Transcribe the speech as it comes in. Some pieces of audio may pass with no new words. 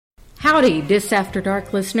Howdy, Dis After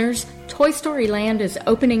Dark listeners. Toy Story Land is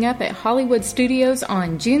opening up at Hollywood Studios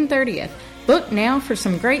on June 30th. Book now for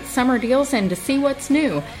some great summer deals and to see what's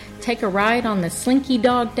new. Take a ride on the Slinky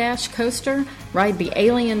Dog Dash coaster, ride the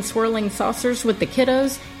alien swirling saucers with the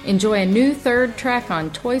kiddos, enjoy a new third track on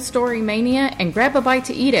Toy Story Mania, and grab a bite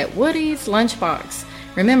to eat at Woody's Lunchbox.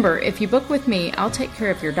 Remember, if you book with me, I'll take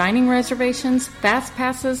care of your dining reservations, fast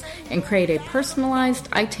passes, and create a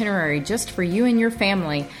personalized itinerary just for you and your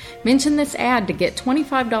family. Mention this ad to get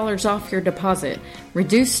 $25 off your deposit.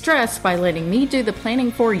 Reduce stress by letting me do the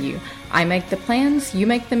planning for you. I make the plans, you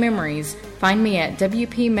make the memories. Find me at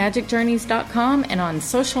WPMagicJourneys.com and on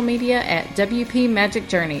social media at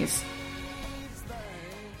WPMagicJourneys.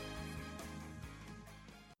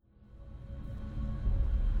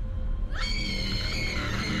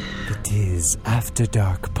 Dis After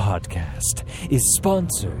Dark podcast is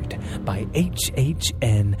sponsored by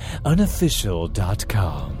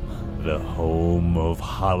HHNUnofficial.com, the home of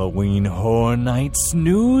Halloween Horror Nights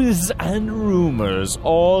news and rumors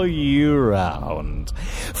all year round.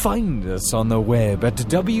 Find us on the web at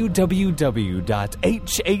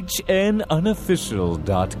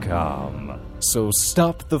www.hhnunofficial.com. So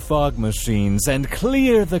stop the fog machines and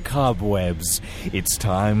clear the cobwebs. It's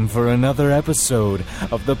time for another episode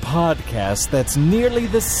of the podcast that's nearly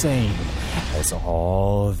the same as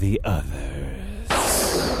all the others.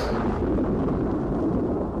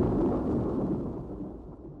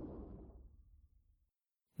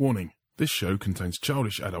 Warning. This show contains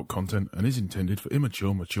childish adult content and is intended for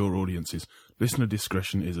immature, mature audiences. Listener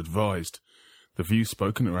discretion is advised. The views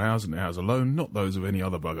spoken are ours and ours alone, not those of any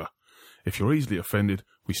other bugger. If you're easily offended,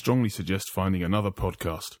 we strongly suggest finding another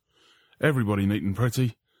podcast. Everybody neat and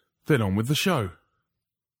pretty, then on with the show.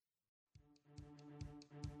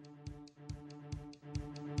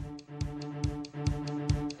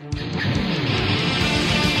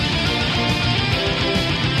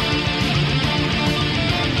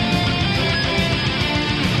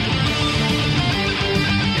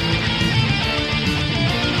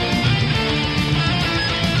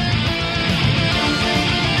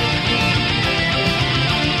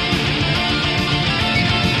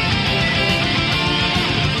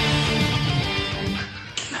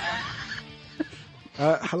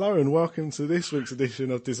 Hello and welcome to this week's edition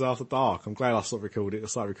of Dis After Dark. I'm glad I stopped recording it. I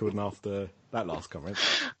started recording after that last comment.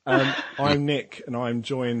 I'm Nick and I'm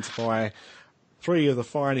joined by three of the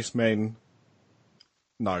finest men.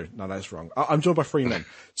 No, that's wrong. I'm joined by three men.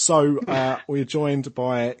 So we're joined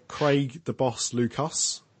by Craig the Boss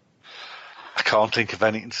Lucas. I can't think of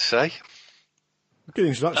anything to say. Good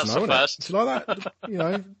introduction, That's though, the isn't first. it? Do you like that? You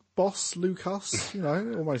know, Boss Lucas, you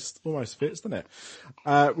know, almost fits, doesn't it?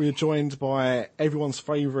 We are joined by everyone's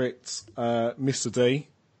favourite Mr. D,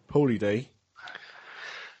 Paulie D.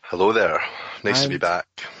 Hello there. Nice to be back.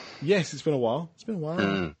 Yes, it's been a while.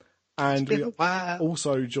 And we are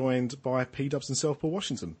also joined by P-Dubs himself, Paul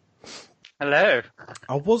Washington. Hello.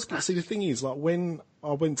 See, the thing is, like, when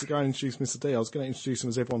I went to go and introduce Mr. D, I was going to introduce him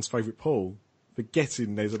as everyone's favourite Paul,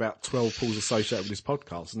 forgetting there's about 12 Pauls associated with this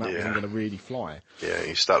podcast, and that wasn't going to really fly. Yeah,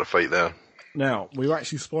 you start a fight there. Now, we were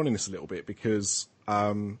actually spoiling this a little bit because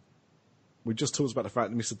we just talked about the fact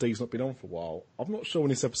that Mr. D's not been on for a while. I'm not sure when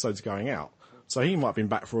this episode's going out, so he might have been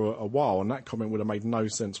back for a while, and that comment would have made no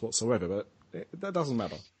sense whatsoever, but that doesn't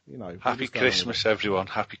matter. You know, Happy Christmas, everyone.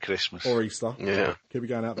 Happy Christmas. Or Easter. Yeah. Keep it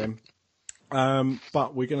going out then.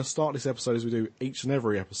 But we're going to start this episode as we do each and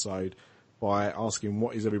every episode by asking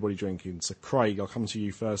what is everybody drinking. So, Craig, I'll come to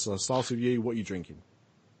you first. So I'll start with you. What are you drinking?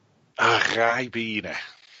 Ribena.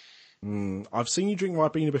 I've seen you drink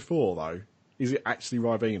Ribena before, though. Is it actually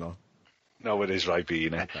Ribena? No, it is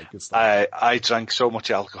Ribena. Okay, good stuff. I drank so much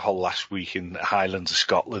alcohol last week in the Highlands of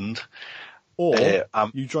Scotland. Or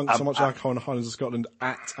you drank so much alcohol in the Highlands of Scotland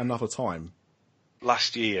at another time.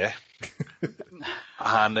 Last year.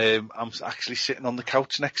 And I'm actually sitting on the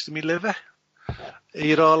couch next to me, Liver. Are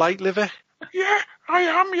you all right, Liver? Yeah, I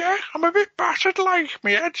am, yeah. I'm a bit battered, like. My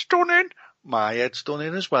head's done in. My head's done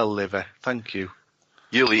in as well, Liver. Thank you.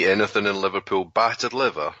 You'll eat anything in Liverpool. Battered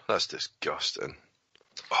liver? That's disgusting.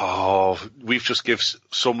 Oh, we've just give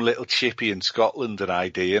some little chippy in Scotland an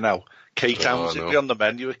idea now. K-Towns, it'll be on the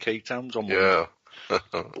menu at K-Towns on Yeah.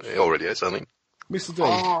 It already is, I think. Mr. D,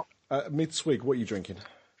 mid-swig, what are you drinking?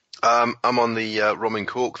 I'm on the rum and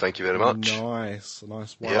coke, thank you very much. Nice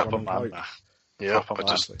white Yeah, rum and coke. Yeah, Proper I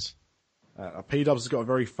just... P-Dubs has got a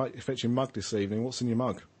very fetching mug this evening. What's in your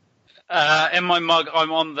mug? In my mug,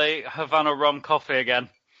 I'm on the Havana rum coffee again.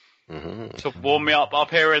 To warm me up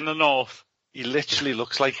here in the north. He literally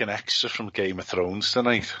looks like an extra from Game of Thrones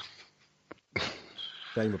tonight.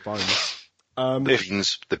 Game of Bones.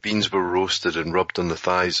 The beans were roasted and rubbed on the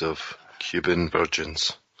thighs of Cuban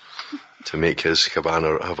virgins to make his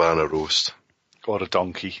Havana roast. Or a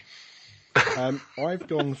donkey. I've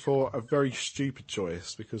gone for a very stupid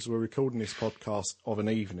choice because we're recording this podcast of an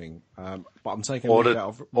evening, but I'm taking a lead out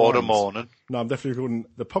of or a morning. No, I'm definitely recording.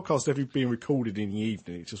 The podcast's definitely being recorded in the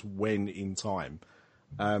evening. It's just when in time.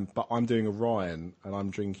 But I'm doing a Ryan, and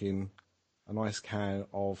I'm drinking a nice can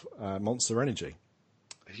of Monster Energy.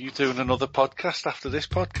 Are you doing another podcast after this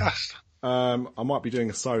podcast? I might be doing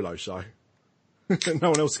a solo show. No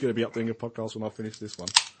one else is going to be up doing a podcast when I finish this one.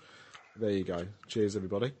 There you go. Cheers,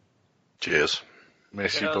 everybody. Cheers.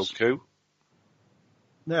 Merci beaucoup.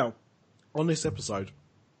 Now, on this episode,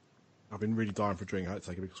 I've been really dying for a drink. I had to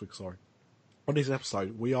take a big swig, sorry. On this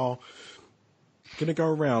episode, we are going to go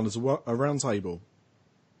around as a round table,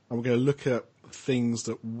 and we're going to look at things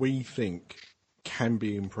that we think can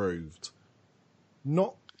be improved.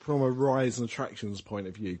 Not from a Rise and Attractions point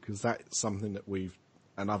of view, because that's something that we've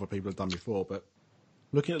and other people have done before, but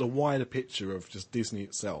looking at the wider picture of just Disney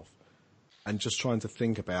itself and just trying to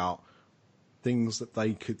think about things that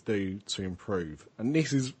they could do to improve. And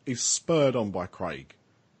this is spurred on by Craig,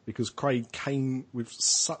 because Craig came with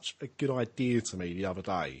such a good idea to me the other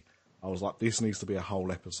day. I was like, this needs to be a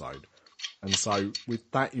whole episode. And so with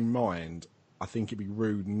that in mind, I think it'd be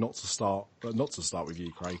rude not to start with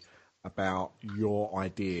you, Craig, about your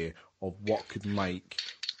idea of what could make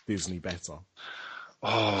Disney better.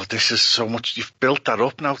 Oh, this is so much. You've built that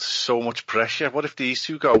up now to so much pressure. What if these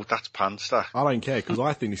two go, that's Panster? I don't care, because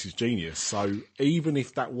I think this is genius. So even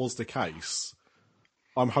if that was the case,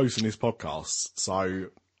 I'm hosting this podcast, so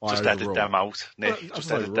just edit them out, Nick.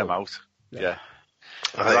 Just edit them out. Yeah.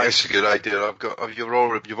 I think it's a good idea.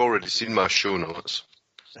 You've already seen my show notes,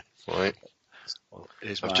 right? Well,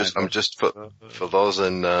 I'm just for those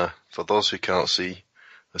who can't see,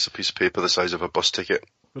 it's a piece of paper the size of a bus ticket.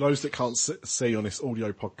 For those that can't see on this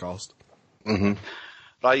audio podcast. Mm-hmm.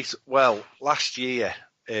 Right, well, last year,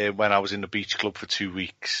 when I was in the beach club for 2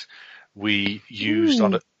 weeks, we used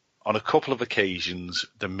on a couple of occasions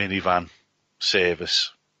the minivan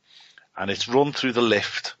service. And it's run through the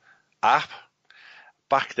Lyft app.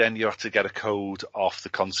 Back then you had to get a code off the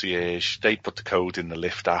concierge. They'd put the code in the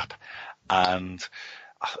Lyft app. And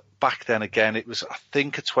back then again, it was, I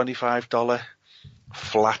think, a $25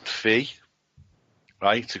 flat fee.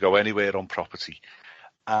 Right, to go anywhere on property.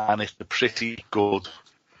 And it's a pretty good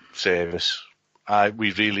service.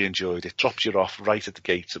 We really enjoyed it. Drops you off right at the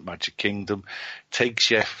gates at Magic Kingdom. Takes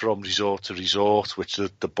you from resort to resort, which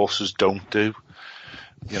the buses don't do.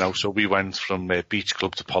 You know, so we went from Beach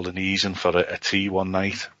Club to Polynesian for a tea one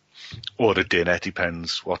night. Or a dinner,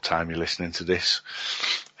 depends what time you're listening to this.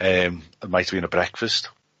 It might have been a breakfast.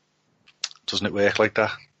 Doesn't it work like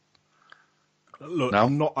that? Look,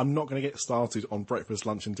 no? I'm not going to get started on breakfast,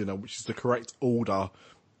 lunch and dinner, which is the correct order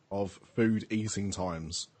of food eating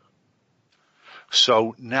times.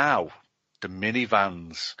 So now, the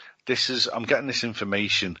minivans. I'm getting this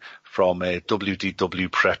information from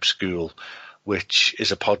WDW Prep School, which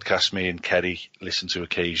is a podcast me and Kerry listen to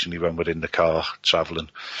occasionally when we're in the car travelling.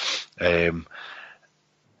 There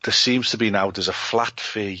seems to be now, there's a flat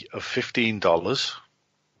fee of $15,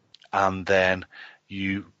 and then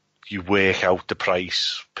you work out the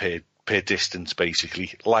price per distance,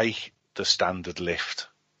 basically, like the standard lift.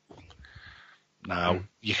 Now,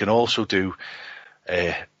 you can also do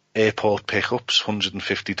airport pickups,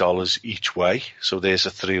 $150 each way. So there's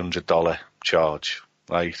a $300 charge,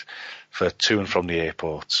 right, for to and from the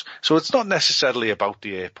airports. So it's not necessarily about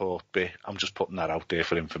the airport bit. I'm just putting that out there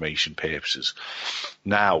for information purposes.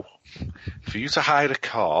 Now, for you to hire a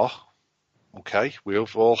car, okay,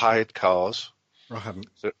 we've all hired cars. I haven't.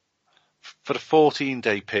 For a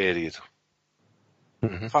 14-day period,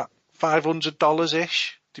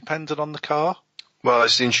 $500-ish, depending on the car. Well,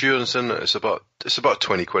 it's the insurance, isn't it? It's about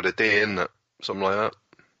 20 quid a day, isn't it? Something like that.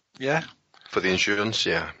 Yeah. For the insurance,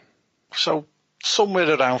 yeah. So somewhere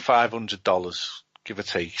around $500, give or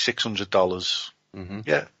take, $600. Mm-hmm.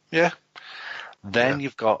 Yeah. Then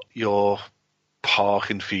you've got your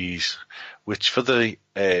parking fees, which for the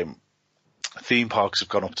theme parks have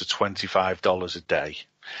gone up to $25 a day.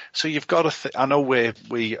 So you've got to. I know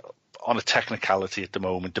we on a technicality at the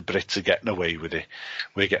moment, the Brits are getting away with it.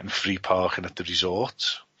 We're getting free parking at the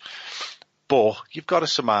resorts, but you've got to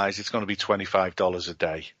surmise it's going to be $25 a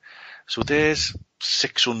day. So there's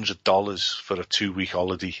 $600 for a 2-week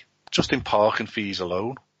holiday just in parking fees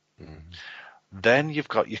alone. Then you've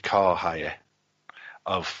got your car hire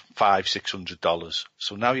of $500-600.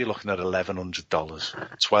 So now you're looking at $1,100,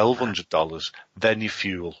 $1,200. Then your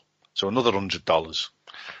fuel, so another $100,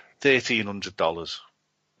 $1,300.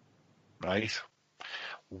 right?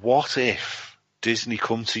 What if Disney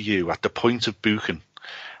come to you at the point of booking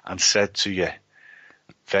and said to you,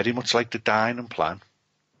 very much like the dining plan,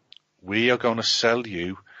 we are going to sell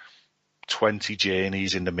you 20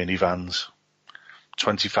 journeys in the minivans,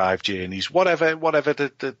 25 journeys, whatever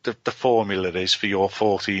the formula is for your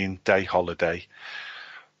 14-day holiday.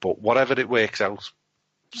 But whatever it works out,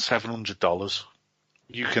 $700,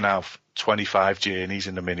 you can have 25 journeys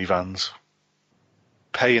in the minivans.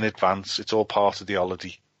 Pay in advance. It's all part of the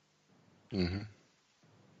holiday. Mm-hmm.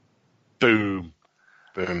 Boom.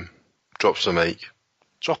 Boom. Drops the mic.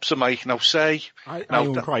 Drops the mic. Now say... Hang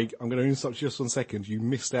on, Craig, I'm going to interrupt just 1 second. You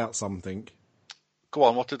missed out something. Go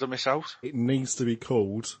on, what did I miss out? It needs to be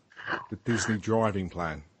called the Disney Driving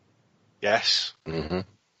Plan. Yes. Mm-hmm.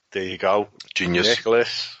 There you go. Genius.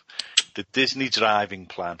 Nicholas. The Disney Driving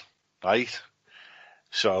Plan, right?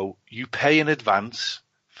 So you pay in advance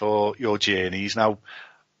for your journeys. Now,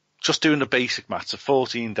 just doing the basic maths, a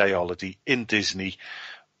 14-day holiday in Disney,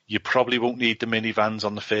 you probably won't need the minivans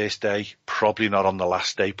on the first day, probably not on the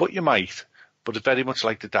last day, but you might. But it's very much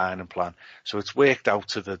like the dining plan. So it's worked out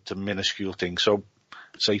to the minuscule thing. So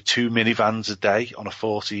say 2 minivans a day on a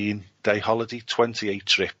 14-day holiday, 28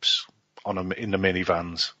 trips in the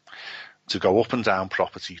minivans to go up and down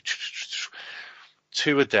property.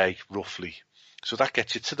 2 a day, roughly. So that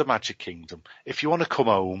gets you to the Magic Kingdom. If you want to come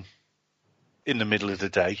home in the middle of the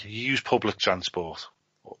day, you use public transport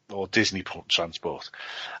or Disney transport.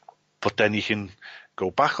 But then you can go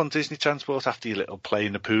back on Disney transport after your little play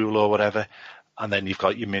in the pool or whatever, and then you've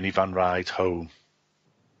got your minivan ride home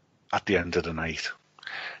at the end of the night.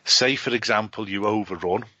 Say, for example, you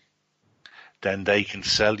overrun, then they can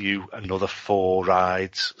sell you another 4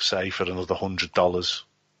 rides, say, for another $100.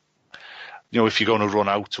 You know, if you're going to run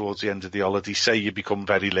out towards the end of the holiday, say you become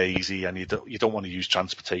very lazy and you don't want to use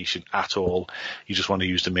transportation at all, you just want to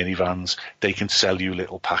use the minivans, they can sell you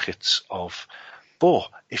little packets of. But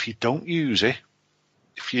if you don't use it,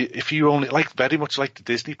 if you only, like very much like the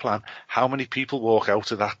Disney plan, how many people walk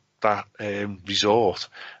out of that resort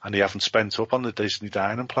and they haven't spent up on the Disney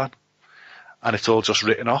dining plan, and it's all just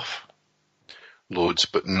written off? Loads,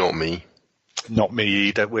 but not me. Not me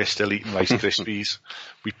either. We're still eating Rice Krispies.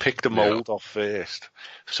 We picked the mould off first.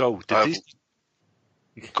 So Disney...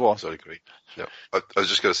 Go on. Sorry, Craig. No, I was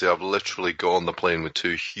just going to say, I've literally got on the plane with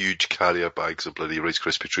 2 huge carrier bags of bloody Rice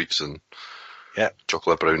Krispie treats and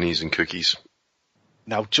chocolate brownies and cookies.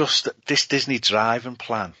 Now, just this Disney driving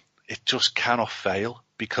plan, it just cannot fail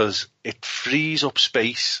because it frees up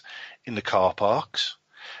space in the car parks.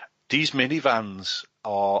 These minivans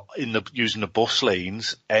are using the bus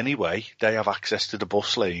lanes anyway. They have access to the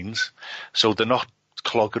bus lanes, so they're not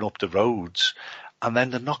clogging up the roads, and then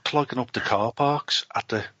they're not clogging up the car parks at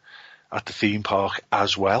the theme park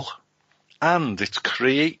as well. And it's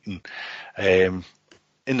creating, in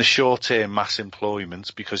the short term, mass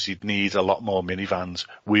employment because you'd need a lot more minivans.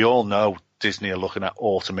 We all know Disney are looking at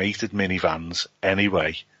automated minivans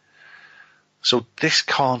anyway. So this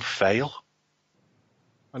can't fail.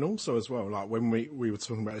 And also as well, like when we were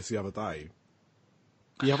talking about this the other day,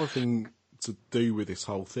 the other thing to do with this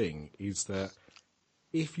whole thing is that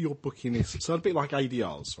if you're booking this, so a bit like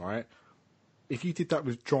ADRs, right? If you did that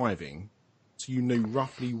with driving, so you knew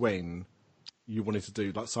roughly when you wanted to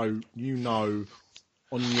do, like, so you know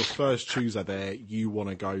on your first Tuesday there, you want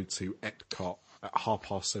to go to Epcot at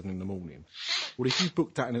 7:30 in the morning. Well, if you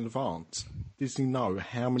book that in advance, Disney know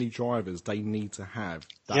how many drivers they need to have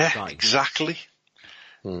that day. Yeah, exactly.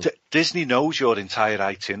 Disney knows your entire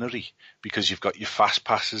itinerary because you've got your fast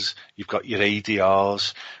passes, you've got your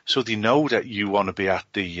ADRs, so they know that you want to be at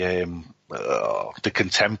the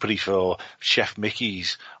Contemporary for Chef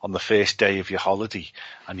Mickey's on the first day of your holiday,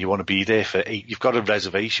 and you want to be there for 8. You've got a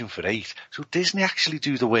reservation for 8. So Disney actually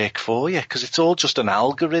do the work for you because it's all just an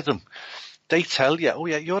algorithm. They tell you, oh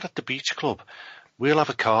yeah, you're at the beach club. We'll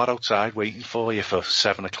have a car outside waiting for you for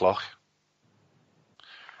 7 o'clock.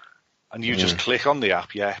 And you just click on the app,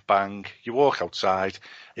 bang, you walk outside,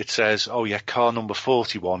 it says, oh yeah, car number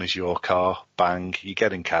 41 is your car, bang, you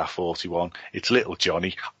get in car 41, it's little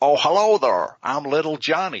Johnny. Oh, hello there, I'm little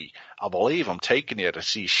Johnny. I believe I'm taking you to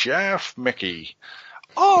see Chef Mickey.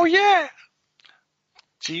 Oh yeah!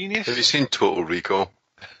 Genius. Have you seen Total Recall?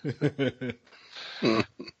 But,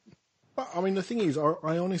 I mean, the thing is,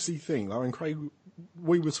 I honestly think, I mean, Craig,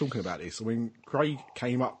 we were talking about this, I mean, Craig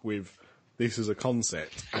came up with this as a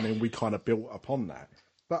concept, and then we kind of built upon that.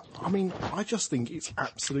 But, I mean, I just think it's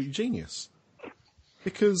absolutely genius.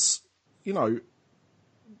 Because, you know,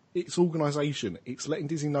 it's organisation. It's letting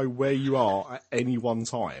Disney know where you are at any one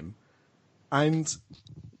time. And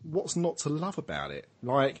what's not to love about it?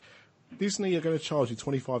 Like, Disney are going to charge you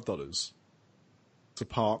 $25 to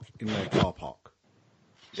park in their car park.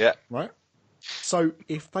 Yeah. Right? So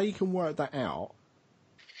if they can work that out,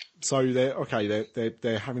 so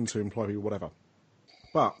they're having to employ people, whatever.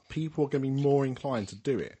 But people are going to be more inclined to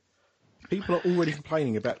do it. People are already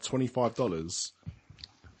complaining about $25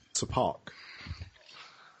 to park.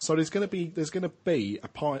 So there's going to be a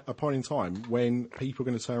point in time when people are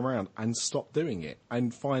going to turn around and stop doing it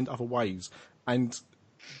and find other ways. And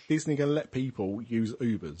Disney are going to let people use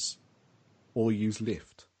Ubers or use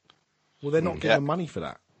Lyft. Well, they're not getting the money for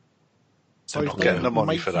that. So they're not getting the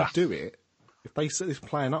money for that. Do it. If they set this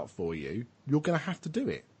plan up for you, you're going to have to do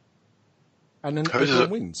it. And then everyone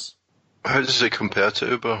wins. How does it compare to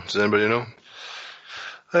Uber? Does anybody know?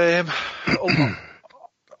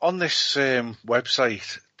 On this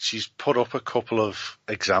website, she's put up a couple of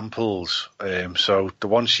examples. So the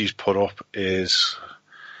one she's put up is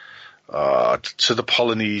to the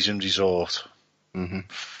Polynesian resort. Mm-hmm.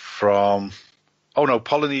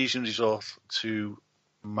 Polynesian resort to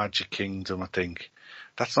Magic Kingdom, I think.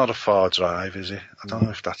 That's not a far drive, is it? I don't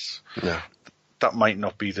know if that's... No. That might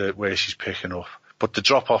not be where she's picking up. But the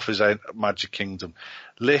drop-off is at Magic Kingdom.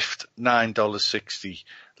 Lyft, $9.60.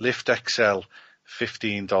 Lyft XL,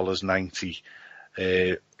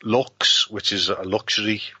 $15.90. Lux, which is a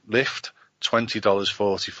luxury lift,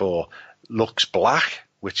 $20.44. Lux Black,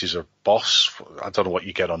 which is a boss. I don't know what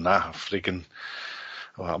you get on that.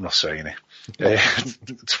 I'm not saying it.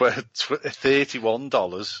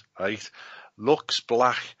 $31, right? Lux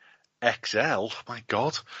Black XL, my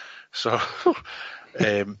God. So,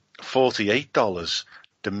 $48.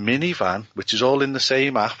 The minivan, which is all in the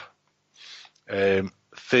same app,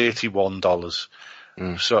 $31.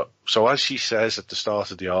 So as she says at the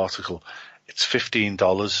start of the article, it's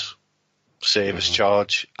 $15 service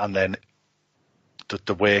charge, and then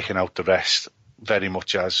the working out the rest very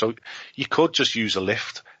much as. So you could just use a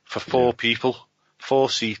lift for 4 people, 4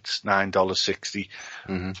 seats, $9.60.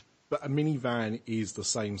 Mm-hmm. But a minivan is the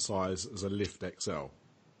same size as a Lyft XL.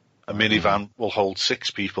 A minivan will hold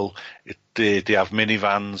 6 people. They have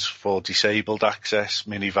minivans for disabled access,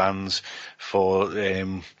 minivans for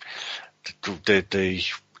the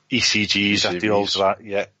ECGs at the old,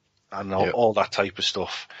 and all that type of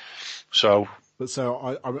stuff. So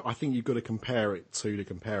I think you've got to compare it to the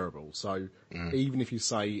comparable. So even if you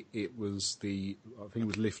say it was I think it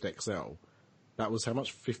was Lyft XL, that was how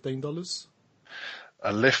much? $15?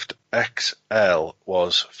 A Lyft XL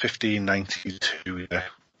was $15.92. Yeah.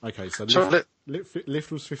 Okay, so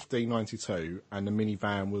Lyft was $15.92 and the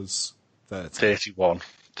minivan was $31.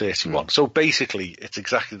 So basically, it's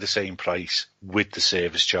exactly the same price with the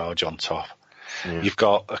service charge on top. Yeah. You've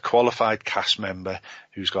got a qualified cast member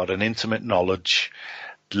who's got an intimate knowledge.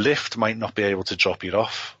 Lyft might not be able to drop you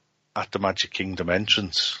off at the Magic Kingdom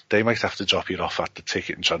entrance. They might have to drop you off at the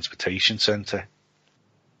Ticket and Transportation Centre.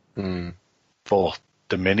 But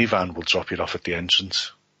the minivan will drop you off at the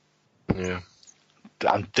entrance. Yeah.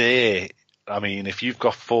 And if you've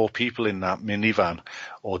got 4 people in that minivan,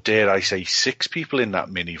 or dare I say 6 people in that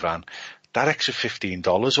minivan, that extra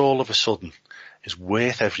 $15 all of a sudden is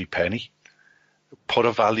worth every penny. Put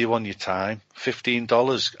a value on your time.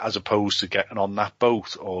 $15 as opposed to getting on that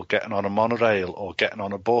boat or getting on a monorail or getting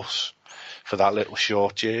on a bus for that little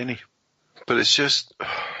short journey. But it's just,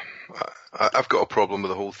 I've got a problem with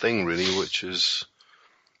the whole thing really, which is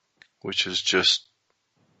just,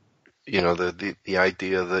 the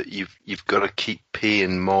idea that you've got to keep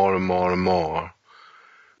paying more and more and more.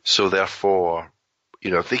 So therefore,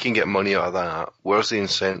 if they can get money out of that, where's the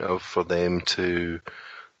incentive for them to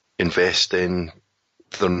invest in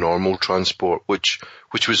the normal transport, which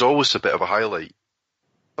was always a bit of a highlight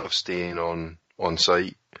of staying on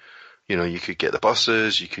site. You could get the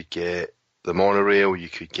buses, you could get the monorail, you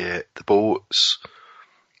could get the boats,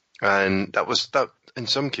 and that in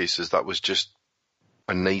some cases that was just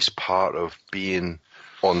a nice part of being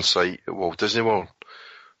on site at Walt Disney World.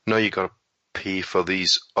 Now you got to pay for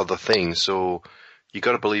these other things, so you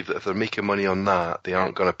got to believe that if they're making money on that, they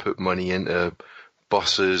aren't going to put money into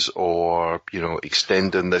buses or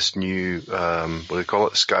extending this new what do you call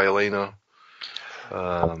it, Skyliner.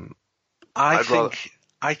 I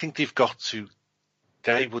think they've got to.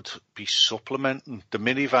 They would be supplementing, the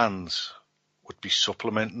minivans would be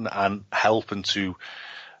supplementing and helping to.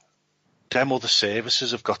 Them other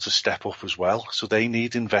services have got to step up as well, so they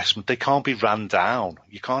need investment. They can't be ran down.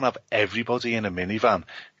 You can't have everybody in a minivan,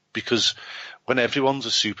 because when everyone's a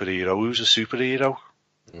superhero, who's a superhero?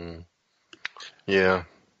 Yeah.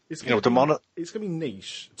 It's going to be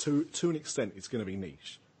niche. To an extent, it's going to be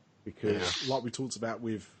niche. Because, like we talked about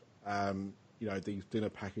with, these dinner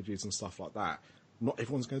packages and stuff like that, Not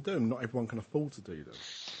everyone's going to do them. Not everyone can afford to do them.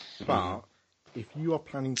 But if you are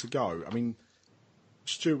planning to go, I mean,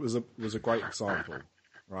 Stuart was a great example,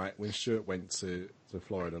 right? When Stuart went to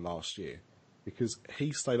Florida last year, because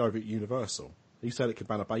he stayed over at Universal. He stayed at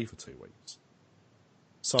Cabana Bay for 2 weeks.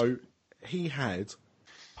 So he had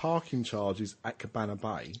parking charges at Cabana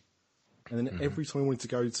Bay, and then every time he wanted to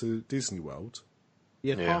go to Disney World, he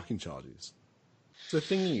had parking charges. So the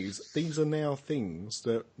thing is, these are now things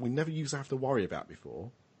that we never used to have to worry about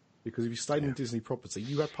before, because if you stayed in Disney property,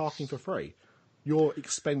 you had parking for free. Your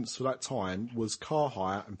expense for that time was car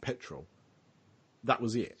hire and petrol. That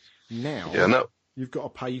was it. Now, you've got to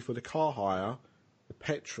pay for the car hire, the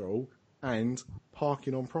petrol, and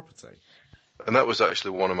parking on property. And that was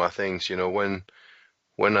actually one of my things, you know, when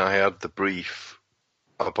I heard the brief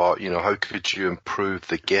about, you know, how could you improve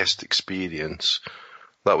the guest experience,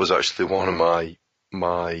 that was actually one of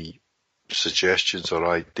my suggestions or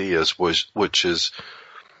ideas, which is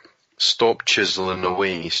stop chiseling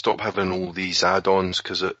away, stop having all these add-ons,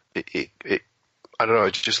 because it I don't know,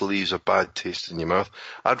 it just leaves a bad taste in your mouth.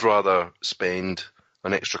 I'd rather spend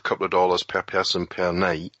an extra couple of dollars per person per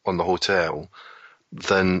night on the hotel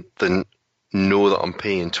than know that I'm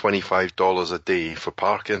paying $25 a day for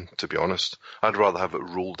parking, to be honest. I'd rather have it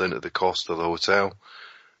rolled into the cost of the hotel.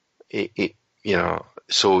 You know,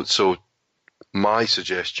 so my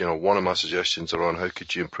suggestion, or one of my suggestions around how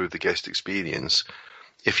could you improve the guest experience,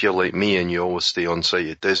 if you're like me and you always stay on site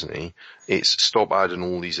at Disney, it's stop adding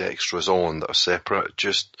all these extras on that are separate.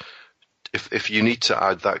 Just, if you need to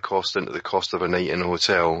add that cost into the cost of a night in a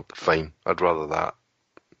hotel, fine. I'd rather that.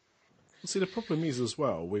 See, the problem is as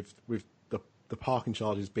well with the parking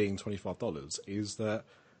charges being $25 is that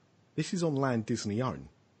this is on land Disney own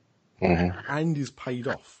and is paid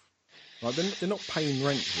off. Like, they're not paying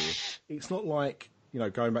rent here. It's not like, you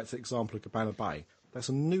know, going back to the example of Cabana Bay, that's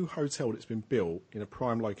a new hotel that's been built in a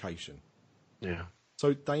prime location. Yeah.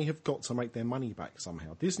 So they have got to make their money back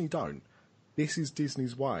somehow. Disney don't. This is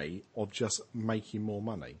Disney's way of just making more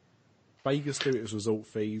money. Vegas do it as resort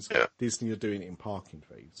fees. Yeah. Disney are doing it in parking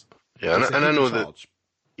fees. Yeah, and I know that.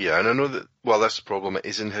 Yeah, and I know that. Well, that's the problem. It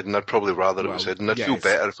isn't hidden. I'd probably rather it was hidden. I'd feel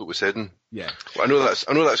better if it was hidden. Yeah. I know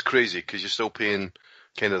that's crazy because you're still paying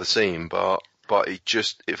kind of the same, but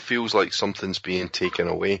it feels like something's being taken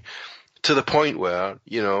away to the point where,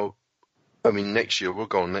 you know, I mean, next year we're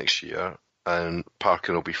going next year and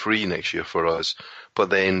parking will be free next year for us. But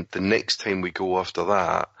then the next time we go after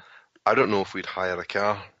that, I don't know if we'd hire a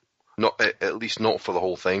car. Not at least not for the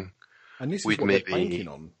whole thing. And this is what they're banking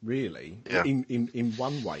on, really, in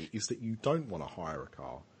one way, is that you don't want to hire a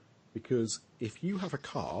car. Because if you have a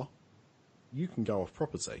car, you can go off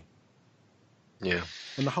property. Yeah.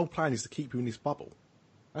 And the whole plan is to keep you in this bubble.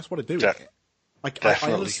 That's what they're doing. I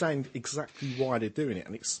understand exactly why they're doing it,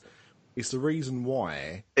 and it's the reason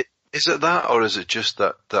why. Is it that, or is it just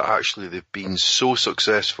that actually they've been so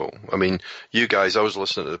successful? I mean, you guys, I was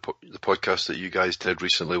listening to the podcast that you guys did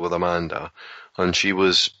recently with Amanda, and she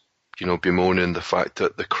was, you know, bemoaning the fact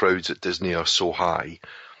that the crowds at Disney are so high.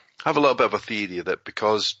 I have a little bit of a theory that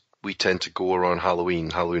because we tend to go around Halloween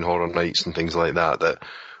Horror Nights and things like that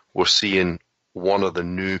we're seeing one of the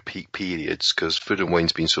new peak periods, because Food and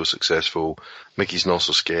Wine's been so successful, Mickey's Not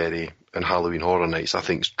So Scary, and Halloween Horror Nights, I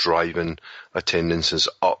think, is driving attendances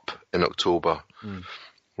up in October,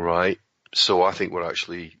 right? So I think we're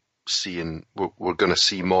actually we're going to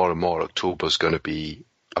see more and more. October's going to be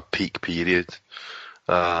a peak period.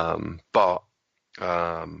 But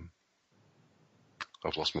I've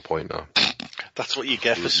lost my point now. That's what you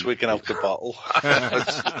get for swigging out the bottle.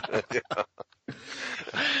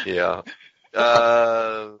 Yeah.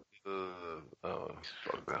 I'll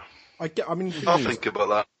think about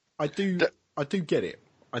that. I do get it.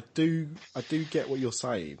 I do get what you're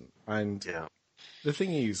saying. And the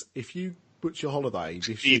thing is, if you book your holiday this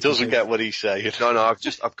year, he doesn't get what he's saying. No,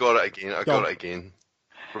 I've got it again. I got it again.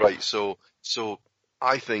 Right. So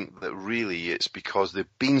I think that really it's because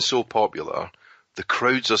they've been so popular, the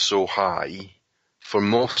crowds are so high for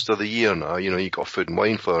most of the year now. You know, you've got Food and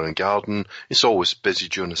Wine, Flower and Garden. It's always busy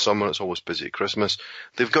during the summer. It's always busy at Christmas.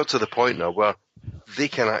 They've got to the point now where they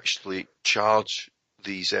can actually charge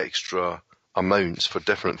these extra amounts for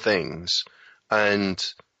different things. And,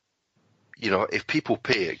 you know, if people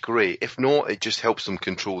pay it, great. If not, it just helps them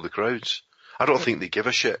control the crowds. I don't think they give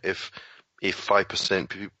a shit if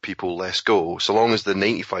 5% people less go, so long as the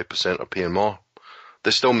 95% are paying more.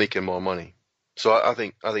 They're still making more money. So I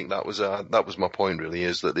think that was my point, really,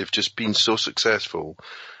 is that they've just been so successful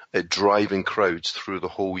at driving crowds through the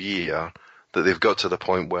whole year that they've got to the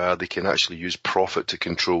point where they can actually use profit to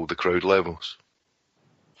control the crowd levels.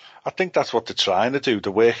 I think that's what they're trying to do.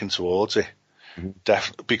 They're working towards it.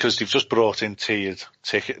 because they've just brought in tiered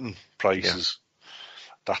ticketing prices,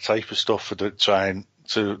 that type of stuff for trying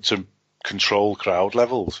to control crowd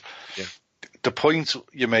levels. Yeah. The point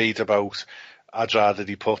you made about I'd rather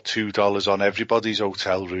they put $2 on everybody's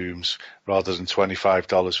hotel rooms rather than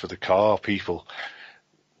 $25 for the car people.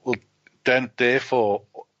 Well, then therefore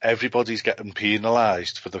everybody's getting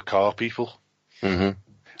penalised for the car people.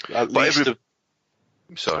 Mm-hmm.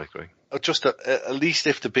 Sorry, Greg. Just at least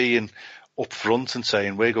if they're being upfront and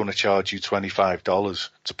saying we're going to charge you $25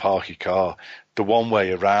 to park your car, the one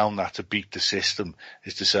way around that to beat the system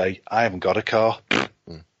is to say I haven't got a car.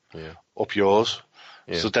 Up yours.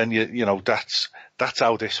 Yeah. So then you know that's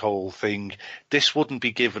how this whole thing. This wouldn't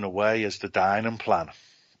be given away as the dining plan.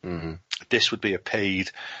 Mm-hmm. This would be an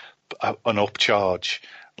upcharge.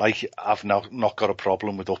 Like I've not got a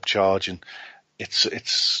problem with upcharging.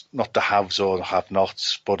 It's not the haves or the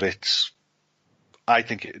have-nots, but I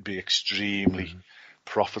think it would be extremely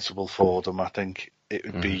profitable for them. I think it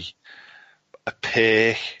would be a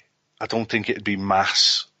pay. I don't think it'd be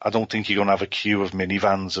mass. I don't think you're going to have a queue of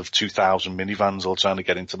minivans, of 2,000 minivans all trying to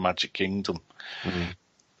get into Magic Kingdom.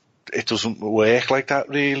 It doesn't work like that,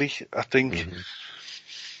 really, I think.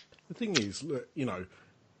 The thing is, look, you know,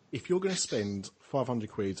 if you're going to spend 500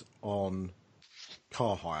 quid on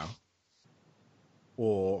car hire,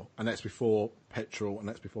 and that's before petrol and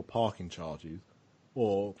that's before parking charges,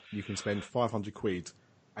 or you can spend 500 quid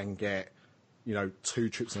and get, you know, 2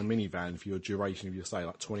 trips in a minivan for your duration of your stay,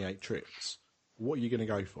 like 28 trips. What are you going to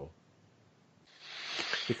go for?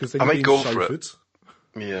 Because then you're being chauffeured.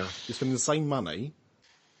 Yeah. You're spending the same money,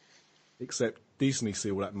 except Disney see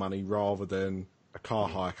all that money rather than a car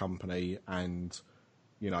hire company and,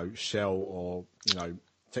 you know, Shell or, you know,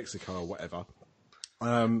 Texaco or whatever.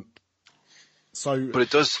 But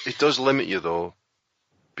it does limit you though,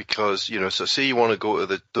 because, you know, so say you want to go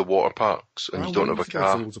to the water parks and you don't have a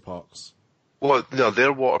car. Water parks? Well, no,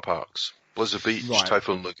 they're water parks. Blizzard Beach, right.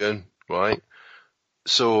 Typhoon Lagoon, right?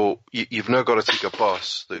 So you've now got to take a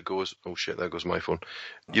bus that goes, oh shit, there goes my phone.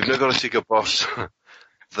 You've now got to take a bus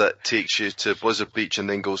that takes you to Blizzard Beach and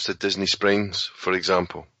then goes to Disney Springs, for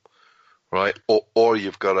example, right? Or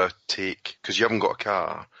you've got to take, because you haven't got a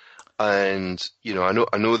car, and, you know,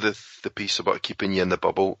 I know the piece about keeping you in the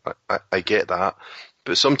bubble, I get that,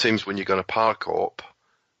 but sometimes when you're going to park up,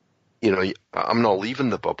 you know, I'm not leaving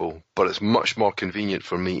the bubble, but it's much more convenient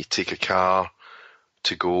for me to take a car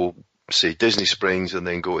to go, say, Disney Springs and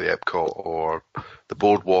then go to Epcot, or the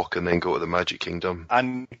Boardwalk and then go to the Magic Kingdom.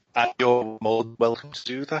 And you're more than welcome to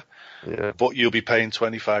do that. Yeah. But you'll be paying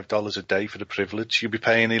 $25 a day for the privilege. You'll be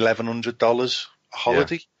paying $1,100 a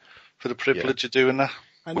holiday for the privilege of doing that.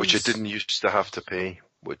 And which I didn't used to have to pay,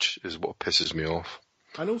 which is what pisses me off.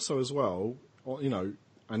 And also as well, you know,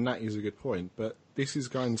 and that is a good point, but this is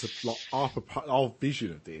going to, like, our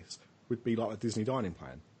vision of this would be like a Disney dining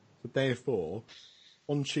plan. So therefore,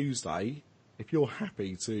 on Tuesday, if you're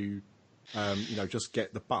happy to, you know, just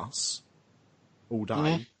get the bus all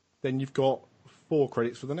day, then you've got 4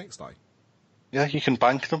 credits for the next day. Yeah, you can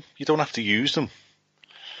bank them. You don't have to use them.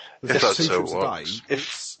 If that's 2 trips a day,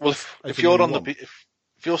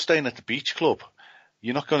 if you're staying at the beach club,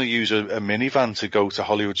 you're not going to use a minivan to go to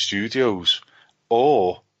Hollywood Studios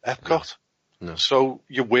or Epcot. No. So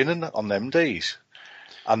you're winning on them days.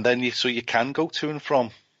 And then you can go to and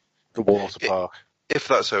from the water park. If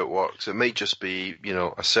that's how it works, it might just be, you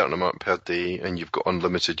know, a certain amount per day and you've got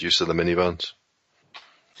unlimited use of the minivans.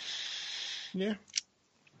 Yeah.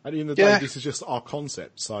 At the end of the day, this is just our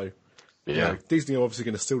concept. So, you know, Disney are obviously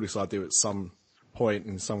going to still decide to do it at some point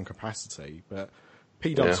in some capacity, but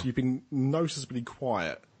P-Dubs, you've been noticeably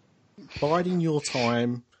quiet, biding your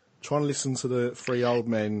time, trying to listen to the 3 old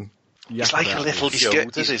men. It's like a little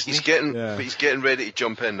Yoda, isn't he? He's getting ready to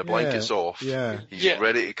jump in. The blanket's off. Yeah. He's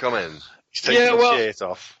ready to come in. He's taking the shirt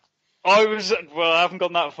off. I haven't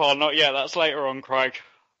gone that far, not yet. That's later on, Craig.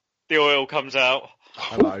 The oil comes out.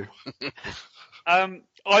 Hello. I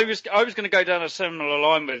was going to go down a similar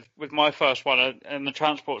line with my first one and the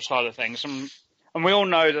transport side of things, and we all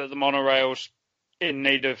know that the monorail's in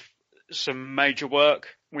need of some major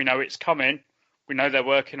work. We know it's coming. We know they're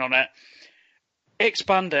working on it.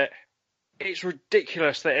 Expand it. It's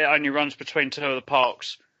ridiculous that it only runs between 2 of the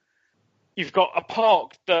parks. You've got a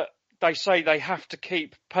park that they say they have to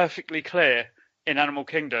keep perfectly clear in Animal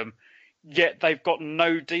Kingdom, yet they've got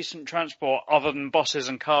no decent transport other than buses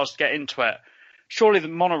and cars to get into it. Surely the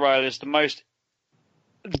monorail is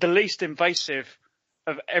the least invasive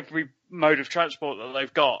of every mode of transport that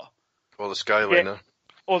they've got. Or the Skyliner.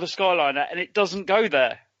 Or the Skyliner, and it doesn't go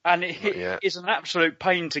there. And it is an absolute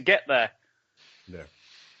pain to get there. Yeah.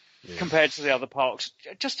 compared to the other parks.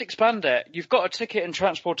 Just expand it. You've got a ticket and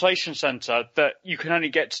transportation centre that you can only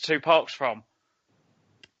get to 2 parks from.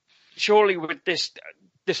 Surely with this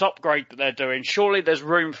upgrade that they're doing, surely there's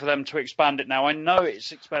room for them to expand it now. I know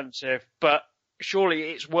it's expensive, but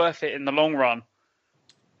surely it's worth it in the long run.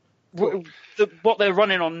 What they're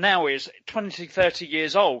running on now is 20, 30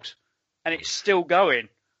 years old, and it's still going.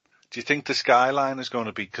 Do you think the Skyline is going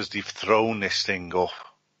to be, because they've thrown this thing up,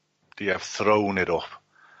 they have thrown it up,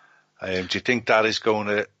 do you think that is going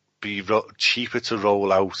to be cheaper to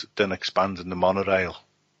roll out than expanding the monorail?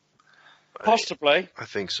 Possibly. I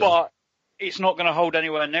think so. But it's not going to hold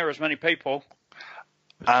anywhere near as many people.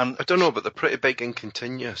 And I don't know, but they're pretty big and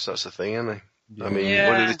continuous. That's the thing, isn't they? Yeah. I mean,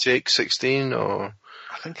 what did they take? 16 or?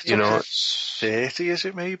 I think it's 30, is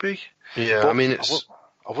it maybe? Yeah, but I mean, it's.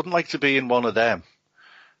 I wouldn't like to be in one of them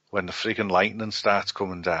when the friggin' lightning starts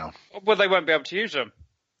coming down. Well, they won't be able to use them.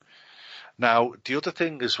 Now, the other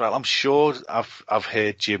thing as well, I'm sure I've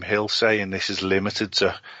heard Jim Hill saying this is limited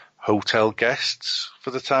to hotel guests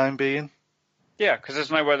for the time being. Yeah, because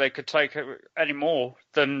there's nowhere they could take it any more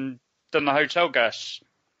than the hotel guests.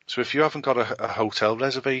 So if you haven't got a hotel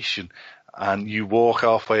reservation and you walk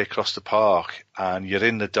halfway across the park and you're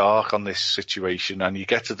in the dark on this situation and you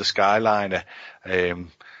get to the Skyliner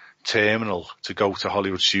terminal to go to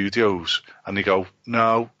Hollywood Studios and they go,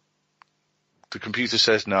 no, the computer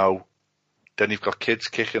says no, then you've got kids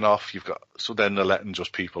kicking off, so then they're letting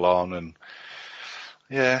just people on and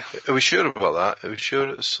yeah. Are we sure about that? Are we sure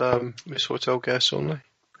it's hotel guests only?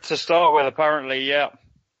 To start with, apparently, yeah.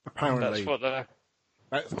 Apparently. That's what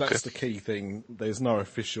That's the key thing. There's no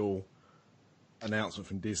official announcement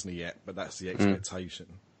from Disney yet, but that's the expectation.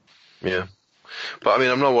 Yeah. But I mean,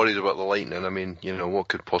 I'm not worried about the lightning. I mean, what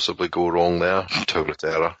could possibly go wrong there? Tour of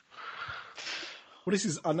Terror. Well,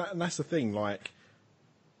 and that's the thing, like,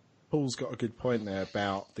 Paul's got a good point there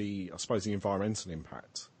about the environmental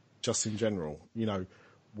impact, just in general.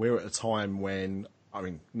 We're at a time when,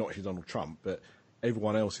 not here Donald Trump, but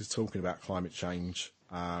everyone else is talking about climate change.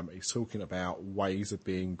 He's talking about ways of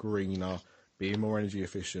being greener, being more energy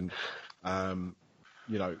efficient.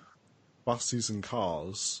 Buses and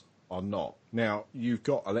cars are not. Now, you've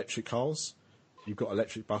got electric cars, you've got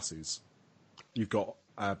electric buses, you've got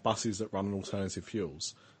buses that run on alternative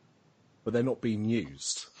fuels, but they're not being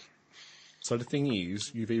used. So the thing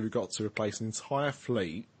is, you've either got to replace an entire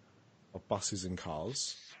fleet of buses and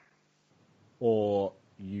cars, or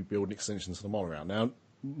you build an extension to the monorail. Now,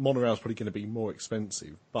 monorail is probably going to be more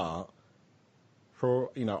expensive, but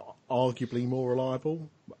arguably more reliable,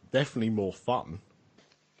 definitely more fun.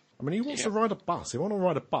 I mean, who wants to ride a bus? If I want to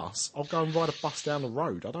ride a bus, I'll go and ride a bus down the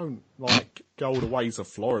road. I don't go all the way to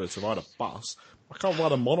Florida to ride a bus. I can't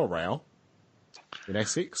ride a monorail in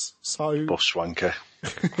Essex, so bus wanker.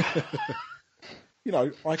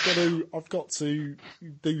 I've got to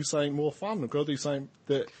do something more fun. I've got to do something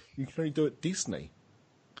that you can only do at Disney.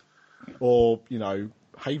 Or,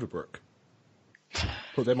 Haverbrook.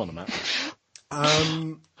 Put them on the map.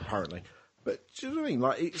 Apparently. But do you know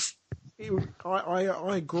what I mean?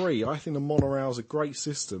 I agree. I think the monorail is a great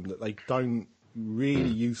system that they don't really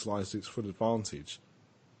utilise to its full advantage.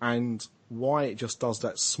 And why it just does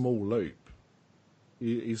that small loop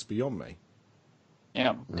is beyond me.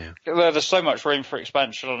 Yeah. There's so much room for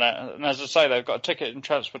expansion on it. And as I say, they've got a ticket and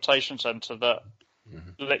transportation centre that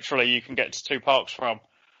literally you can get to 2 parks from.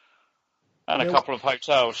 And a couple of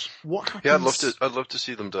hotels. What happens? Yeah, I'd love to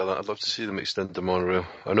see them do that. I'd love to see them extend the monorail.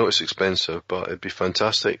 I know it's expensive, but it'd be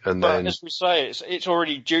fantastic. And then, as we say, it's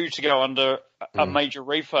already due to go under a major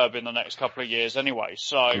refurb in the next couple of years anyway.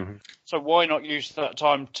 So why not use that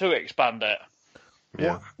time to expand it?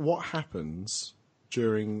 Yeah. What happens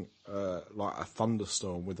during a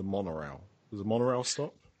thunderstorm with the monorail? Does the monorail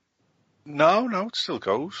stop? No, it still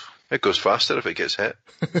goes. It goes faster if it gets hit.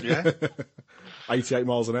 Yeah. 88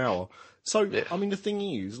 miles an hour. So, yeah. I mean, the thing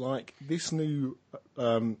is, this new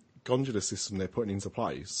gondola system they're putting into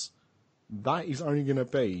place, that is only going to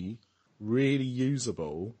be really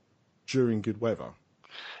usable during good weather.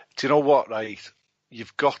 Do you know what, right?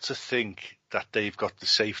 You've got to think that they've got the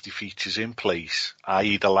safety features in place,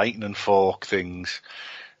 i.e. the lightning fork things,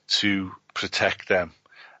 to protect them.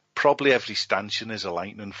 Probably every stanchion is a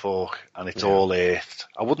lightning fork, and it's all earthed.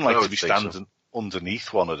 I wouldn't like to be standing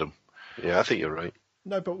underneath one of them. Yeah, I think you're right.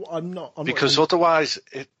 No, but I'm not. Because otherwise,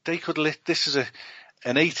 they could this is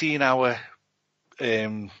an 18-hour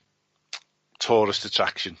tourist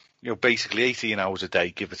attraction. Basically 18 hours a day,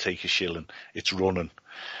 give or take a shilling. It's running.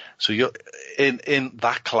 So you're in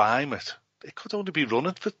that climate, it could only be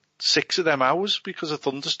running for 6 of them hours because of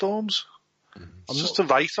thunderstorms. It's just a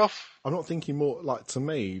write-off. I'm not thinking more, like, to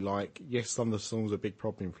me, like, yes, thunderstorms are a big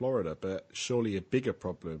problem in Florida, but surely a bigger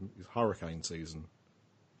problem is hurricane season,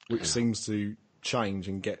 which seems to change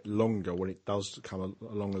and get longer when it does come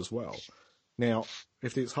along as well. Now,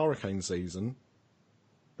 if it's hurricane season,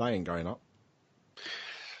 they ain't going up.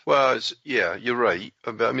 Well, you're right.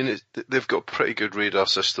 I mean, they've got pretty good radar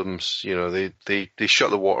systems. You know, they shut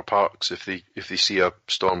the water parks if they see a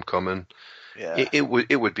storm coming. Yeah. It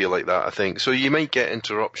would be like that, I think. So you might get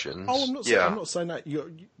interruptions. Oh, I'm not saying that.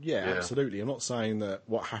 Absolutely. I'm not saying that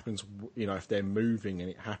what happens, you know, if they're moving and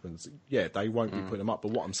it happens, they won't be putting them up.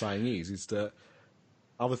 But what I'm saying is that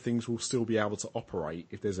other things will still be able to operate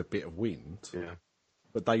if there's a bit of wind. Yeah.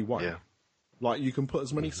 But they won't. Yeah. Like, you can put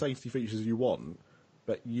as many safety features as you want,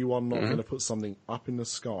 but you are not going to put something up in the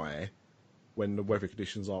sky when the weather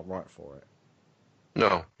conditions aren't right for it.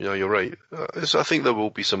 No, you're right. I think there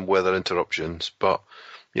will be some weather interruptions, but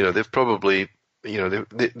you know, they've probably, you know,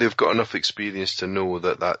 they've got enough experience to know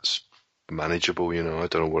that that's manageable. You know, I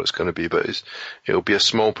don't know what it's going to be, but it'll be a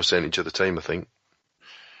small percentage of the time, I think.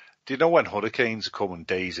 Do you know when hurricanes are coming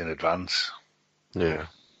days in advance? Yeah.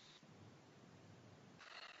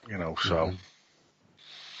 You know, so.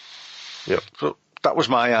 Yep. So that was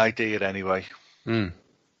my idea anyway. Mm.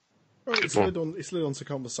 Well, it's led on to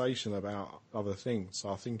conversation about other things,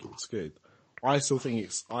 so I think it's good. I still think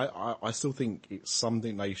it's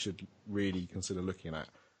something they should really consider looking at,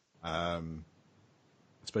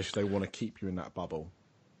 especially if they want to keep you in that bubble.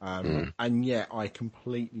 And yet, I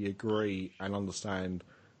completely agree and understand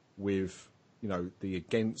with, you know, the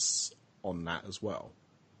against on that as well,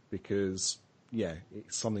 because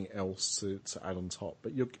it's something else to add on top.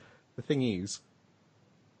 But the thing is,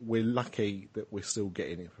 we're lucky that we're still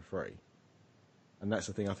getting it for free. And that's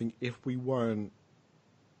the thing. I think if we weren't,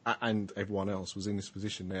 and everyone else was in this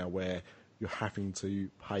position now where you're having to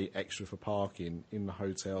pay extra for parking in the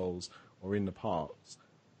hotels or in the parks,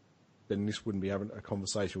 then this wouldn't be having a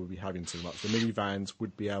conversation we'd be having too much. The minivans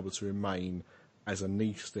would be able to remain as a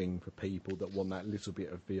niche thing for people that want that little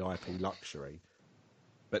bit of VIP luxury.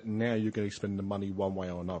 But now you're going to spend the money one way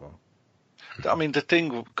or another. I mean, the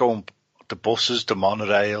thing going, the buses, the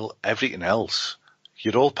monorail, everything else,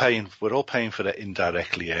 we're all paying for it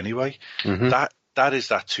indirectly anyway. Mm-hmm. That is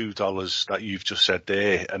that $2 that you've just said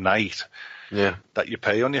there a night. Yeah. That you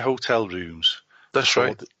pay on your hotel rooms. That's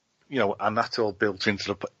right. You know, and that's all built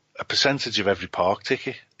into a percentage of every park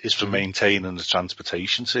ticket is for maintaining the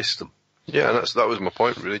transportation system. Yeah, and that was my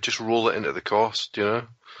point really. Just roll it into the cost, you know.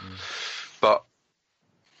 But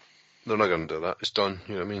they're not going to do that. It's done.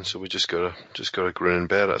 You know what I mean? So we just gotta grin and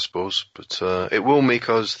bear it, I suppose. But it will make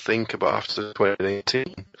us think about after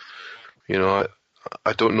 2018. You know,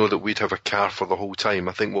 I don't know that we'd have a car for the whole time.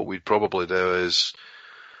 I think what we'd probably do is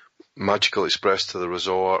Magical Express to the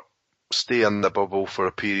resort, stay in the bubble for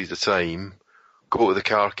a period of time, go to the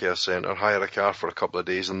car care centre, hire a car for a couple of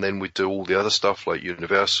days, and then we'd do all the other stuff like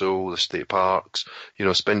Universal, the state parks, you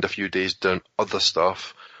know, spend a few days doing other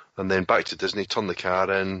stuff, and then back to Disney, turn the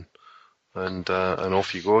car in, and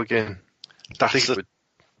off you go again. That's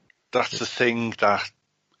the thing that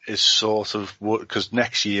is sort of, because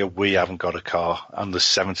next year we haven't got a car and there's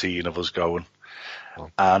 17 of us going.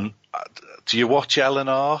 And do you watch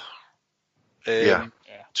Eleanor? Dreaming?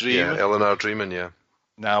 Yeah, Eleanor Dreaming, yeah.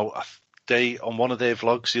 Now, they, on one of their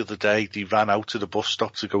vlogs the other day, they ran out to the bus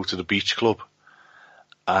stop to go to the beach club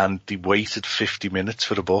and they waited 50 minutes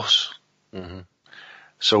for the bus. Mm-hmm.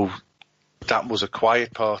 So that was a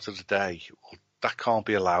quiet part of the day. That can't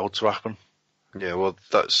be allowed to happen. Yeah, well,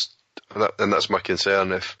 that's my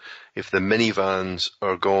concern. If the minivans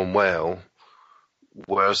are going well,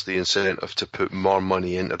 where's the incentive to put more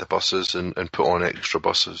money into the buses and put on extra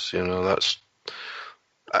buses? You know,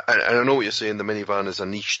 and I know what you're saying, the minivan is a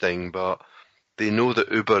niche thing, but they know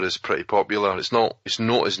that Uber is pretty popular. It's not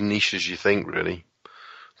as niche as you think, really.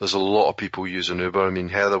 There's a lot of people using Uber. I mean,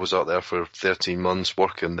 Heather was out there for 13 months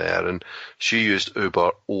working there, and she used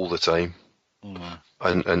Uber all the time. Mm.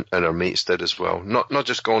 And her mates did as well. Not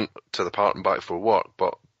just going to the park and back for work,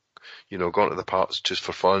 but, you know, going to the parks just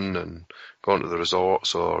for fun and going to the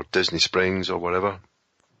resorts or Disney Springs or whatever.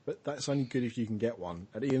 But that's only good if you can get one.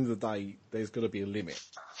 At the end of the day, there's got to be a limit.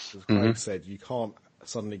 As Craig said, you can't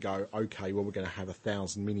suddenly go, okay, well, we're going to have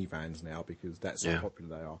 1,000 minivans now because that's how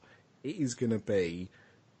popular they are. It is going to be,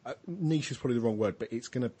 niche is probably the wrong word, but it's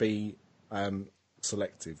going to be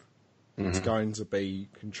selective. It's going to be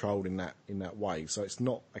controlled in that way. So it's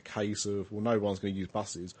not a case of, well, no one's going to use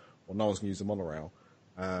buses, or no one's going to use the monorail,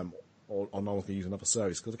 or no one's going to use another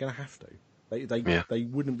service, because they're going to have to. They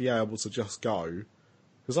wouldn't be able to just go,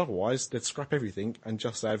 Because otherwise, they'd scrap everything and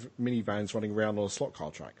just have minivans running around on a slot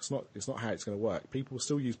car track. It's not how it's going to work. People will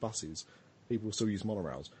still use buses. People will still use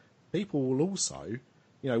monorails. People will also,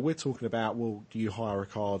 we're talking about, well, do you hire a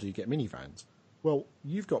car? Do you get minivans? Well,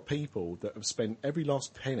 you've got people that have spent every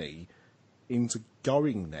last penny into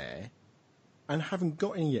going there and haven't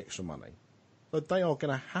got any extra money. But they are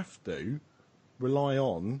going to have to rely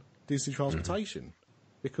on Disney transportation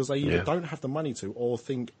because they either don't have the money to or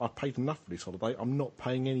think, I paid enough for this holiday, I'm not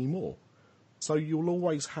paying any more. So you'll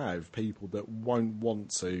always have people that won't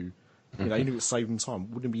want to, even if it's saving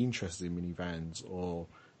time, wouldn't be interested in minivans or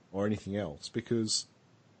anything else because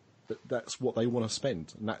that's what they want to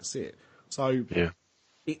spend and that's it. So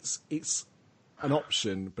it's an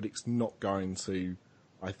option, but it's not going to,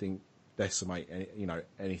 I think, decimate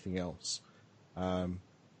anything else.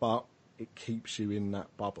 But it keeps you in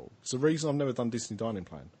that bubble. It's the reason I've never done Disney Dining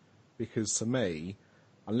Plan, because to me,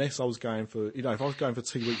 unless I was going for, if I was going for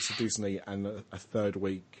 2 weeks of Disney and a third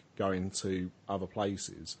week going to other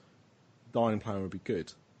places, Dining Plan would be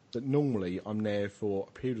good. But normally I'm there for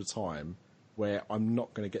a period of time where I'm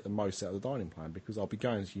not going to get the most out of the Dining Plan because I'll be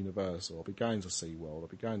going to Universal, I'll be going to SeaWorld, I'll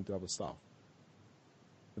be going to other stuff.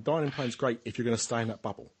 The Dining Plan's great if you're going to stay in that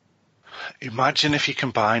bubble. Imagine if you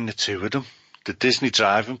combine the two of them. The Disney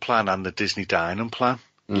Driving Plan and the Disney Dining Plan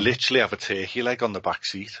literally have a turkey leg on the back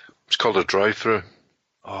seat. It's called a drive-through.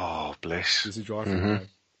 Oh, bliss. Disney Drive-through.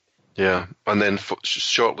 Yeah, and then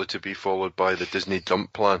shortly to be followed by the Disney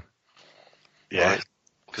Dump Plan. Yeah,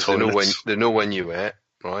 because they know when you ate,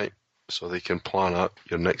 right? So they can plan out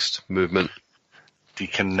your next movement. They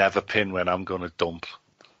can never pin when I'm going to dump.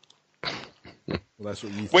 Well, that's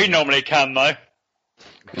what you think. We normally can though,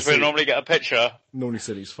 because we normally get a picture. Normally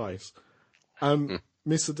see his face.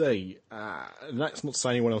 Mr. D, that's not to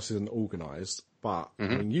say anyone else isn't organised, but I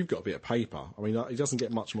mean, you've got a bit of paper. I mean, it doesn't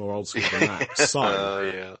get much more old school than that.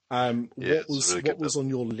 So, what was on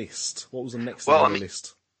your list? What was the next thing on your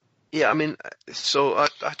list? Yeah, I mean, so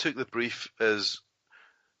I took the brief as,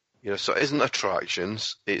 so it isn't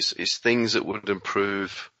attractions, it's things that would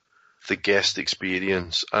improve the guest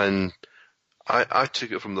experience. And I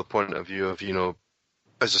took it from the point of view of,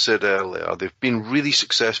 as I said earlier, they've been really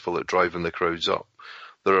successful at driving the crowds up.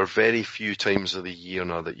 There are very few times of the year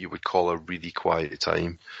now that you would call a really quiet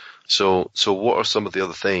time. So what are some of the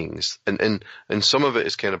other things? And some of it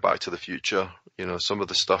is kind of Back to the Future, some of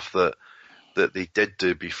the stuff that they did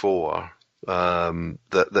do before,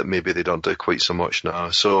 that maybe they don't do quite so much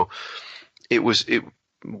now. So I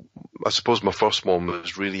suppose my first one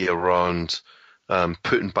was really around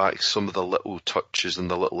putting back some of the little touches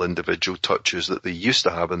and the little individual touches that they used to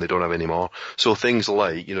have and they don't have anymore. So things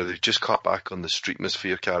like, they've just cut back on the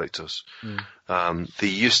Streetmosphere characters. They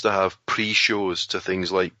used to have pre-shows to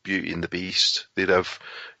things like Beauty and the Beast. They'd have,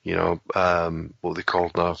 what they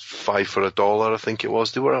called now, $5 for $1, I think it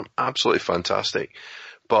was. They were absolutely fantastic.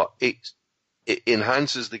 But it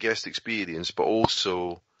enhances the guest experience, but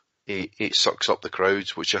also it sucks up the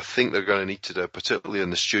crowds, which I think they're going to need to do, particularly in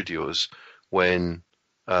the studios, when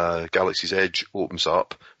Galaxy's Edge opens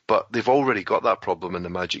up. But they've already got that problem in the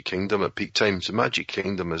Magic Kingdom at peak times. The Magic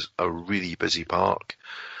Kingdom is a really busy park.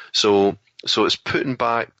 So it's putting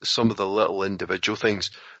back some of the little individual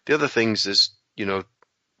things. The other things is,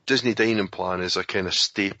 Disney Dining Plan is a kind of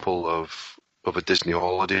staple of a Disney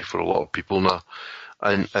holiday for a lot of people now.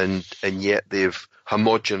 And yet they've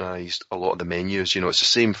homogenized a lot of the menus. It's the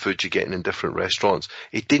same food you're getting in different restaurants.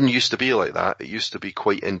 It didn't used to be like that. It used to be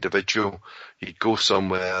quite individual. You'd go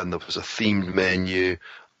somewhere and there was a themed menu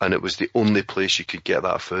and it was the only place you could get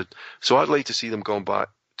that food. So I'd like to see them going back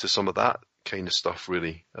to some of that kind of stuff,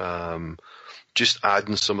 really. Just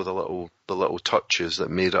adding some of the little touches that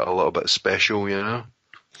made it a little bit special,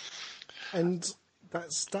 And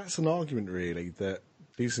that's an argument, really, that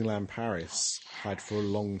Disneyland Paris had for a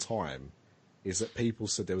long time, is that people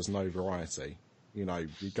said there was no variety. You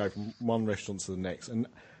go from one restaurant to the next, and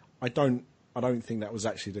I don't think that was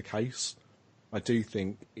actually the case. I do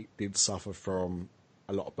think it did suffer from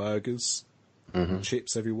a lot of burgers, and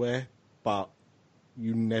chips everywhere, but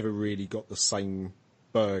you never really got the same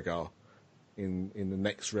burger in the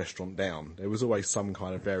next restaurant down. There was always some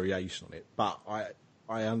kind of variation on it, but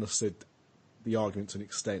I understood the argument to an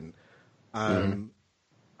extent.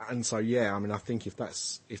 And so, I think if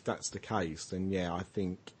that's the case, then I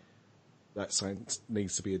think that's something that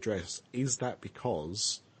needs to be addressed. Is that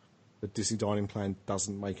because the Disney Dining Plan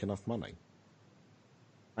doesn't make enough money?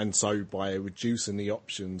 And so by reducing the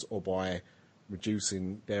options or by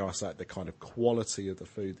reducing, dare I say it, the kind of quality of the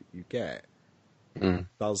food that you get,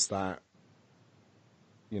 does that,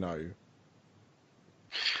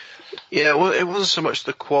 Yeah, well, it wasn't so much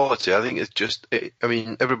the quality. I think it's just, I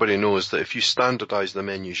mean, everybody knows that if you standardise the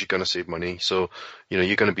menus, you're going to save money. So,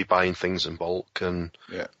 you're going to be buying things in bulk, and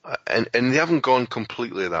they haven't gone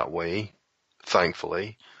completely that way,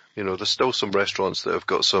 thankfully. There's still some restaurants that have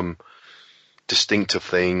got some distinctive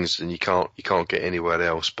things, and you can't get anywhere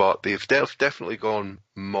else. But they've definitely gone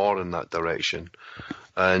more in that direction.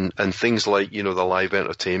 And things like, the live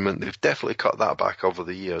entertainment, they've definitely cut that back over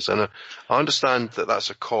the years. And I understand that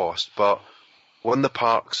that's a cost, but when the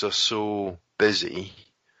parks are so busy,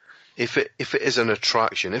 if it is an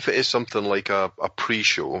attraction, if it is something like a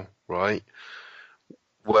pre-show, right,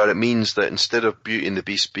 where it means that instead of Beauty and the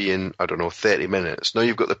Beast being, 30 minutes, now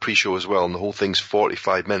you've got the pre-show as well, and the whole thing's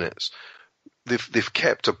 45 minutes. They've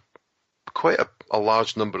kept quite a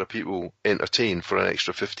large number of people entertained for an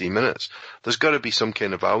extra 15 minutes. There's got to be some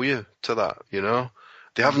kind of value to that,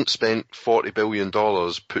 They haven't spent $40 billion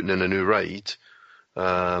putting in a new ride.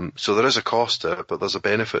 So there is a cost to it, but there's a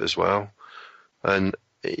benefit as well. And,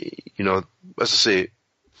 as I say,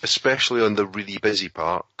 especially on the really busy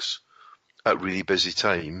parks at really busy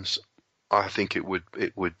times, I think it would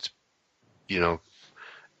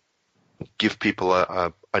give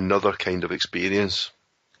people another kind of experience.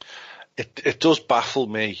 It does baffle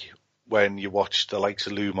me when you watch the likes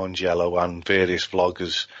of Lou Mongello and various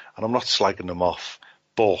vloggers, and I'm not slagging them off,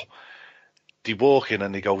 but they walk in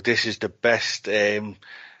and they go, "This is the best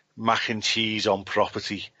mac and cheese on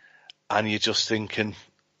property," and you're just thinking,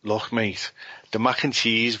 look, mate, the mac and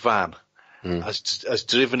cheese van has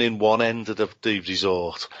driven in one end of the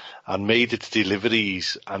resort and made its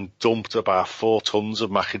deliveries and dumped about 4 tons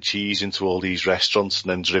of mac and cheese into all these restaurants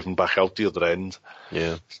and then driven back out the other end.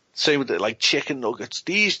 Yeah. Same with like chicken nuggets.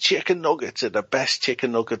 These chicken nuggets are the best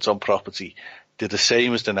chicken nuggets on property. They're the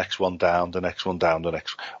same as the next one down, the next one down, the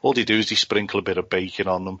next one. All they do is they sprinkle a bit of bacon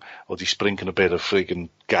on them, or they sprinkle a bit of friggin'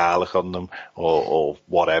 garlic on them, or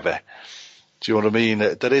whatever. Do you know what I mean?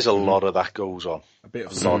 There is a lot of that goes on. A bit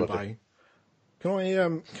of Sunday.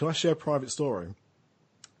 Can I share a private story?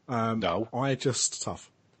 No. I just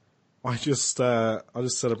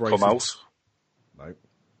celebrated. Come out. No.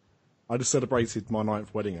 I just celebrated my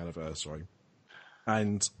 9th wedding anniversary.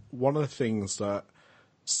 And one of the things that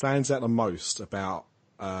stands out the most about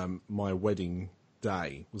my wedding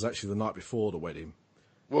day was actually the night before the wedding.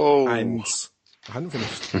 Whoa. And I hadn't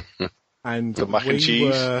finished. And the mac and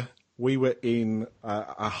cheese. We were in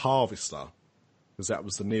a Harvester, because that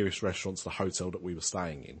was the nearest restaurant to the hotel that we were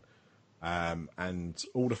staying in. And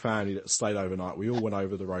all the family that stayed overnight, we all went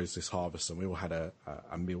over the Roseless Harvester and we all had a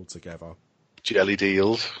meal together. Jelly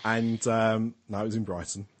deals. And, no, it was in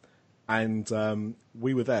Brighton. And,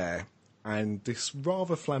 we were there, and this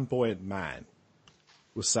rather flamboyant man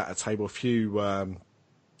was sat at a table,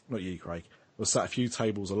 not you, Craig, was sat a few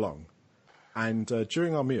tables along. And,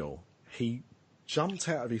 during our meal, he jumped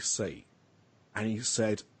out of his seat and he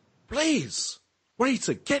said, "Please,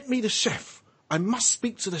 waiter, get me the chef. I must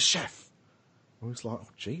speak to the chef." I was like, "Oh,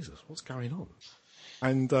 Jesus, what's going on?"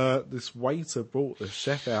 And this waiter brought the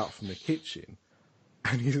chef out from the kitchen,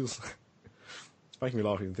 and he was it's making me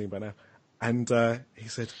laugh even thinking about it now. And he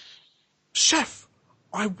said, "Chef,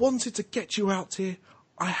 I wanted to get you out here.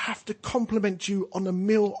 I have to compliment you on the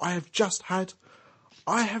meal I have just had.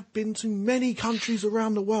 I have been to many countries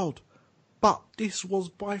around the world, but this was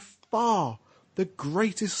by far the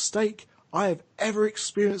greatest steak I have ever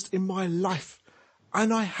experienced in my life.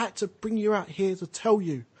 And I had to bring you out here to tell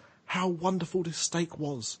you how wonderful this steak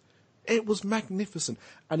was. It was magnificent."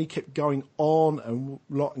 And he kept going on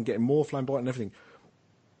and getting more flamboyant and everything.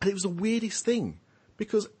 And it was the weirdest thing,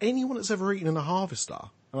 because anyone that's ever eaten in a Harvester,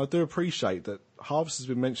 and I do appreciate that Harvester has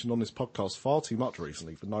been mentioned on this podcast far too much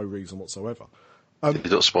recently for no reason whatsoever. They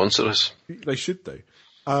don't sponsor us. They should do.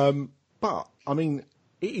 But, I mean,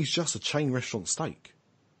 it is just a chain restaurant steak.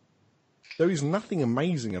 There is nothing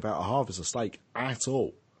amazing about a Harvester steak at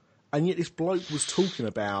all. And yet this bloke was talking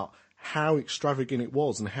about how extravagant it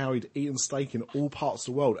was and how he'd eaten steak in all parts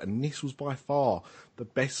of the world, and this was by far the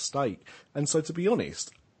best steak. And so, to be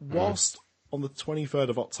honest, whilst on the 23rd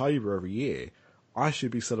of October every year, I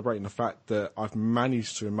should be celebrating the fact that I've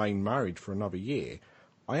managed to remain married for another year,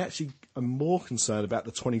 I actually am more concerned about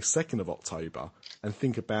the 22nd of October and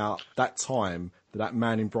think about that time that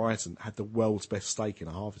man in Brighton had the world's best steak in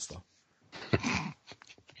a Harvester.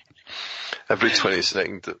 Every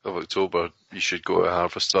 22nd of October, you should go to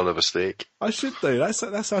Harvester and have a steak. I should do.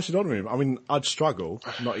 That's how I should honour him. I mean, I'd struggle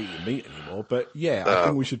not eating meat anymore, but yeah, I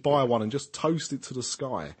think we should buy one and just toast it to the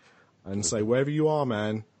sky and say, "Wherever you are,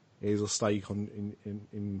 man, here's a steak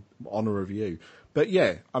in honour of you." But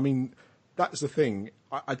yeah, I mean, that's the thing.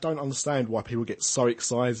 I don't understand why people get so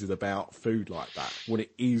excited about food like that when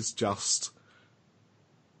it is just,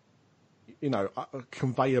 a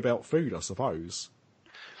conveyor belt food, I suppose.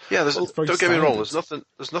 Yeah, don't get me wrong.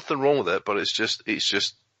 There's nothing wrong with it, but it's just,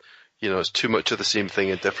 it's too much of the same thing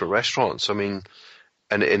in different restaurants. I mean,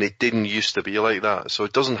 and it didn't used to be like that, so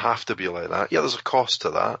it doesn't have to be like that. Yeah, there's a cost to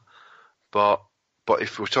that, but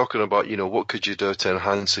if we're talking about, what could you do to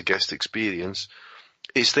enhance the guest experience,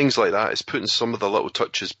 it's things like that. It's putting some of the little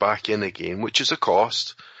touches back in again, which is a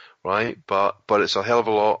cost, right? But it's a hell of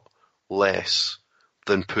a lot less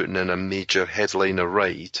than putting in a major headliner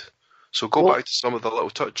ride. So go back to some of the little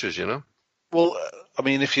touches, Well, I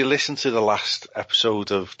mean, if you listen to the last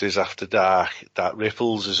episode of Diz After Dark that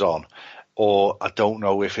Ripples is on, or I don't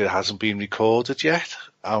know if it hasn't been recorded yet.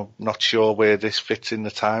 I'm not sure where this fits in the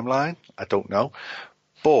timeline. I don't know.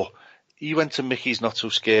 But he went to Mickey's Not So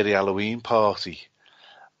Scary Halloween party.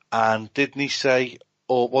 And didn't he say,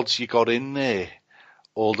 once you got in there,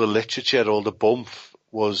 all the literature, all the bump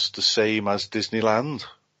was the same as Disneyland?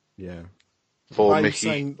 Yeah. For Mickey.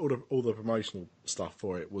 Saying all the promotional stuff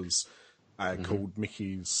for it was called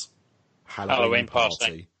Mickey's Halloween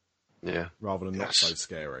party. Yeah. Rather than Not So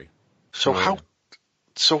Scary. So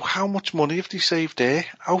how much money have they saved there?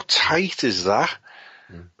 How tight is that?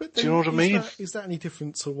 But do you know what I mean? Is that any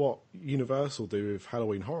different to what Universal do with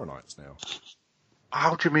Halloween Horror Nights now?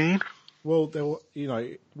 How do you mean? Well,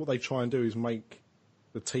 what they try and do is make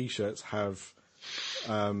the T-shirts have,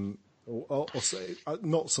 not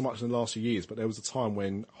so much in the last few years, but there was a time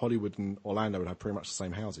when Hollywood and Orlando would have pretty much the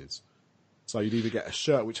same houses. So you'd either get a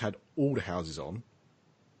shirt which had all the houses on,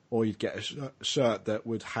 or you'd get a shirt that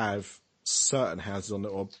would have certain houses on it,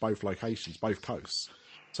 or both locations, both coasts.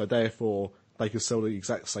 So therefore, they could sell the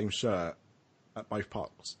exact same shirt at both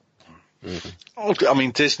parks. Mm-hmm. I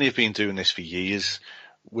mean, Disney have been doing this for years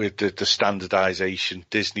with the standardisation.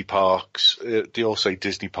 Disney parks, they all say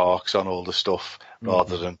Disney parks on all the stuff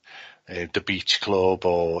rather than the Beach Club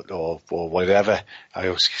or whatever. I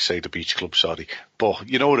always say the Beach Club, sorry. But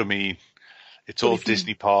you know what I mean? It's all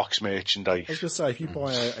Disney parks merchandise. I was going to say, if you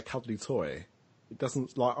buy a cuddly toy, it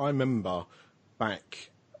doesn't, like, I remember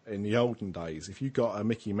back in the olden days, if you got a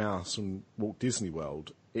Mickey Mouse from Walt Disney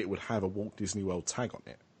World, it would have a Walt Disney World tag on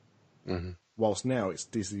it. Mm-hmm. Whilst now it's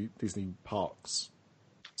Disney parks.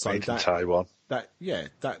 So made in Taiwan.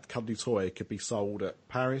 That cuddly toy could be sold at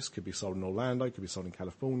Paris, could be sold in Orlando, could be sold in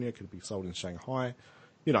California, could be sold in Shanghai.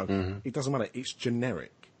 It doesn't matter. It's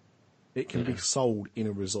generic. It can be sold in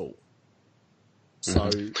a resort.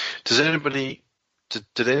 So, did anybody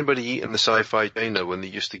eat in the Sci-Fi Diner when they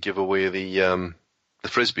used to give away the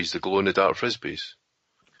frisbees, the glow-in-the-dark frisbees?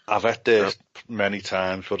 I've had this many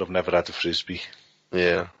times, but I've never had a frisbee.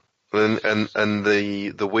 Yeah. And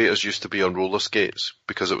the waiters used to be on roller skates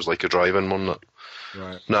because it was like a drive-in, wasn't it?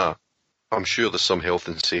 Right. Nah, I'm sure there's some health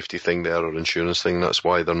and safety thing there or insurance thing. That's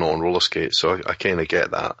why they're not on roller skates. So I kind of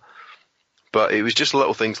get that. But it was just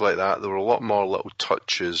little things like that. There were a lot more little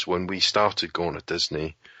touches when we started going to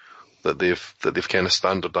Disney that they've kind of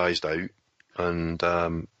standardised out, and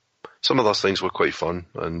some of those things were quite fun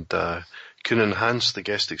and can enhance the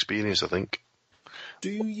guest experience, I think.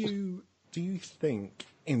 Do you think,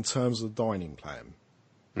 in terms of the dining plan,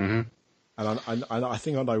 and I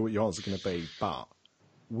think I know what your answer is going to be, but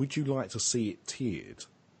would you like to see it tiered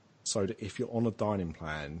so that if you're on a dining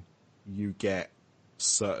plan, you get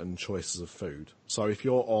certain choices of food? So if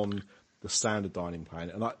you're on the standard dining plan,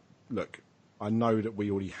 and I know that we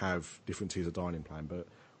already have different tiers of dining plan, but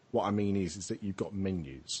what I mean is that you've got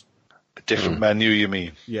menus. A different menu, you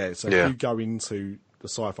mean? Yeah, so if you go into the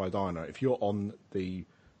Sci-Fi Diner, if you're on the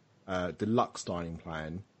deluxe dining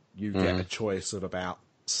plan, you get a choice of about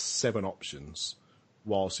 7 options,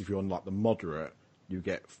 whilst if you're on like the moderate, you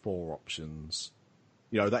get 4 options.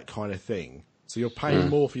 That kind of thing. So you're paying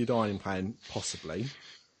more for your dining plan, possibly,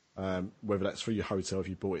 whether that's through your hotel, if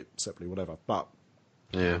you bought it separately, whatever. But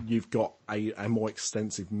you've got a more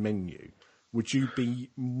extensive menu. Would you be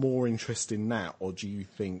more interested in that, or do you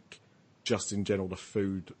think just in general the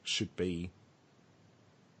food should be,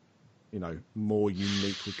 more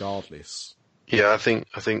unique regardless? Yeah, I think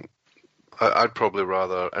I'd probably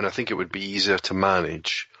rather, and I think it would be easier to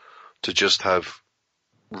manage to just have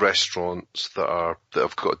restaurants that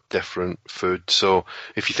have got different food. So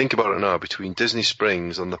if you think about it now, between Disney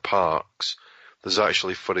Springs and the parks, there's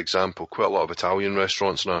actually, for example, quite a lot of Italian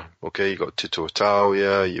restaurants now. Okay, you've got Tutto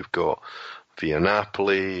Italia, you've got Via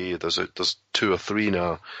Napoli, there's 2 or 3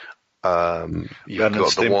 now. You've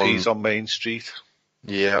got the one on Main Street.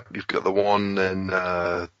 Yeah, you've got the one in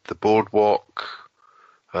the Boardwalk,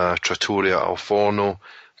 Trattoria Al Forno.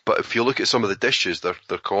 But if you look at some of the dishes,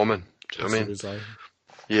 they're common. Do you know what I mean? Rizzo.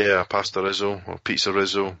 Yeah, pasta Rizzo or pizza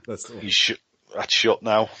Rizzo. That's That's shut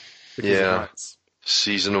now. because of Yeah. rats.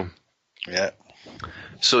 Seasonal. Yeah.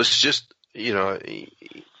 So it's just,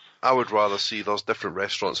 I would rather see those different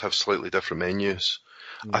restaurants have slightly different menus.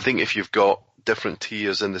 I think if you've got different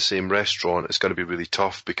tiers in the same restaurant, it's going to be really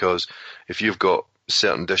tough, because if you've got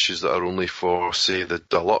certain dishes that are only for, say, the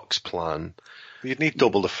deluxe plan, You'd need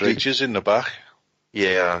double the fridges in the back.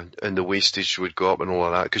 yeah, and the wastage would go up and all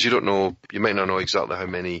of that, because you might not know exactly how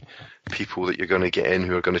many people that you're going to get in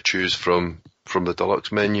who are going to choose from the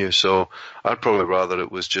deluxe menu. So I'd probably rather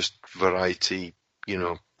it was just variety,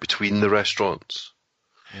 between the restaurants.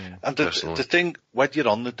 And the thing, when you're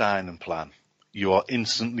on the dining plan, you are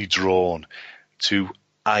instantly drawn to,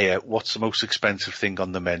 what's the most expensive thing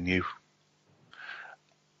on the menu?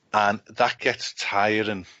 And that gets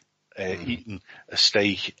tiring, eating a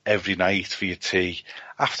steak every night for your tea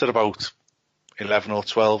after about 11 or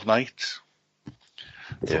 12 nights.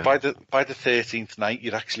 Yeah. So by the 13th night,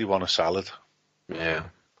 you'd actually want a salad. Yeah.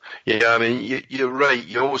 Yeah, I mean, you're right.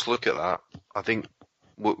 You always look at that. I think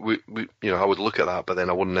we I would look at that, but then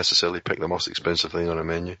I wouldn't necessarily pick the most expensive thing on a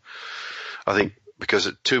menu. I think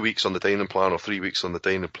because 2 weeks on the dining plan or 3 weeks on the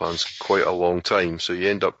dining plan is quite a long time, so you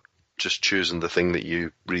end up just choosing the thing that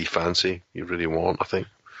you really fancy, you really want, I think.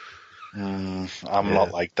 I'm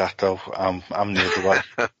not like that though. I'm near the way.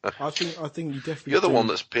 I think you definitely. You're the one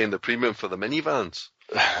that's paying the premium for the minivans.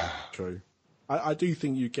 True. I do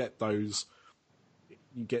think you get those.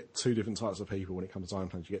 You get two different types of people when it comes to dining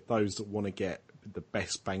plans. You get those that want to get the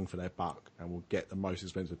best bang for their buck and will get the most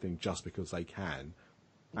expensive thing just because they can.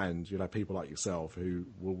 And people like yourself who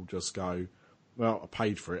will just go, well, I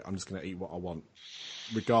paid for it, I'm just going to eat what I want,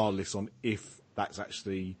 regardless on if that's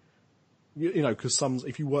actually, because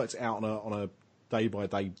if you worked it out on a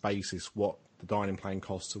day-by-day basis what the dining plan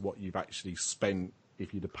costs to what you've actually spent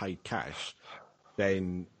if you'd have paid cash,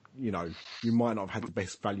 then, you might not have had the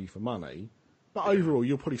best value for money. But overall,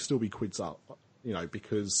 you'll probably still be quids up,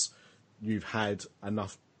 because you've had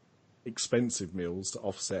enough expensive meals to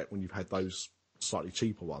offset when you've had those slightly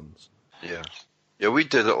cheaper ones. Yeah. Yeah, we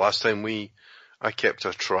did it last time. I kept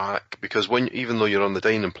a track, because even though you're on the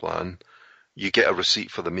dining plan, you get a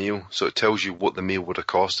receipt for the meal, so it tells you what the meal would have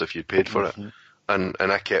cost if you paid for it. And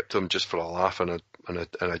I kept them just for a laugh, and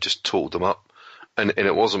I just totaled them up, and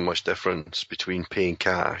it wasn't much difference between paying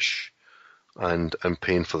cash and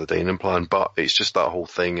paying for the dining plan, but it's just that whole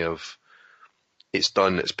thing of it's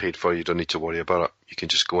done, it's paid for, you don't need to worry about it. You can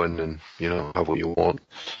just go in and have what you want.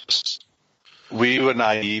 We were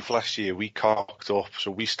naive last year. We cocked up,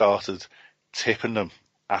 so we started tipping them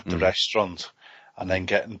at the restaurant and then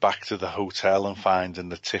getting back to the hotel and finding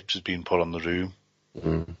the tips had been put on the room.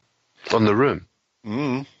 On the room?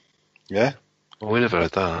 Yeah. Well, we never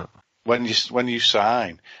had that. When you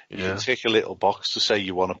sign, you can tick a little box to say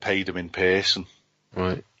you want to pay them in person.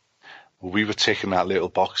 Right. Well, we were ticking that little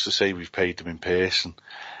box to say we've paid them in person,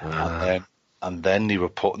 and then they were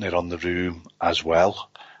putting it on the room as well.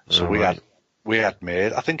 So we had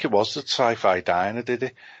made. I think it was the Sci-Fi Diner did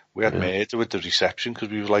it. We had made it with the reception because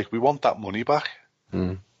we were like, we want that money back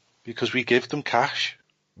because we give them cash.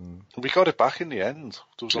 And we got it back in the end.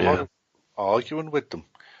 There was a lot of arguing with them.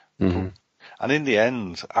 And in the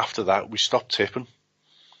end, after that, we stopped tipping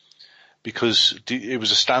because it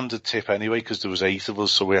was a standard tip anyway because there was 8 of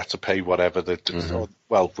us, so we had to pay whatever.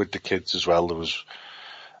 Well, with the kids as well, there was...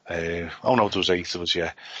 there was 8 of us,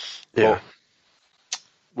 yeah. Yeah. But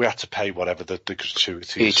we had to pay whatever the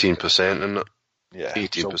gratuities. 18%, isn't it? Yeah.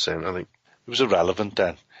 18%, I think. It was irrelevant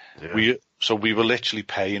then. Yeah. We were literally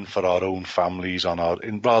paying for our own families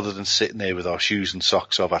rather than sitting there with our shoes and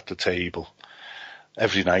socks off at the table.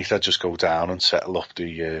 Every night I'd just go down and settle up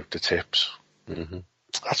the tips.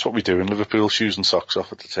 That's what we do in Liverpool, shoes and socks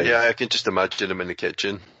off at the table. Yeah, I can just imagine them in the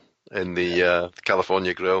kitchen, in the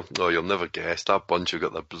California Grill. Oh, you'll never guess, that bunch have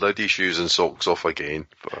got their bloody shoes and socks off again,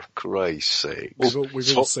 for Christ's sake.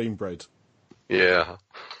 We've all seen bread. Yeah.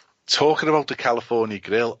 Talking about the California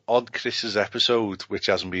Grill, on Chris's episode, which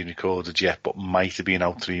hasn't been recorded yet, but might have been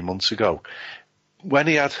out 3 months ago, when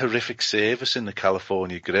he had horrific service in the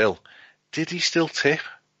California Grill, did he still tip?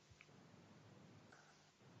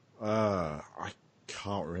 I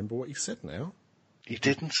can't remember what he said now. He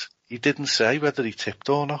didn't. He didn't say whether he tipped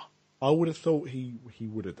or not. I would have thought he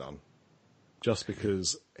would have done, just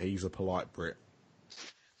because he's a polite Brit.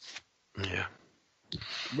 Yeah.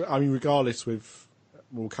 I mean, regardless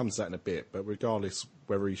we'll come to that in a bit, but regardless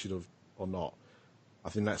whether he should have or not, I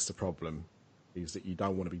think that's the problem, is that you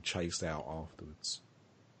don't want to be chased out afterwards.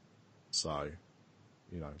 So,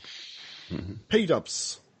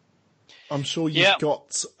 P-dubs. I'm sure you've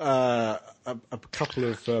got a couple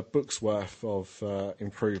of books worth of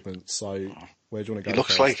improvements. So where do you want to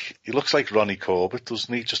go? He looks like Ronnie Corbett,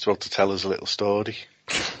 doesn't he? Just about to tell us a little story.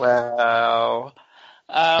 Well,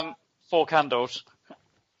 4 candles.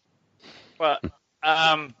 But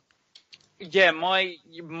yeah,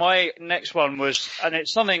 my next one was, and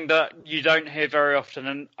it's something that you don't hear very often,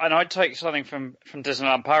 and I'd take something from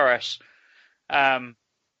Disneyland Paris.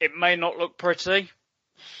 It may not look pretty,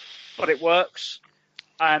 but it works,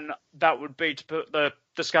 and that would be to put the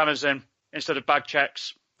scanners in instead of bag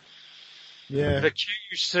checks. Yeah. The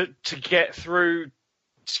queues to get through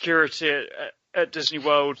security at Disney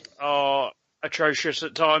World are atrocious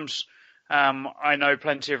at times. I know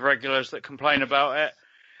plenty of regulars that complain about it.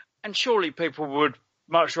 And surely people would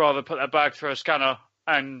much rather put their bag through a scanner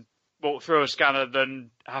and walk through a scanner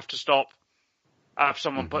than have to stop, have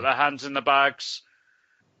someone put their hands in the bags,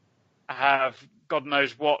 have God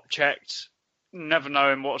knows what checked, never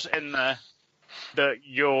knowing what's in there that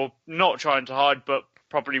you're not trying to hide but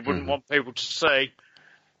probably wouldn't want people to see,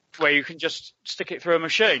 where you can just stick it through a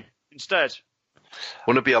machine instead.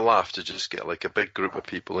 Wouldn't it be a laugh to just get like a big group of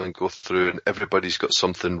people and go through and everybody's got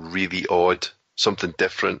something really odd, something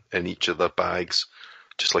different in each of their bags,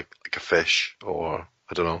 just like a fish or,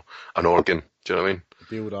 I don't know, an organ. Do you know what I mean? A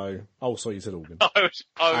dildo. Oh, sorry, you said organ. I was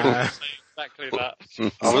say exactly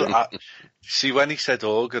that. See, when he said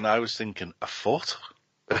organ, I was thinking a foot.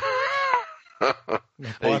 There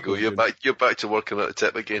you go. You're back to working at the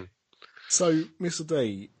tip again. So, Mr.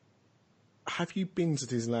 D, have you been to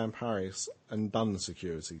Disneyland Paris and done the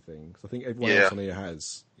security thing? 'Cause I think everyone else on here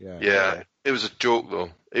has. Yeah. It was a joke,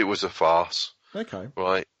 though. It was a farce. Okay.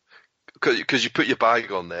 Right. Because you put your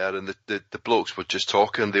bag on there and the blokes were just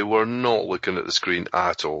talking. They were not looking at the screen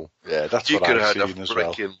at all. Yeah, that's you what could I've have seen had a as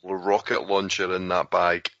well. freaking rocket launcher in that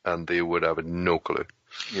bag and they would have no clue.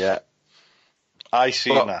 Yeah. I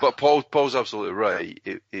see that. But Paul's absolutely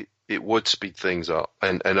right. It would speed things up.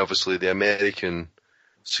 And obviously the American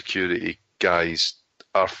security guys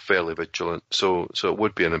are fairly vigilant. So it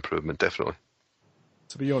would be an improvement, definitely.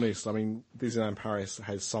 To be honest, I mean, Disneyland Paris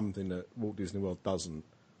has something that Walt Disney World doesn't,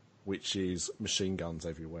 which is machine guns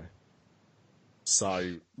everywhere.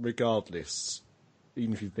 So, regardless,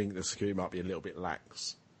 even if you think the security might be a little bit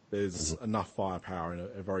lax, there's enough firepower in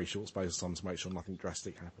a very short space of time to make sure nothing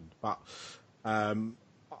drastic happened. But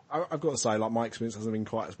I've got to say, like, my experience hasn't been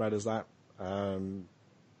quite as bad as that. You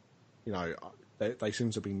know, they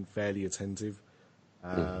seem to have been fairly attentive.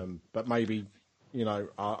 But maybe, you know,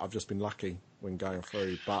 I've just been lucky when going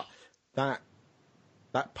through. But that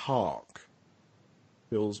park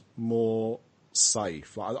feels more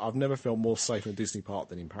safe. Like, I've never felt more safe in a Disney park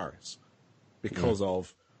than in Paris because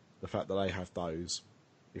of the fact that they have those,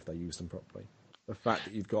 if they use them properly. The fact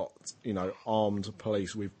that you've got, you know, armed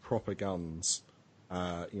police with proper guns,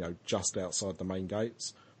 you know, just outside the main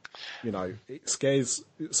gates. You know, it scares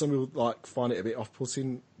some people. Like, find it a bit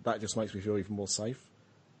off-putting. That just makes me feel even more safe.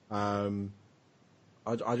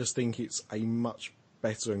 I just think it's a much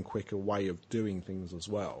better and quicker way of doing things as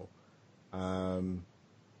well.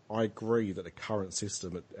 I agree that the current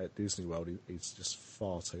system at Disney World is just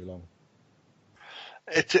far too long.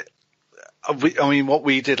 I mean, what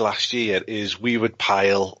we did last year is we would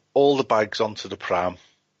pile all the bags onto the pram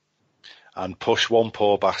and push one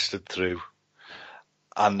poor bastard through.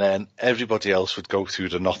 And then everybody else would go through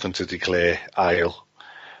the nothing to declare aisle.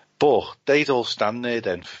 But they'd all stand there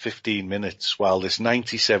then for 15 minutes while this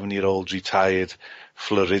 97-year-old retired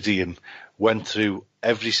Floridian went through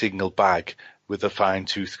every single bag with a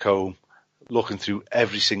fine-tooth comb, looking through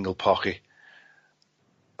every single pocket.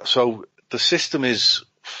 So the system is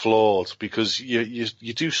flawed because you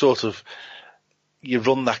do sort of, you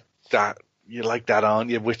run that you like that, aren't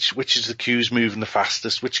you? Which is the queue's moving the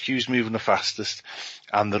fastest? Which queue's moving the fastest?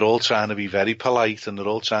 And they're all trying to be very polite and they're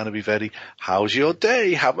all trying to be very, how's your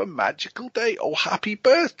day? Have a magical day. Oh, happy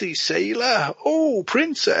birthday, sailor. Oh,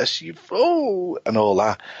 princess, and all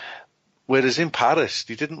that. Whereas in Paris,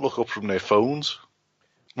 they didn't look up from their phones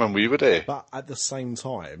when we were there. But at the same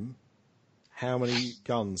time, how many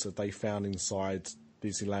guns have they found inside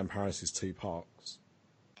Disneyland Paris's 2 parks?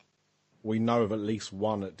 We know of at least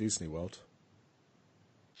one at Disney World.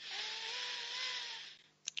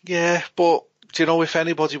 Yeah, but do you know, if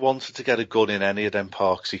anybody wanted to get a gun in any of them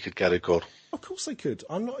parks, he could get a gun. Of course they could.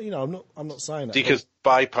 I'm not saying that. He could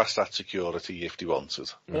bypass that security if he wanted.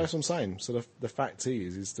 But that's what I'm saying. So the fact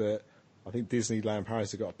is that I think Disneyland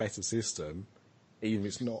Paris have got a better system, even if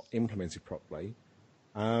it's not implemented properly.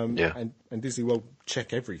 And Disney World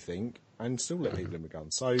check everything and still let people in with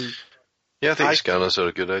guns. So yeah, I think scanners are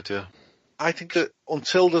a good idea. I think that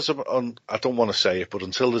until there's I don't want to say it, but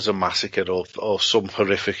until there's a massacre or some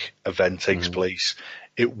horrific event takes place,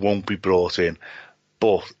 it won't be brought in.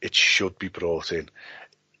 But it should be brought in.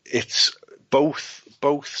 It's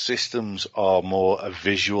both systems are more a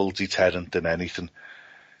visual deterrent than anything,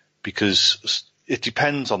 because it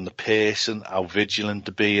depends on the person, how vigilant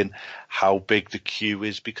they're being, how big the queue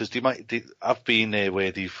is. Because I've been there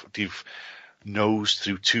where they've nosed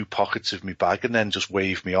through 2 pockets of my bag and then just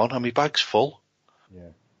waved me on, and my bag's full. Yeah.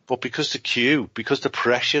 But because the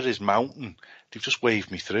pressure is mounting, they've just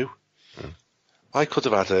waved me through. I could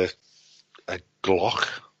have had a Glock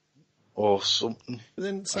or something. But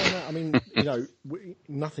then saying that, I mean, you know,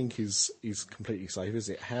 nothing is completely safe, is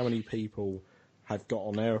it? How many people have got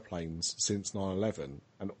on airplanes since 9/11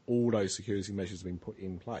 and all those security measures have been put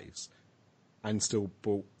in place and still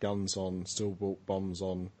brought guns on, still brought bombs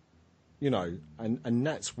on, you know, and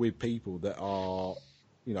that's with people that are,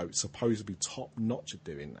 you know, supposed to be top notch at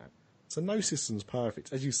doing that. So no system's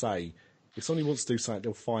perfect. As you say, if somebody wants to do something,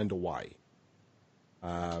 they'll find a way.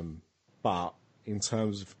 But in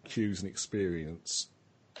terms of queues and experience,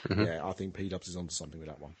 yeah, I think P-Dubs is onto something with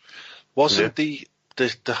that one. Wasn't the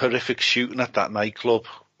horrific shooting at that nightclub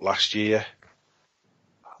last year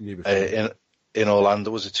in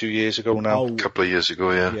Orlando? Was it 2 years ago now? A couple of years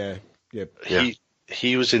ago, Yeah.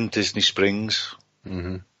 He was in Disney Springs,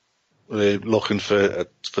 looking for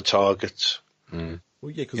targets. Well,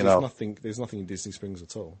 yeah, because there's nothing in Disney Springs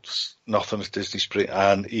at all. Nothing at Disney Springs,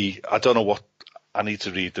 and I don't know what. I need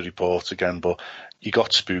to read the report again, but he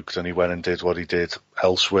got spooked and he went and did what he did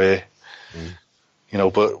elsewhere. You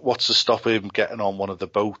know, but what's to stop him getting on one of the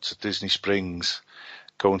boats at Disney Springs,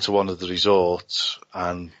 going to one of the resorts,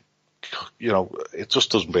 and, you know, it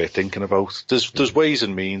just doesn't bear thinking about. There's ways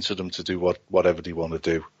and means for them to do whatever they want to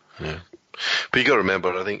do. Yeah. But you got to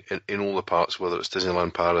remember, I think in all the parks, whether it's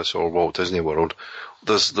Disneyland Paris or Walt Disney World,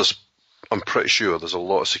 there's I'm pretty sure there's a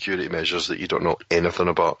lot of security measures that you don't know anything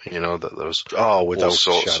about, you know, that there's all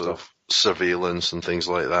sorts of surveillance and things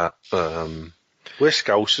like that. We're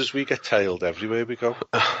Scousers, we get tailed everywhere we go.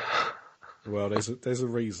 Well, there's a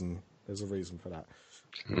reason. There's a reason for that.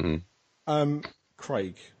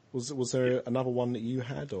 Craig, was there another one that you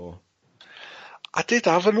had, or? I did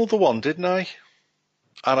have another one, didn't I?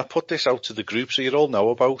 And I put this out to the group so you all know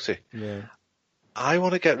about it. Yeah. I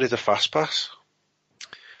want to get rid of FastPass.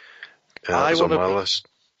 I want on my list.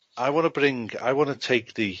 I want to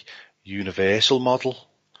take the Universal model,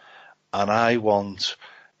 and I want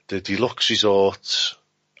the deluxe resorts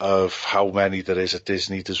of how many there is at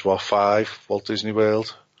Disney. There's 5 Walt Disney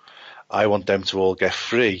World. I want them to all get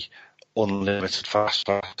free, unlimited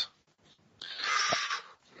FastPass.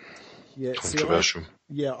 Yeah, controversial.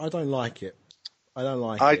 I don't like it. I don't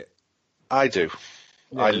like it. I do.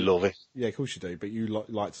 Yeah, I love it. Yeah, of course you do. But you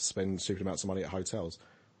like to spend stupid amounts of money at hotels.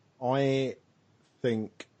 I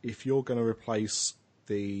think if you're going to replace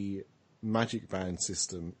the Magic Band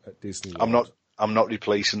system at Disney World... I'm not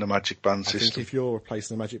replacing the Magic Band system. I think if you're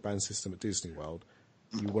replacing the Magic Band system at Disney World,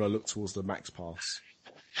 you want to look towards the Max Pass.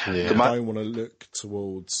 Yeah. You don't want to look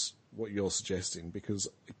towards what you're suggesting, because,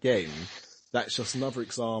 again, that's just another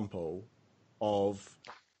example of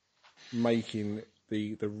making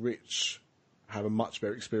the rich have a much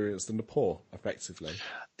better experience than the poor, effectively.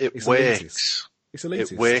 It's works. It's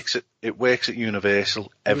elitist. It works at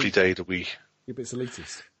Universal every day of the week. Yeah, but it's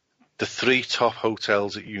elitist. The 3 top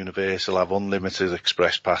hotels at Universal have unlimited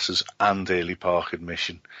express passes and early park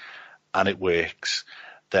admission, and it works.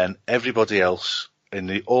 Then everybody else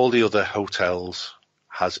in all the other hotels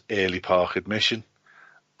has early park admission,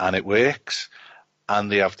 and it works.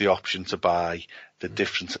 And they have the option to buy the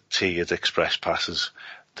different tiered express passes.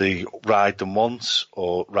 They ride them once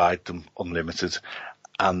or ride them unlimited.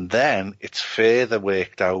 And then it's further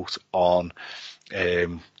worked out on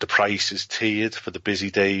the price is tiered for the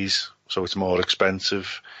busy days, so it's more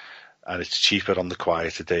expensive, and it's cheaper on the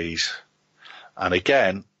quieter days. And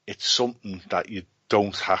again, it's something that you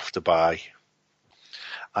don't have to buy.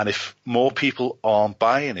 And if more people aren't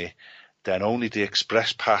buying it, then only the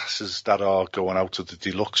express passes that are going out to the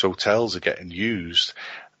deluxe hotels are getting used.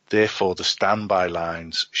 Therefore, the standby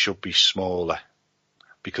lines should be smaller,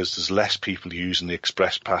 because there's less people using the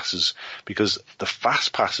express passes, because the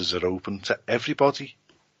fast passes are open to everybody.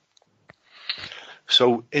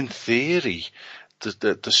 So in theory,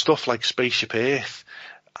 the stuff like Spaceship Earth,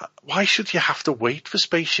 why should you have to wait for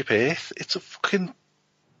Spaceship Earth? It's a fucking,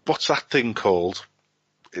 what's that thing called?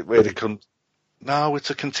 Where it comes. No,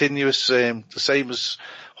 it's a continuous, the same as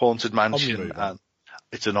Haunted Mansion, and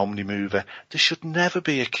it's an Omnimover. There should never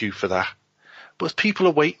be a queue for that. But people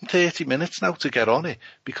are waiting 30 minutes now to get on it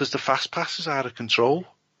because the fast passes are out of control.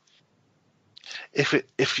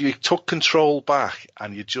 if you took control back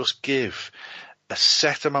and you just give a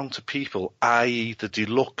set amount of people, i.e. the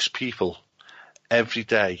deluxe people, every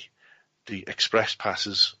day, the express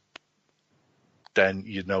passes, then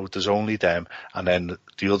there's only them, and then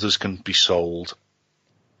the others can be sold,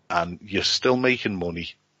 and you're still making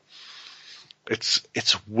money. It's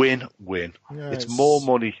win-win. Yeah, it's more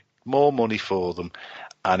money for them,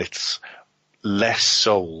 and it's less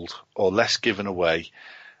sold or less given away,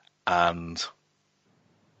 and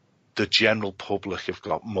the general public have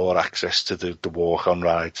got more access to the walk-on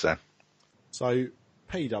rides then. So,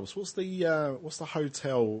 P-Dubs, what's the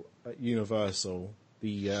hotel at Universal,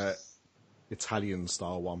 the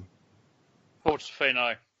Italian-style one?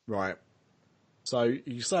 Portofino. Right. So,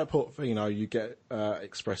 you stay at Portofino, you get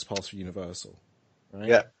express pass for Universal, right?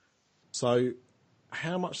 Yeah. So,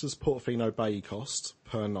 how much does Portofino Bay cost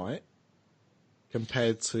per night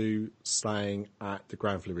compared to staying at the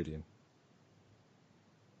Grand Floridian?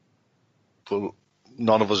 Well,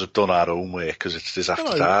 none of us have done our own work because it's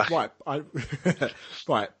after dark. Right,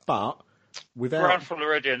 right, but without Grand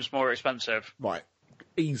Floridian's more expensive. right,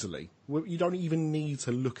 easily. You don't even need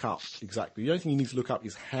to look up exactly. The only thing you need to look up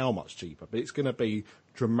is how much cheaper, but it's going to be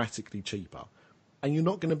dramatically cheaper. And you're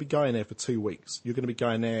not going to be going there for 2 weeks. You're going to be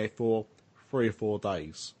going there for 3 or 4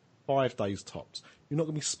 days, 5 days tops. You're not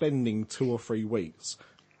going to be spending 2 or 3 weeks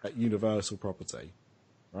at Universal property,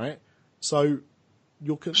 right? So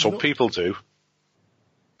Some people do.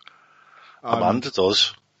 Amanda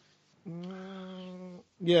does.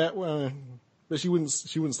 Yeah, well, but she wouldn't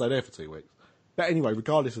stay there for 2 weeks. But anyway,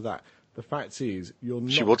 regardless of that, the fact is you're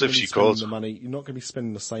not She would going if to she be spending could. the money. You're not going to be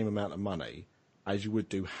spending the same amount of money as you would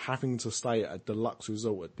do having to stay at a deluxe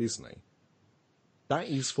resort at Disney. That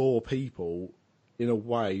is for people in a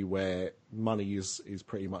way where money is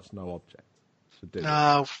pretty much no object to do.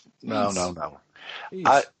 No. It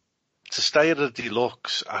is. To stay at a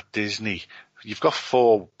deluxe at Disney, you've got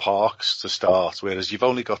 4 parks to start, whereas you've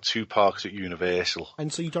only got 2 parks at Universal.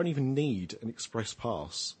 And so you don't even need an express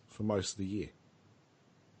pass for most of the year.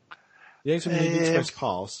 The only time you need an express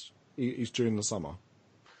pass is during the summer.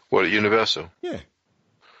 What, at Universal? Yeah.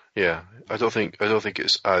 Yeah, I don't think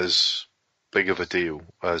it's as big of a deal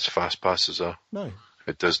as fast passes are No.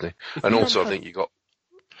 at Disney. If And you also, don't I think you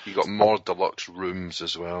got more deluxe rooms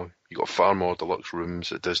as well. You got far more deluxe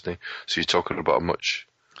rooms at Disney, so you're talking about a much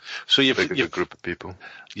bigger group of people.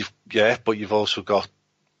 But you've also got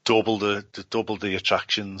double the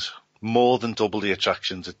attractions, more than double the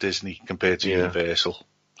attractions at Disney compared to Universal.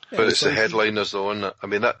 But it's the headliners, though, isn't it? I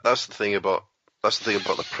mean, that's the thing about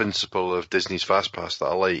the principle of Disney's FastPass that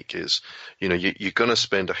I like is, you're going to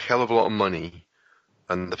spend a hell of a lot of money,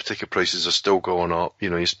 and the particular prices are still going up.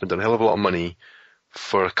 You spend a hell of a lot of money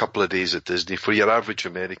for a couple of days at Disney. For your average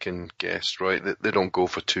American guest, right? They don't go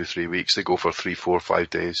for 2-3 weeks. They go for 3, 4, 5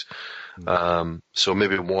 days. So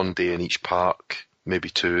maybe 1 day in each park, maybe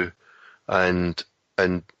 2, and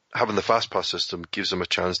having the FastPass system gives them a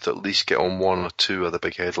chance to at least get on 1 or 2 of the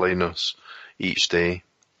big headliners each day.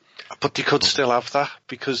 But they could still have that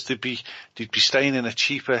because they'd be staying in a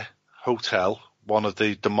cheaper hotel, one of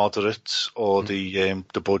the moderates or the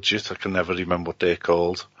budget. I can never remember what they're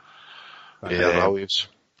called. Values.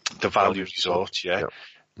 The value resort, yeah.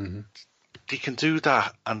 Mm-hmm. They can do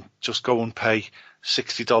that and just go and pay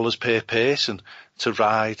 $60 per person to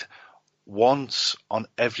ride once on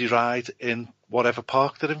every ride in whatever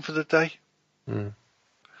park they're in for the day. Mm.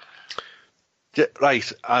 Yeah,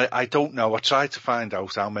 right, I don't know. I tried to find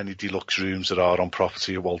out how many deluxe rooms there are on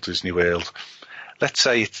property at Walt Disney World. Let's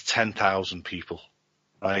say it's 10,000 people,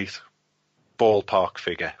 right? Ballpark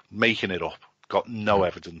figure, making it up, got no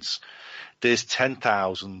evidence. There's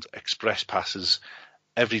 10,000 express passes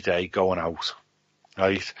every day going out,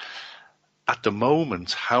 right? At the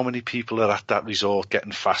moment, how many people are at that resort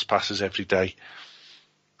getting fast passes every day?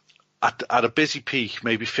 At a busy peak,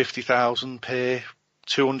 maybe 50,000 per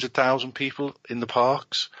 200,000 people in the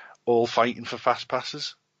parks, all fighting for fast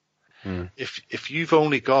passes. If you've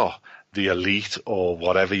only got the elite or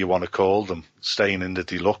whatever you want to call them staying in the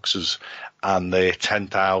deluxes and they're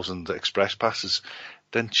 10,000 express passes,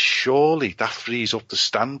 then surely that frees up the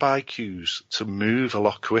standby queues to move a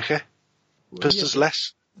lot quicker because there's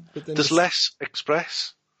less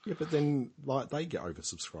express. Yeah, but then they get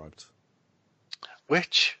oversubscribed.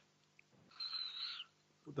 Which?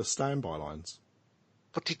 The standby lines.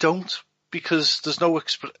 But they don't, because there's no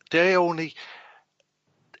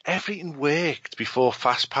everything worked before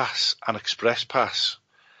FastPass and Express Pass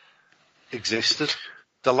existed.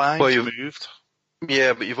 The lines moved.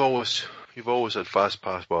 Yeah, but you've always had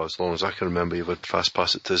FastPass. Well, as long as I can remember, you've had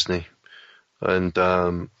FastPass at Disney. And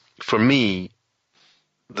for me,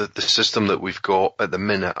 the system that we've got at the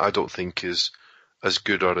minute, I don't think is as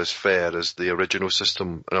good or as fair as the original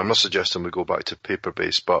system. And I'm not suggesting we go back to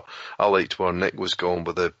paper-based, but I liked where Nick was going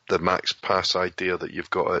with the max pass idea that you've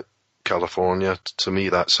got at California. To me,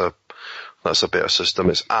 that's a better system.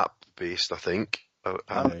 It's app-based, I think.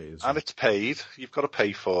 And it's paid. You've got to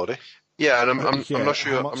pay for it. Yeah, and I'm not sure.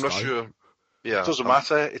 I'm not sure. Yeah, it doesn't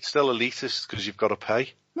matter. It's still elitist because you've got to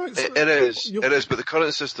pay. No, it is. But the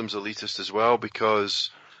current system's elitist as well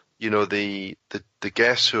because, you know, the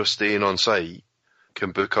guests who are staying on site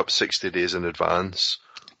can book up 60 days in advance.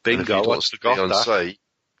 Bingo. And if you don't stay on site,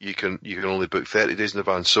 you can only book 30 days in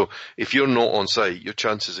advance. So if you're not on site, your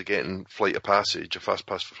chances of getting Flight of Passage, a fast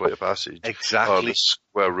pass for Flight of Passage, are the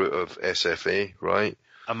square root of SFA, right?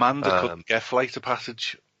 Amanda couldn't get Flight of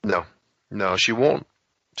Passage. No, she won't.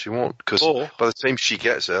 She won't, because by the time she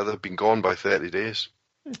gets there, they've been gone by 30 days.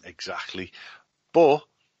 Exactly. But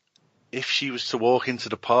if she was to walk into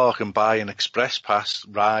the park and buy an express pass,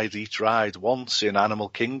 ride each ride once in Animal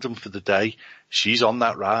Kingdom for the day, she's on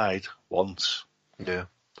that ride once. Yeah.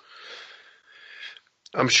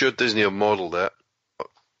 I'm sure Disney will model that.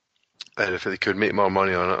 And if they could make more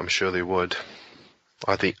money on it, I'm sure they would.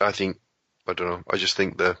 I don't know. I just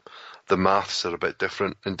think the maths are a bit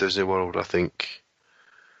different in Disney World.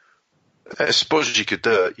 I suppose you could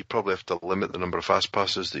do it. You probably have to limit the number of fast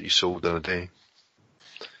passes that you sold in a day.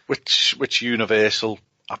 Which Universal,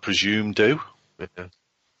 I presume, do. Yeah.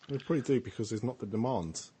 They probably do because there's not the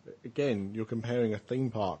demand. Again, you're comparing a theme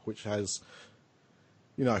park which has,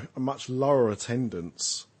 you know, a much lower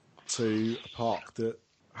attendance to a park that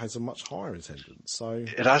has a much higher attendance. So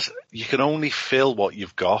it has. You can only fill what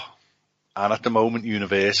you've got, and at the moment,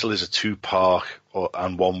 Universal is a 2-park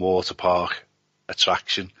and 1 water park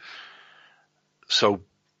attraction. So,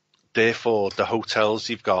 therefore, the hotels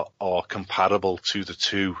you've got are comparable to the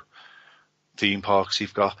 2 theme parks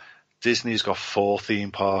you've got. Disney's got 4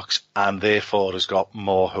 theme parks and therefore has got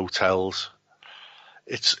more hotels.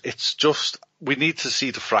 It's just, we need to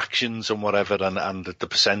see the fractions and whatever and the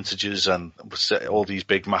percentages and all these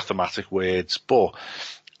big mathematic words. But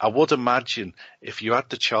I would imagine if you had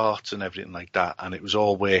the charts and everything like that and it was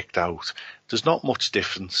all worked out, there's not much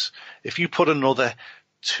difference. If you put another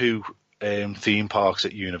 2 theme parks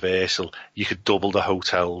at Universal, you could double the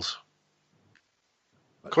hotels.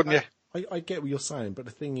 Couldn't you? I get what you're saying, but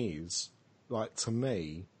the thing is, like, to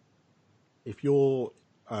me, if you're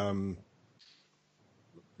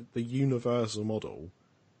the Universal model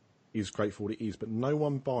is great for what it is, but no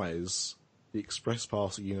one buys the Express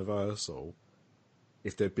Pass at Universal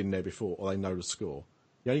if they've been there before or they know the score.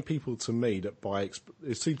 The only people, to me, that buy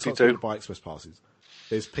there's 2 types of people that buy Express Passes.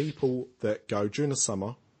 There's people that go during the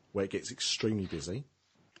summer where it gets extremely busy.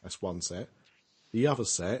 That's one set. The other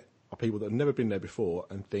set are people that have never been there before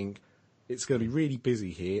and think, it's going to be really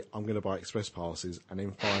busy here, I'm going to buy Express Passes, and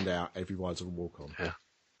then find out every ride's a walk on.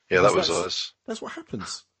 Yeah, that was us. That's what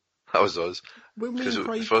happens. That was us. When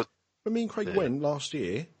me and Craig went last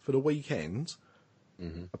year for the weekend,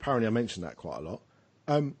 apparently I mentioned that quite a lot,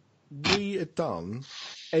 we had done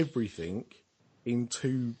everything in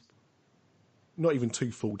not even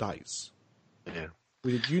 2 full days. Yeah.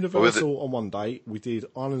 We did Universal on one day, we did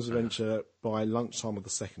Islands Adventure by lunchtime of the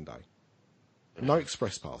second day. No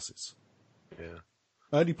Express Passes. Yeah.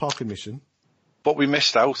 Early park admission. But we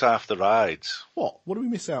missed out half the rides. What did we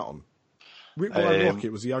miss out on? Rip Ride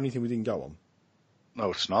Rocket was the only thing we didn't go on.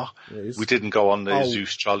 No, it's not. It is. We didn't go on the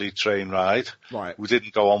Zeus trolley train ride. Right. We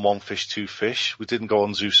didn't go on One Fish, Two Fish. We didn't go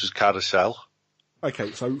on Zeus's carousel.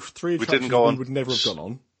 Okay, so 3 attractions we would never have gone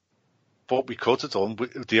on. But we could have done.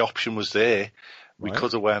 The option was there. We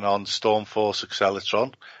could have went on Storm Force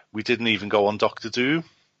Accelatron. We didn't even go on Doctor Doom.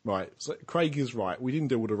 Right, so Craig is right. We didn't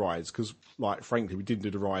do all the rides because, like, frankly, we didn't do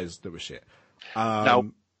the rides that were shit. Now,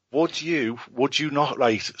 would you not,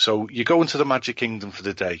 right, so you go into the Magic Kingdom for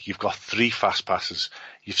the day, you've got 3 fast passes,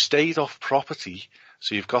 you've stayed off property,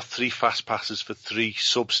 so you've got 3 fast passes for 3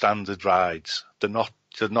 substandard rides. They're not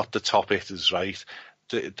the top hitters, right?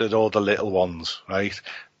 They're all the little ones, right?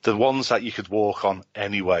 The ones that you could walk on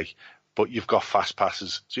anyway. But you've got fast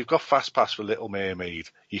passes. So you've got fast pass for Little Mermaid,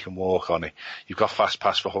 you can walk on it. You've got fast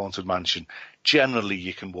pass for Haunted Mansion. Generally,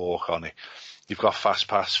 you can walk on it. You've got fast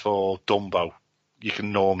pass for Dumbo. You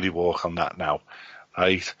can normally walk on that now,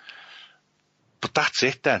 right? But that's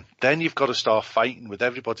it then. Then you've got to start fighting with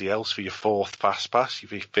everybody else for your 4th fast pass, your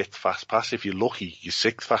 5th fast pass. If you're lucky, your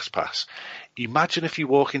 6th fast pass. Imagine if you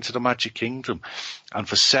walk into the Magic Kingdom and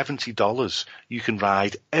for $70 you can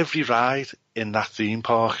ride every ride in that theme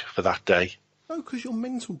park for that day. No, because you're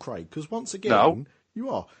mental, Craig. Because once again, you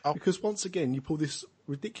are. Because once again, you pull this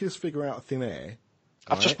ridiculous figure out of thin air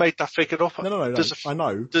I've just made that figure up. No. I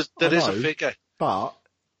know. There is a figure. But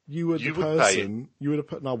you were the You would person. You would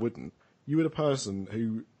have. No, I wouldn't. You were the person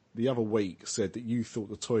who the other week said that you thought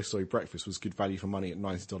the Toy Story breakfast was good value for money at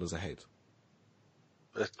 $90 a head.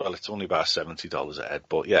 Well, it's only about $70 a head,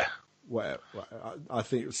 but yeah. Whatever. I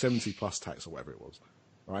think it was 70 plus tax or whatever it was.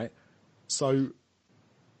 Right. So,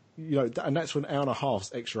 and that's for an hour and a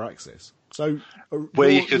half's extra access. So where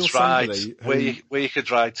you could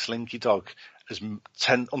ride Slinky Dog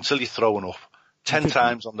until you're throwing up 10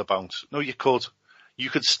 times on the bounce. No, you could. You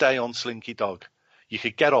could stay on Slinky Dog. You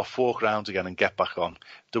could get off, walk around again, and get back on.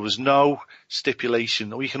 There was no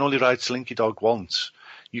stipulation. You can only ride Slinky Dog once.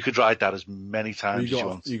 You could ride that as many times as you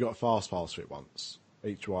want. You got a fast pass for it once.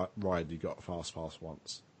 Each ride, you got a fast pass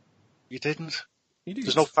once. You didn't. You did.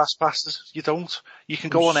 There's no fast passes. You don't. You can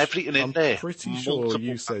go on everything in there. I'm pretty sure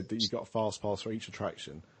you said that you got a fast pass for each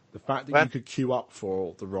attraction. The fact that you could queue up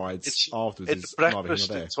for the rides afterwards is neither here nor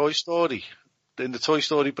there. In Toy Story, in the Toy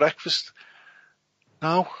Story breakfast,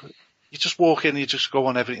 no, you just walk in and you just go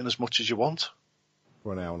on everything as much as you want.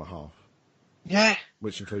 For an hour and a half. Yeah.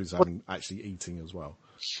 Which includes actually eating as well.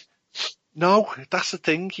 No, that's the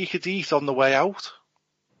thing. You could eat on the way out.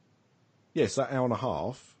 Yes, that hour and a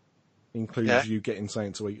half includes you getting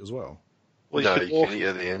something to eat as well. Well, you can eat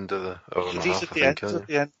at the end of the hour and a half, I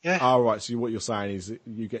think. Yeah. Oh, right. So what you're saying is that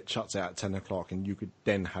you get chucked out at 10 o'clock and you could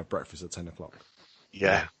then have breakfast at 10 o'clock.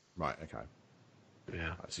 Yeah. Right. Okay. Yeah.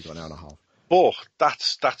 Right, so you got an hour and a half. But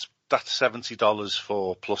that's $70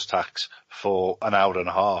 for plus tax for an hour and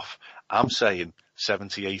a half. I'm saying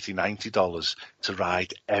 $70, $80, $90 to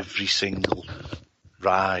ride every single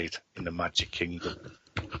ride in the Magic Kingdom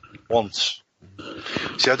once.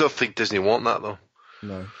 See, I don't think Disney want that though.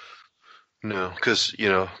 No, because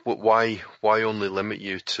why only limit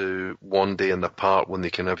you to one day in the park when they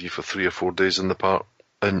can have you for 3 or 4 days in the park,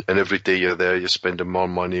 and every day you're there, you're spending more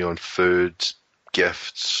money on food,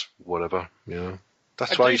 gifts, whatever.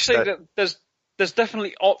 That's I why do see that there's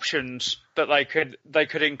definitely options that they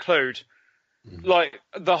could include, like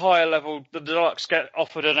the higher level, the deluxe get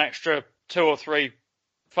offered an extra 2 or 3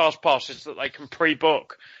 fast passes that they can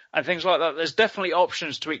pre-book and things like that. There's definitely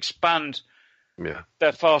options to expand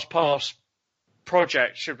their fast pass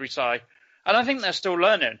project, should we say? And I think they're still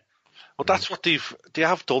learning. Well, that's what they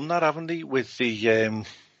have done that, haven't they? With the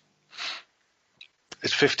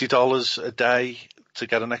it's $50 a day to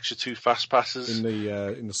get an extra 2 fast passes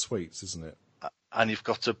in the suites, isn't it? And you've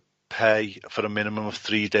got to pay for a minimum of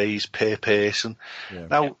 3 days per person. Yeah.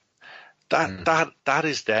 Now, that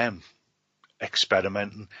is them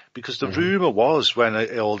experimenting, because the rumour was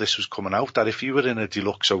when all this was coming out that if you were in a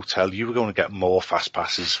deluxe hotel, you were going to get more fast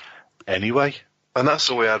passes anyway. And that's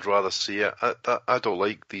the way I'd rather see it. I don't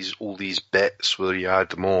like all these bets where you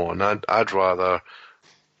add more, and I'd rather,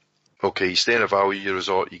 okay, you stay in a value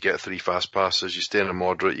resort, you get 3 fast passes. You stay in a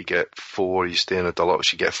moderate, you get 4. You stay in a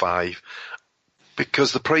deluxe, you get 5.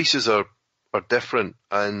 Because the prices are different,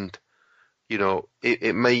 and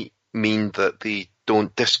it might mean that they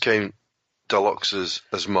don't discount deluxes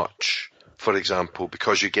as much, for example,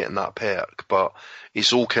 because you're getting that perk, but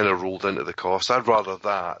it's all kind of rolled into the cost. I'd rather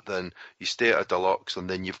that than you stay at a deluxe and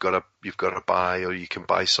then you've got to buy, or you can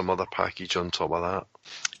buy some other package on top of that.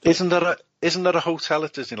 Isn't there a hotel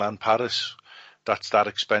at Disneyland Paris that's that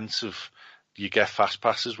expensive? You get fast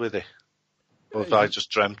passes with it. Or have I just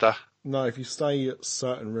dreamt that? No, if you stay at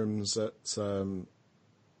certain rooms at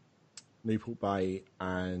Newport Bay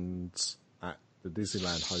and at the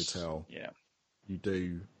Disneyland Hotel, you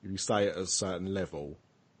do. If you stay at a certain level,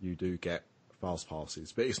 you do get fast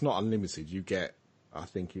passes, but it's not unlimited. You get, I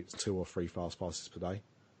think it's 2 or 3 fast passes per day.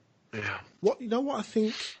 Yeah. What I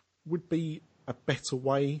think would be a better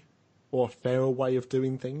way or a fairer way of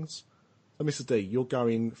doing things? So, Mr. D, you're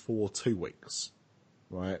going for 2 weeks,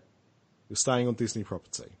 right? You're staying on Disney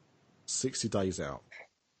property, 60 days out.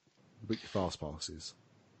 You book your fast passes.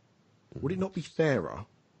 Would it not be fairer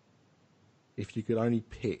if you could only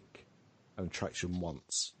pick an attraction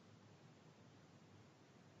once?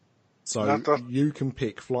 So you can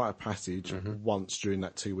pick Flight of Passage once during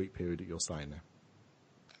that 2-week period that you're staying there.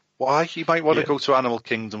 Why? You might want to go to Animal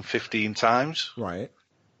Kingdom 15 times. Right.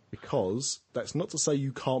 Because that's not to say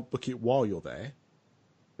you can't book it while you're there,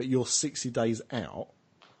 but you're 60 days out.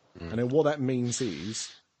 And then what that means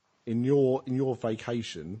is, in your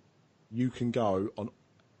vacation, you can go on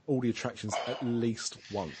all the attractions at least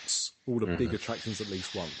once. All the big attractions at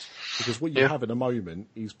least once. Because what you have at the moment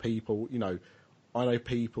is people, I know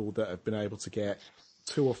people that have been able to get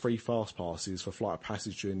 2 or 3 fast passes for Flight of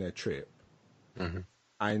Passage during their trip,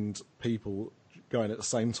 and people going at the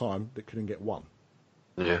same time that couldn't get 1.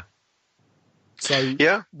 Yeah. So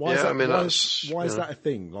Yeah, why is yeah, that, I mean, why is that a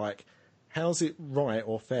thing? Like, how's it right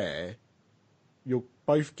or fair? You're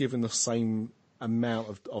both given the same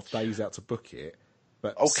amount of days out to book it,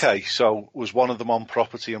 but Okay, so was one of them on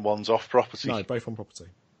property and one's off property? no, both on property.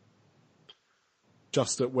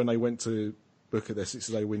 Just that when they went to book at their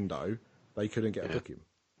 60-day window, they couldn't get a booking.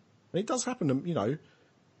 And it does happen, you know.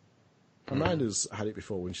 Amanda's had it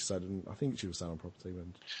before when she said, and I think she was staying on property.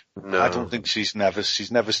 No, I don't think she's never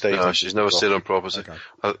stayed. No, she's never stayed on property. Okay.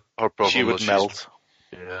 Her problem She would was melt.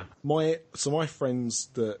 Yeah. My friends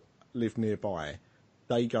that live nearby,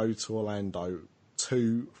 they go to Orlando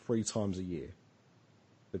 2-3 times a year.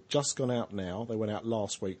 They've just gone out now. They went out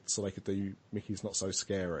last week so they could do Mickey's Not So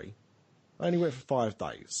Scary. They only went for 5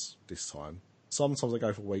 days this time. Sometimes they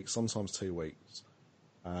go for weeks, sometimes 2 weeks.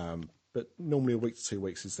 But normally a week to 2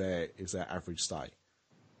 weeks is their average stay.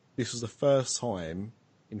 This was the first time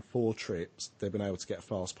in 4 trips they've been able to get a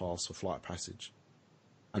fast pass for Flight Passage.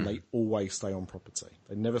 And they always stay on property.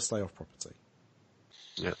 They never stay off property.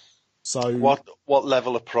 Yeah. So What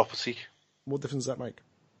level of property? what difference does that make?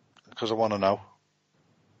 Because I want to know.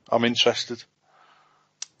 I'm interested.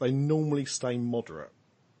 They normally stay moderate.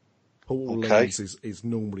 Port Orleans is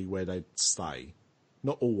normally where they'd stay.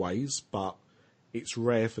 Not always, but it's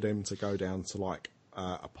rare for them to go down to like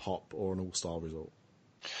a Pop or an All-Star Resort.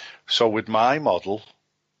 So with my model,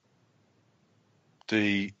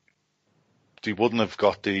 they wouldn't have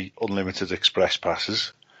got the unlimited express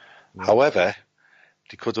passes. Yeah. However,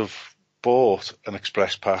 they could have bought an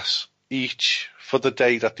express pass each for the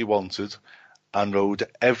day that they wanted and rode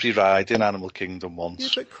every ride in Animal Kingdom once. Yeah,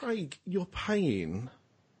 but Craig, you're paying,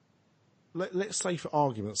 let's say for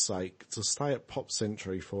argument's sake, to stay at Pop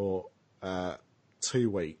Century for 2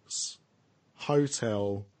 weeks,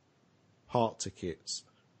 hotel, park tickets,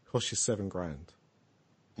 cost you $7,000.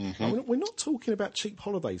 Mm-hmm. Now, we're not talking about cheap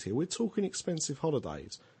holidays here. We're talking expensive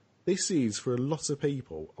holidays. This is, for a lot of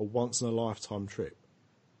people, a once-in-a-lifetime trip.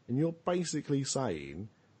 And you're basically saying,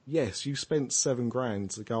 yes, you spent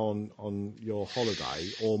 $7,000 to go on your holiday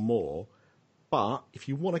or more, but if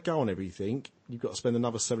you want to go on everything, you've got to spend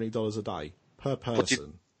another $70 a day per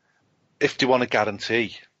person. If they want a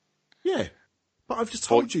guarantee. Yeah. But I've just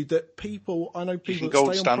told you that I know people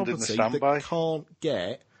that stay on property that can't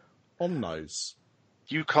get on those.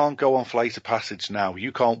 You can't go on Flight of Passage now.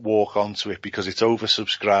 You can't walk onto it because it's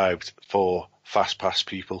oversubscribed for Fast Pass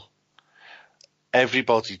people.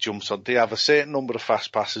 Everybody jumps on. They have a certain number of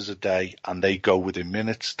Fast Passes a day and they go within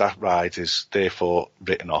minutes. That ride is therefore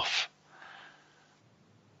written off.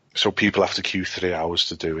 So people have to queue 3 hours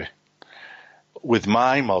to do it. With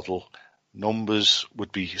my model, numbers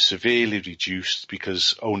would be severely reduced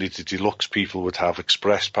because only the deluxe people would have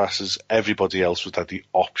express passes. Everybody else would have the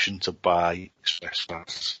option to buy express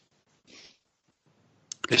passes.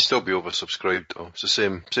 They'd still be oversubscribed though. It's the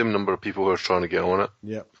same number of people who are trying to get on it.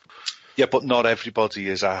 Yep. Yeah, but not everybody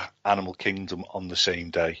is at Animal Kingdom on the same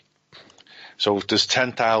day. So if there's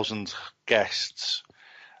 10,000 guests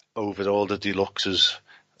over all the deluxes,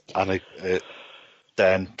 and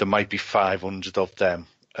then there might be 500 of them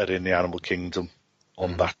are in the Animal Kingdom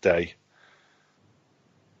on that day.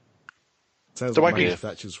 Sounds like Maggie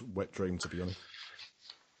Thatcher's wet dream, to be honest.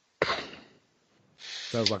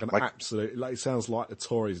 Sounds like absolute. It sounds like the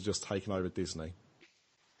Tories have just taken over Disney.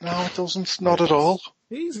 No, it doesn't. Not at all.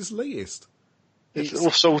 It is. It's elitist. It's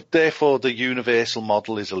also, therefore, the universal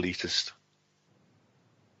model is elitist.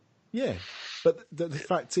 Yeah, but the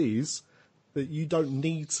fact is that you don't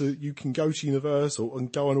need to. You can go to Universal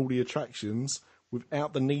and go on all the attractions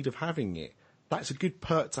without the need of having it. That's a good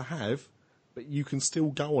perk to have, but you can still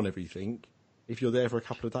go on everything if you're there for a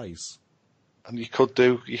couple of days. And you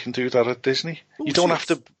can do that at Disney. Bullshit.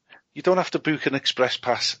 You don't have to book an express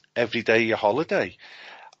pass every day of your holiday.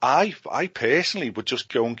 I personally would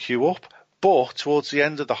just go and queue up, but towards the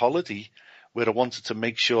end of the holiday, where I wanted to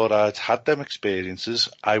make sure I'd had them experiences,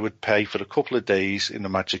 I would pay for a couple of days in the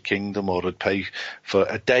Magic Kingdom, or I'd pay for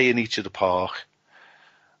a day in each of the park,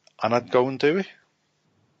 and I'd go and do it.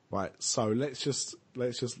 Right, so let's just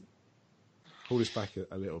pull this back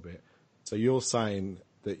a little bit. So you're saying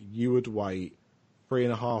that you would wait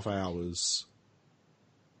 3.5 hours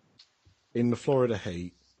in the Florida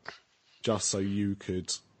heat just so you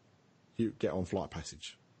could get on Flight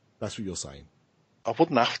Passage. That's what you're saying. I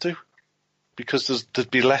wouldn't have to, because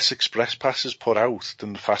there'd be less express passes put out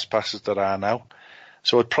than the fast passes there are now.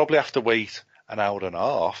 So I'd probably have to wait an hour and a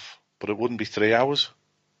half, but it wouldn't be 3 hours.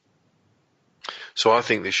 So I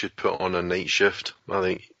think they should put on a night shift. I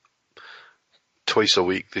think twice a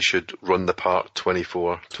week they should run the park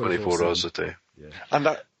 24 hours a day.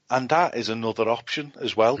 Yeah. And that is another option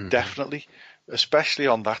as well, definitely, especially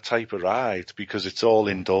on that type of ride, because it's all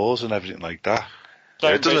indoors and everything like that.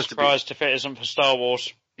 Don't be surprised if it isn't for Star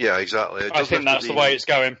Wars. Yeah, exactly. I think that's the way it's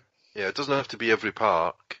going. Yeah, it doesn't have to be every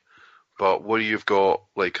park, but where you've got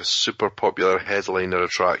like a super popular headliner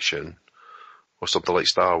attraction or something like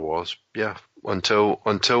Star Wars, yeah,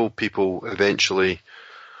 until people eventually,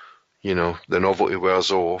 you know, the novelty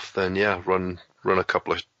wears off, then yeah, run a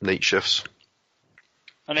couple of night shifts.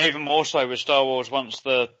 And even more so with Star Wars once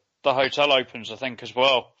the hotel opens, I think, as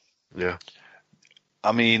well. Yeah.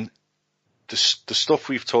 I mean, the stuff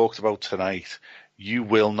we've talked about tonight, you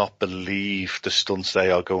will not believe the stunts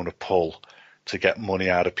they are going to pull to get money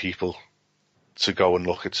out of people to go and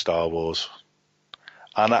look at Star Wars.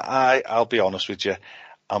 And I'll be honest with you,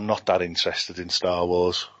 I'm not that interested in Star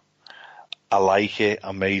Wars. I like it.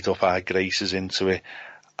 I made up our graces into it.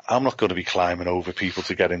 I'm not going to be climbing over people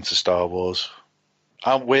to get into Star Wars.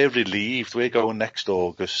 And we're relieved. We're going next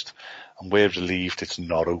August, and we're relieved it's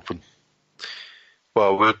not open.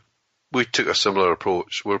 Well, we took a similar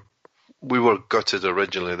approach. We were gutted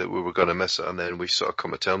originally that we were going to miss it, and then we sort of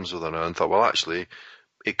come to terms with it now and thought, well, actually,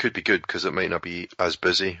 it could be good because it might not be as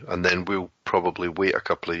busy, and then we'll probably wait a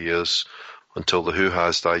couple of years until the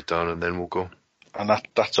hoo-has died down, and then we'll go. And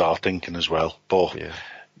that's our thinking as well. But yeah.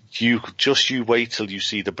 You wait till you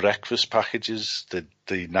see the breakfast packages,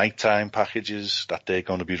 the nighttime packages that they're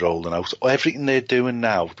going to be rolling out. Everything they're doing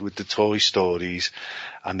now with the Toy Stories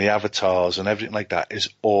and the avatars and everything like that is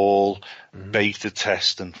all beta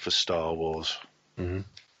testing for Star Wars. Mm-hmm.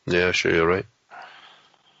 Yeah, sure, you're right.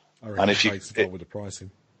 And if with the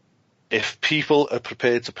pricing, if people are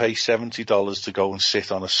prepared to pay $70 to go and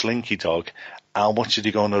sit on a Slinky Dog, how much are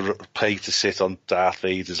they going to pay to sit on Darth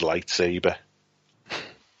Vader's lightsaber?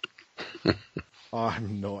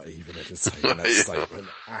 I'm not even entertaining that statement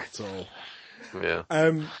at all. Yeah.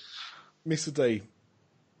 Mr. D.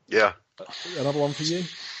 Yeah. Another one for you?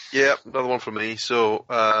 Yeah, another one for me. So,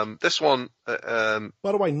 this one... by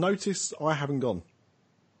the way, notice I haven't gone.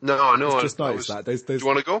 No, I know. Just noticed that. There's... Do you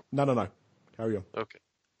want to go? No. Carry on. Okay.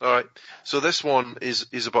 All right. So this one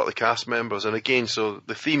is about the cast members. And again, so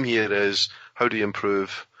the theme here is how do you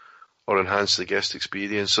improve or enhance the guest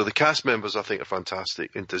experience? So the cast members, I think, are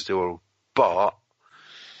fantastic in Disney World. But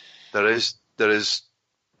there is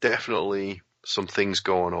definitely some things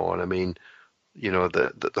going on. I mean, you know,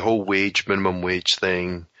 the whole minimum wage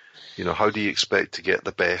thing, you know, how do you expect to get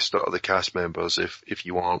the best out of the cast members if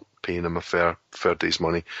you aren't paying them a fair day's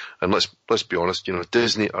money? And let's be honest, you know,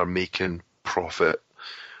 Disney are making profit.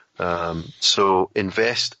 So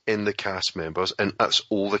invest in the cast members, and that's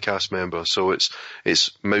all the cast members. So it's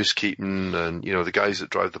mousekeeping and, you know, the guys that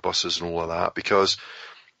drive the buses and all of that, because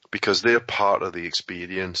they're part of the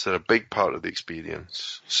experience. They're a big part of the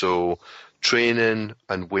experience. So training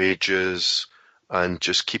and wages and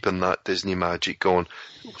just keeping that Disney magic going.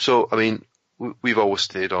 So, I mean, we've always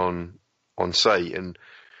stayed on site, and,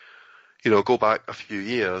 you know, go back a few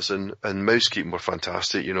years and mousekeeping were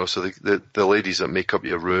fantastic, you know, so the ladies that make up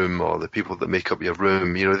your room or the people that make up your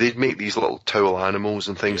room, you know, they'd make these little towel animals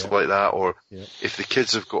and things like that, or if the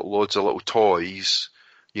kids have got loads of little toys,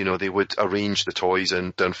 you know, they would arrange the toys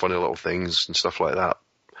and doing funny little things and stuff like that.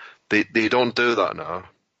 They don't do that now,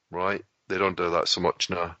 right? They don't do that so much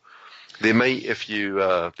now. They might if you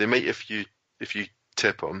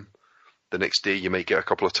tip them. The next day you might get a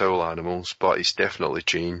couple of towel animals, but it's definitely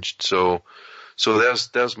changed. So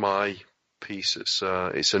there's my piece.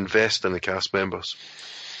 It's invest in the cast members.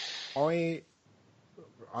 I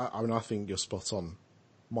mean, I think you're spot on.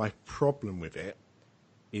 My problem with it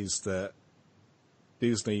is that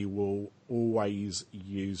Disney will always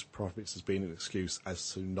use profits as being an excuse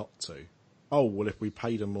as to not to. Oh, well, if we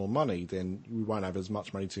pay them more money, then we won't have as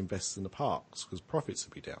much money to invest in the parks because profits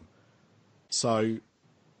will be down. So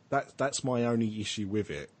that's my only issue with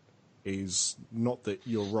it, is not that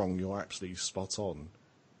you're wrong, you're absolutely spot on,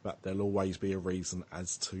 but there'll always be a reason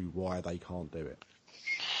as to why they can't do it.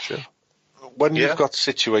 Sure. When you've got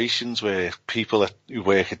situations where people who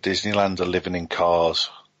work at Disneyland are living in cars,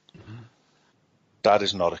 that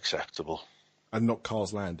is not acceptable. And not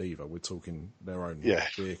Cars Land either, we're talking their own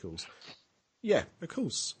vehicles. Yeah, of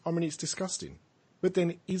course. I mean, it's disgusting. But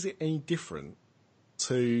then is it any different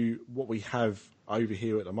to what we have over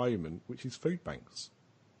here at the moment, which is food banks?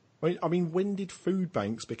 I mean, when did food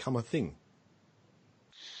banks become a thing?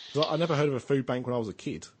 I never heard of a food bank when I was a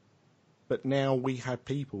kid. But now we have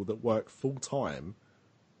people that work full time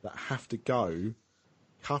that have to go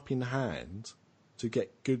cup in hand to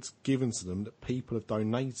get goods given to them that people have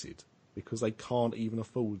donated because they can't even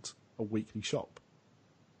afford a weekly shop.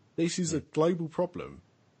 This is a global problem,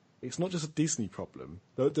 it's not just a Disney problem.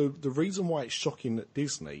 The reason why it's shocking at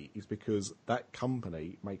Disney is because that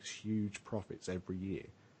company makes huge profits every year.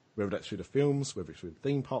 Whether that's through the films, whether it's through the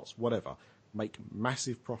theme parks, whatever, make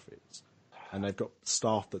massive profits. And they've got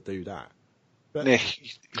staff that do that. But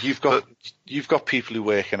Nick, you've got people who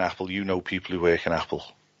work in Apple. You know people who work in Apple,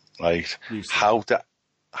 right? How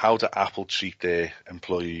do Apple treat their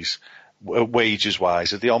employees, wages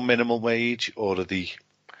wise? Are they on minimum wage or are they?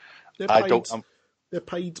 They're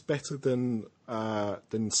paid better than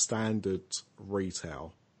standard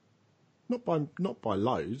retail. Not by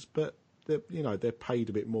loads, but they're paid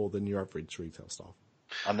a bit more than your average retail staff.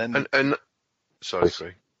 And then sorry,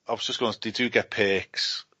 Craig. I was just going to. They do get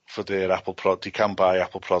perks for their Apple product. You can buy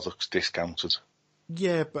Apple products discounted.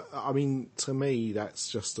 Yeah, but I mean, to me, that's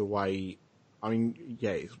just a way. I mean,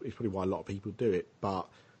 yeah, it's probably why a lot of people do it, but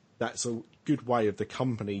that's a good way of the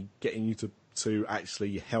company getting you to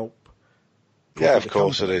actually help. Yeah, of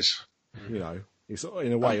course it is. It's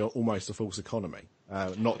in a way almost a false economy.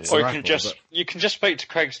 Not. Or you can just speak to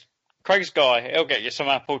Craig's guy. He'll get you some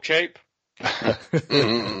Apple cheap.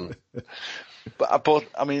 But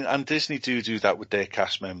I mean, and Disney do that with their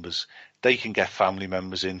cast members. They can get family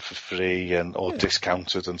members in for free or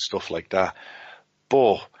discounted and stuff like that.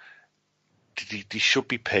 But they should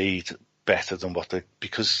be paid better than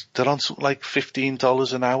because they're on something like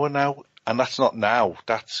 $15 an hour now, and that's not now.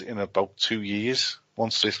 That's in about 2 years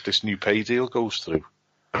once this new pay deal goes through.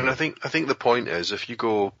 And I think the point is if you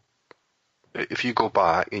go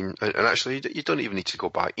back and actually you don't even need to go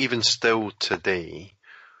back. Even still today,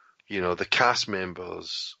 the cast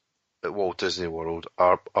members at Walt Disney World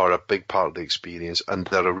are a big part of the experience, and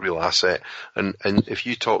they're a real asset. And if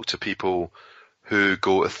you talk to people who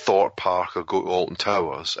go to Thorpe Park or go to Alton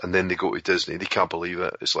Towers and then they go to Disney, they can't believe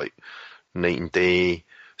it. It's like night and day.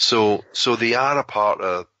 So they are a part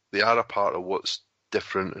of what's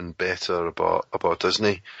different and better about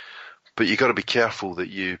Disney. But you got to be careful that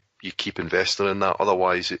you keep investing in that.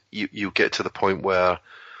 Otherwise, you get to the point where,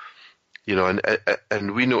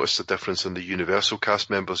 and we noticed the difference in the Universal cast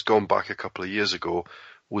members. Going back a couple of years ago,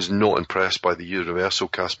 was not impressed by the Universal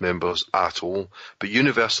cast members at all. But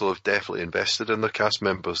Universal have definitely invested in their cast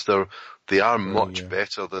members. They are much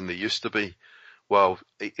better than they used to be. Well,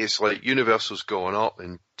 it's like Universal's going up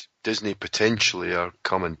and Disney potentially are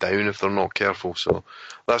coming down if they're not careful. So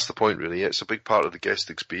that's the point, really. It's a big part of the guest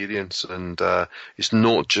experience, and it's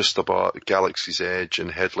not just about Galaxy's Edge and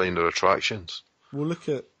headliner attractions. Well, look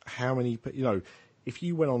at how many, if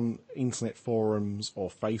you went on internet forums or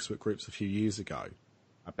Facebook groups a few years ago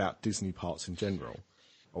about Disney parks in general,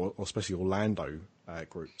 or especially Orlando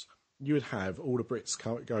groups, you would have all the Brits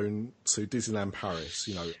going to Disneyland Paris,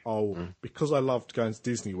 because I loved going to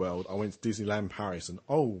Disney World, I went to Disneyland Paris, and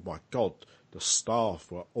oh my God, the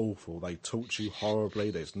staff were awful. They talked to you horribly.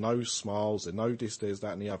 There's no smiles, there's no this, there's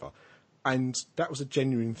that, and the other. And that was a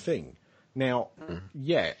genuine thing. Now,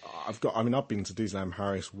 I've been to Disneyland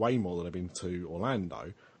Paris way more than I've been to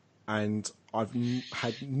Orlando, and I've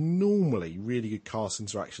had normally really good cast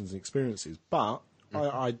interactions and experiences, but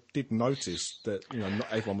I did notice that, not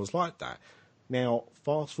everyone was like that. Now,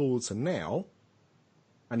 fast forward to now,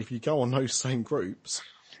 and if you go on those same groups,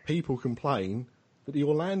 people complain that the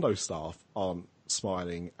Orlando staff aren't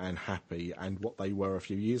smiling and happy and what they were a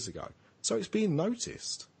few years ago. So it's being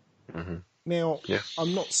noticed. Mm-hmm. Now,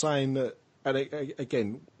 I'm not saying that, and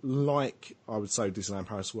again, like I would say Disneyland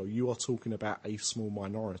Paris, you are talking about a small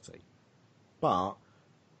minority. But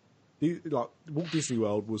Walt Disney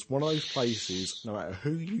World was one of those places, no matter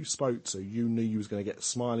who you spoke to, you knew you was going to get a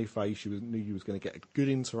smiley face, you knew you was going to get a good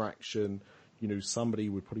interaction, you knew somebody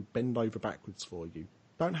would probably bend over backwards for you.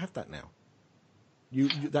 Don't have that now.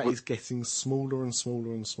 That is getting smaller and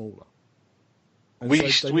smaller and smaller.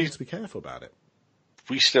 And so they need to be careful about it.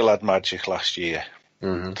 We still had magic last year.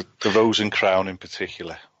 Mm-hmm. The Rose and Crown in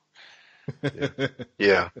particular.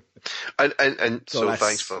 Yeah. And so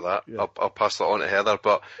thanks for that. Yeah. I'll pass that on to Heather.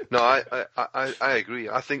 But no, I agree.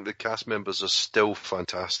 I think the cast members are still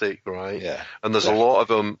fantastic, right? Yeah. And there's a lot of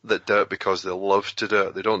them that do it because they love to do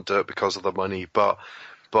it. They don't do it because of the money. But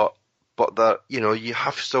that, you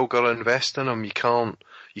have still got to invest in them. You can't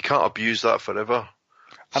abuse that forever.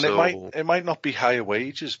 And it might not be higher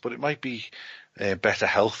wages, but it might be better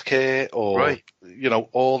healthcare or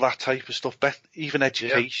all that type of stuff. Even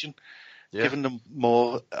education, giving them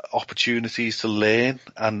more opportunities to learn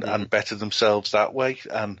and better themselves that way,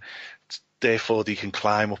 and therefore they can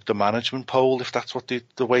climb up the management pole if that's what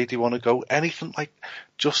the way they want to go. Anything like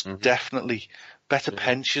definitely better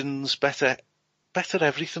pensions, better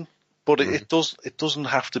everything. But it doesn't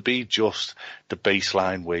have to be just the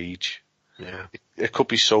baseline wage. Yeah, it could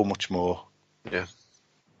be so much more. Yeah.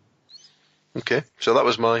 Okay, so that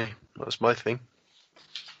was my thing.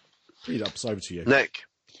 P-Dubs, over to you. Nick.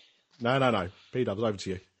 No. P-Dubs, over to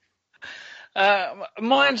you.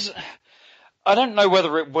 Mine's. I don't know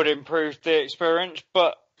whether it would improve the experience,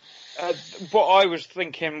 but what I was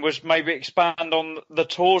thinking was maybe expand on the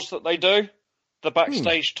tours that they do, the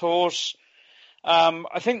backstage tours.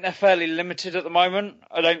 I think they're fairly limited at the moment.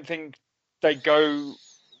 I don't think they go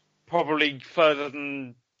probably further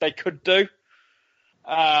than they could do.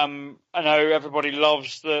 I know everybody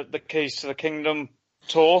loves the Keys to the Kingdom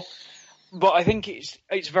tour, but I think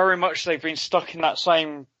it's very much they've been stuck in that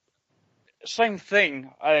same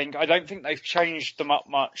thing. I don't think they've changed them up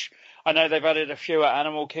much. I know they've added a few at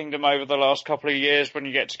Animal Kingdom over the last couple of years when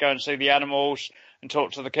you get to go and see the animals and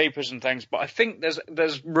talk to the keepers and things. But I think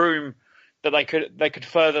there's room that they could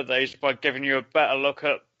further these by giving you a better look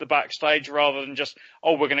at the backstage rather than just,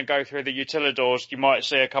 we're going to go through the utilidors. You might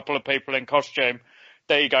see a couple of people in costume.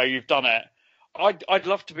 There you go, you've done it. I'd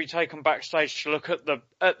love to be taken backstage to look at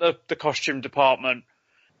the costume department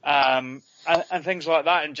and things like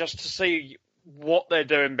that, and just to see what they're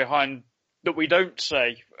doing behind that we don't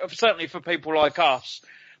see. Certainly for people like us,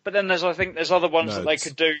 but then I think there's other ones that they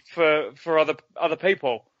could do for other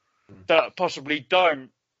people that possibly don't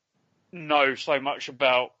know so much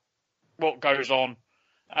about what goes on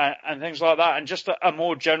and things like that, and just a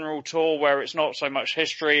more general tour where it's not so much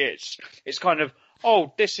history. It's kind of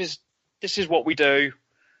this is what we do.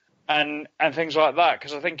 And things like that,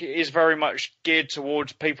 because I think it is very much geared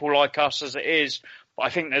towards people like us as it is. But I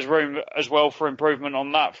think there's room as well for improvement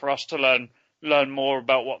on that for us to learn more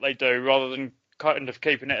about what they do rather than kind of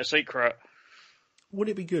keeping it a secret. Would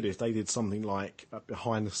it be good if they did something like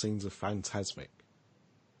behind the scenes of Fantasmic?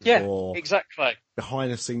 Yeah, or exactly. Behind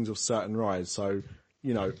the scenes of certain rides. So,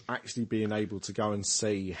 actually being able to go and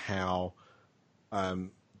see how,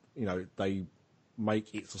 they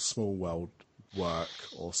make It's a Small World work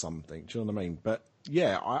or something. Do you know what I mean? But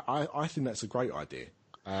yeah, I think that's a great idea.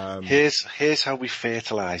 Here's how we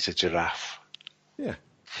fertilise a giraffe. Yeah,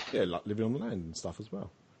 like living on the land and stuff as well.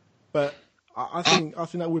 But I think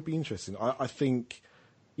that would be interesting. I think,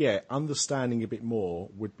 understanding a bit more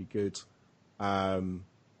would be good.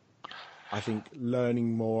 I think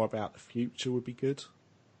learning more about the future would be good.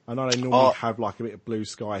 I know they normally have like a bit of blue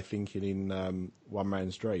sky thinking in One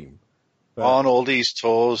Man's Dream. But on all these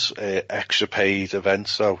tours, extra paid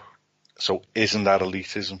events, so isn't that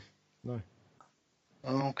elitism? No.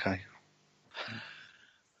 Oh, okay.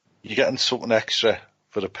 You're getting something extra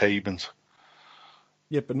for the payment.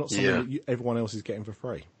 Yeah, but not something that everyone else is getting for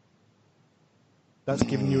free. That's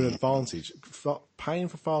giving you an advantage. Paying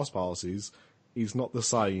for fast passes is not the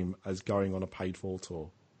same as going on a paid-for tour.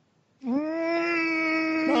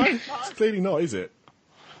 No, it's clearly not, is it?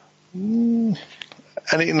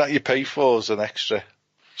 Anything that you pay for is an extra.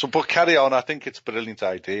 So, but carry on. I think it's a brilliant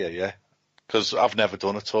idea, yeah. Because I've never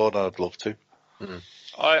done a tour and I'd love to. Mm-hmm.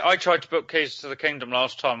 I tried to book Keys to the Kingdom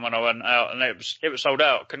last time when I went out, and it was sold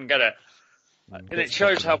out. Couldn't get it. And it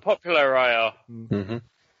shows how popular I are. Mm-hmm.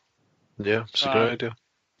 Yeah, it's a good idea.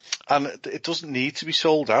 And it doesn't need to be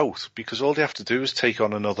sold out, because all they have to do is take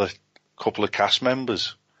on another couple of cast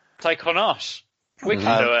members. Take on us. We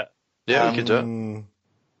can do it. Yeah, we can do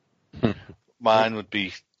it. Mine would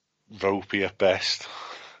be ropey at best.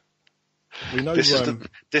 We know this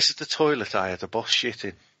is the toilet I had a boss shit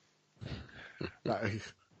in.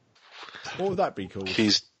 What would that be called?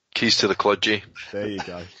 Keys to the Clodgy. There you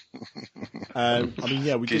go.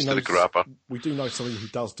 We Keys to the grabber. We do know somebody who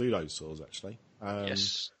does do those tours, actually.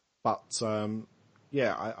 Yes. But,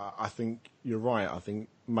 I think you're right. I think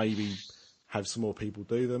maybe have some more people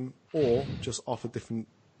do them, or just offer different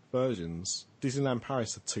versions. Disneyland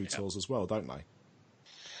Paris have 2 tours as well, don't they?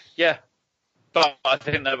 Yeah. But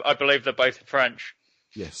I believe they're both French.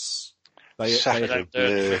 Yes. They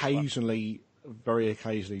very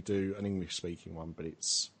occasionally do an English-speaking one, but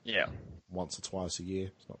it's once or twice a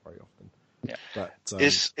year. It's not very often. Yeah. But,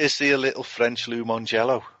 is there a little French Lou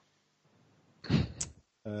Mongello?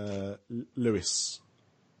 Louis. Louis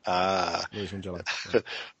Mongello. Yeah.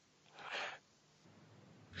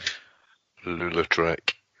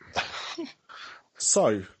 Lula-Trek.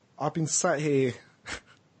 So, I've been sat here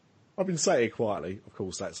quietly. Of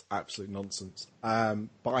course, that's absolute nonsense.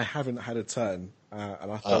 But I haven't had a turn,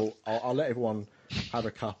 and I thought I'll let everyone have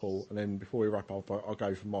a couple, and then before we wrap up, I'll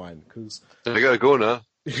go for mine, because I gotta go now.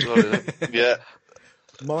 Yeah.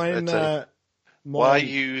 Mine. Why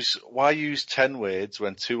use 10 words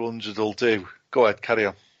when 200 will do? Go ahead, carry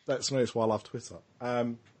on. That's why I love Twitter.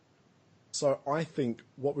 So I think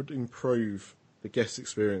what would improve the guest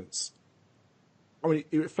experience, I mean,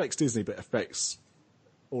 it affects Disney, but it affects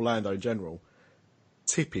Orlando in general.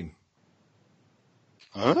 Tipping.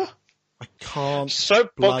 Huh? I can't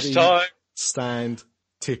Soapbox bloody time. stand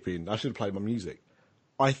tipping. I should have played my music.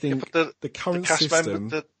 I think But the current cast system...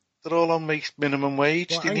 members, they're all on minimum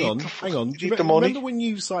wage. Well, They hang on. need the money. Remember when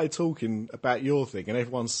you started talking about your thing and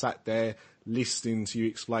everyone sat there listening to you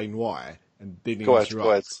explain why and didn't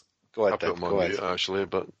interrupt? Go I ahead, put Dave. them on Go ahead. mute, actually,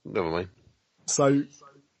 but never mind. So,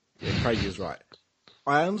 yeah, Craig is right.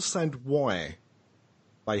 I understand why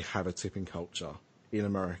they have a tipping culture in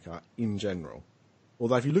America in general.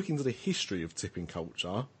 Although if you look into the history of tipping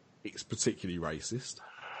culture, it's particularly racist.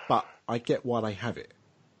 But I get why they have it.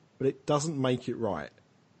 But it doesn't make it right.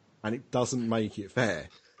 And it doesn't make it fair.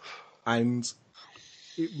 And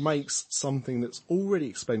it makes something that's already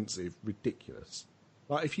expensive ridiculous.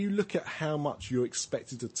 Like, if you look at how much you're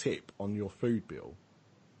expected to tip on your food bill,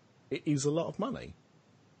 it is a lot of money.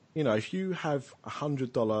 You know, if you have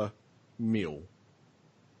 $100 meal,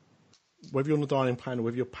 whether you're on the dining plan or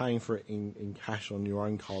whether you're paying for it in cash on your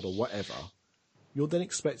own card or whatever, you're then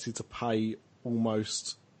expected to pay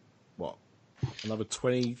almost, another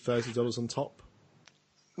 $20, $30 on top?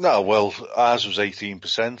 No, well, ours was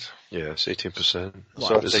 18%. Yeah, it's 18%. Right,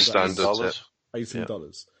 So it's standard tip.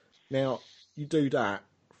 $18. Now, you do that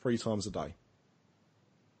 3 times a day.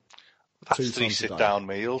 That's 2 3 times a day. sit-down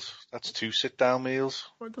meals. That's 2 sit-down meals.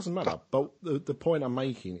 Well, it doesn't matter. But the point I'm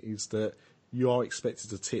making is that you are expected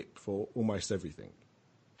to tip for almost everything.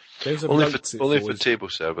 There's a Only rate tip for is- table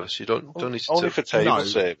service. You don't need to Only tip. for table No.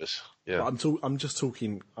 service. Yeah. But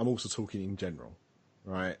I'm also talking in general,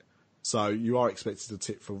 right? So you are expected to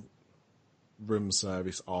tip for room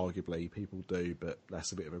service, arguably. People do, but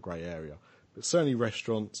that's a bit of a grey area. But certainly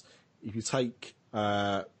restaurants, if you take,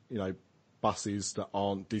 buses that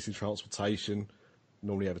aren't DC transportation,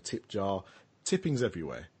 normally have a tip jar. Tipping's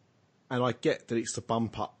everywhere. And I get that it's to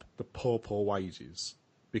bump up the poor wages,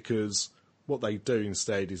 because what they do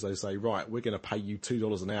instead is they say, right, we're going to pay you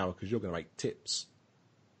 $2 an hour because you're going to make tips.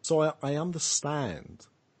 So I understand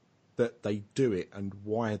that they do it and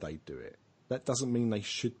why they do it. That doesn't mean they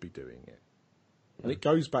should be doing it. And it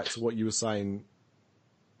goes back to what you were saying,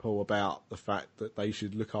 Paul, about the fact that they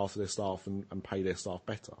should look after their staff and pay their staff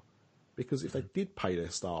better. Because if they did pay their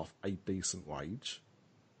staff a decent wage,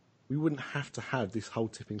 we wouldn't have to have this whole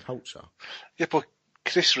tipping culture. Yeah, but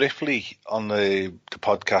Chris Ripley on the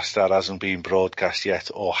podcast that hasn't been broadcast yet,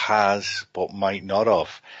 or has, but might not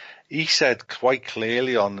have, he said quite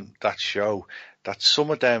clearly on that show that some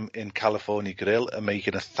of them in California Grill are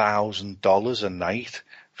making $1,000 a night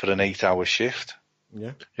for an 8-hour shift.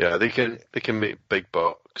 Yeah. Yeah, they can make big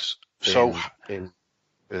bucks. So in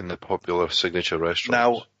the popular signature restaurants.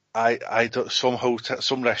 now,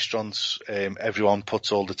 some restaurants, everyone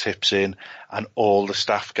puts all the tips in, and all the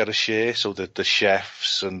staff get a share. So that the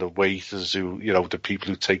chefs and the waiters, who, the people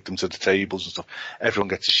who take them to the tables and stuff, everyone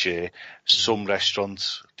gets a share. Some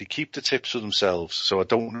restaurants, they keep the tips for themselves. So I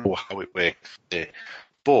don't know how it works there.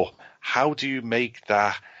 But how do you make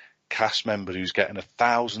that cast member who's getting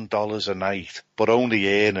 $1,000 a night, but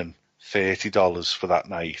only earning $30 for that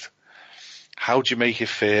night? How do you make it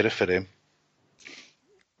fairer for him?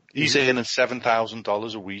 He's earning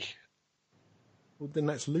 $7,000 a week. Well, then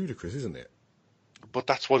that's ludicrous, isn't it? But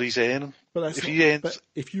that's what he's earning. But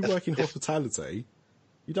if you work in hospitality,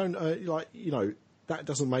 you don't that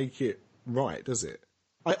doesn't make it right, does it?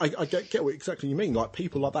 I get what exactly you mean. Like,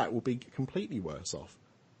 people like that will be completely worse off,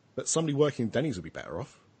 but somebody working in Denny's will be better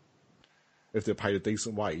off if they're paid a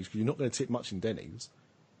decent wage, because you're not going to tip much in Denny's.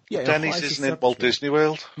 Yeah, Denny's isn't in Walt Disney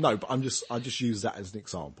World. No, but I just use that as an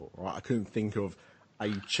example, right? I couldn't think of a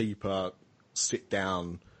cheaper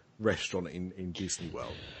sit-down restaurant in Disney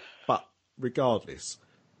World. But regardless,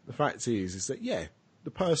 the fact is that, yeah,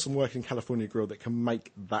 the person working California Grill that can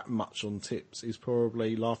make that much on tips is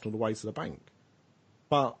probably laughing all the way to the bank.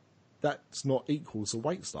 But that's not equal to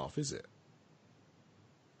waitstaff, is it?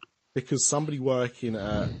 Because somebody working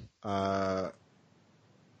at,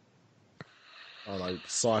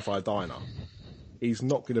 Sci-Fi Diner is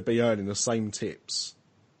not going to be earning the same tips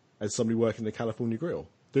as somebody working the California Grill,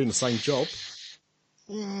 doing the same job,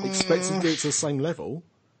 expecting to do it to the same level.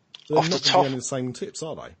 They're not going to be earning the same tips,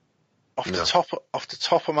 are they? Off the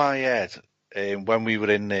top of my head, when we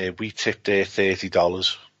were in there, we tipped there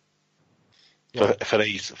 $30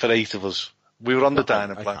 for eight of us. We were on the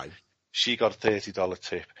dining plan. Okay. She got a $30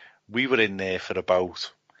 tip. We were in there for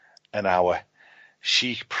about an hour.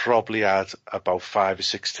 She probably had about 5 or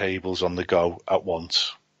 6 tables on the go at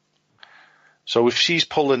once. So if she's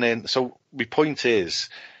pulling in, so my point is,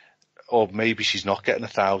 or maybe she's not getting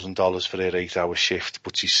 $1,000 for her 8-hour shift,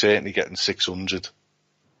 but she's certainly getting $600,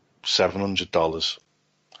 $700.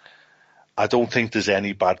 I don't think there's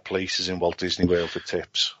any bad places in Walt Disney World for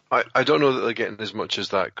tips. I don't know that they're getting as much as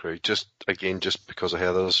that, Craig. Just because of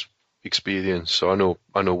Heather's experience. So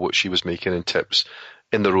I know what she was making in tips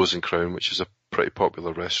in the Rose and Crown, which is a pretty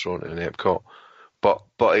popular restaurant in Epcot. But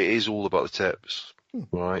it is all about the tips,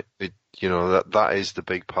 right? That is the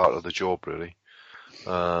big part of the job, really.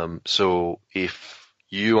 So if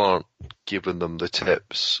you aren't giving them the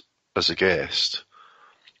tips as a guest,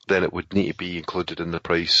 then it would need to be included in the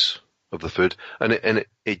price of the food. And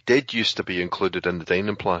it did used to be included in the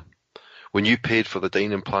dining plan. When you paid for the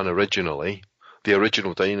dining plan originally, the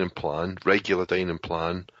original dining plan, regular dining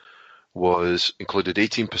plan, included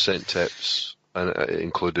 18% tips, and it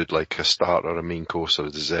included like a starter, a main course, or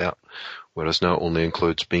a dessert, whereas now it only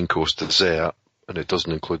includes main course, dessert, and it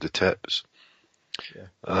doesn't include the tips.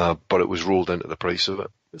 Yeah. But it was rolled into the price of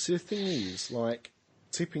it. But see, the thing is, like,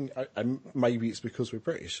 tipping, and maybe it's because we're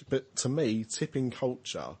British, but to me, tipping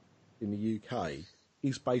culture in the UK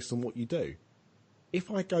is based on what you do. If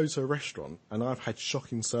I go to a restaurant and I've had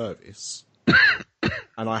shocking service,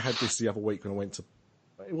 and I had this the other week when I went to,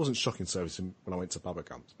 it wasn't shocking service when I went to Bubba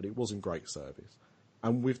Gumps, but it wasn't great service.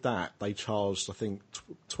 And with that, they charged, I think,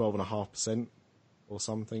 12.5% or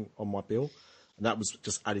something on my bill. And that was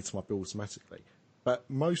just added to my bill automatically. But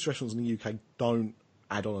most restaurants in the UK don't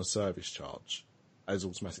add on a service charge as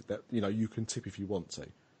automatic. That, you can tip if you want to.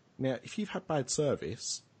 Now, if you've had bad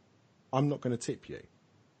service, I'm not going to tip you.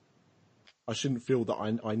 I shouldn't feel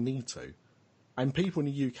that I need to. And people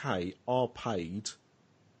in the UK are paid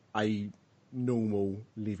a normal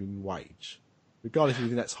living wage, regardless of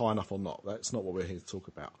if that's high enough or not. That's not what we're here to talk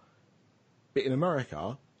about. But in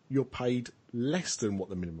America, you're paid less than what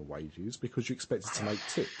the minimum wage is because you're expected to make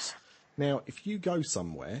tips. Now, if you go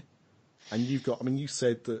somewhere and you've got, you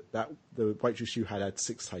said that the waitress you had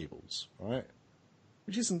 6 tables, right?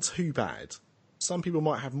 Which isn't too bad. Some people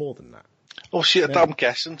might have more than that. Oh, shit, I'm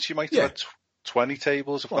guessing she might have 20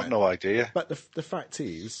 tables. I've got no idea. But the fact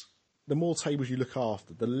is, the more tables you look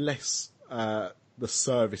after, the less the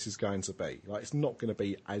service is going to be. Like, it's not going to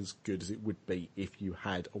be as good as it would be if you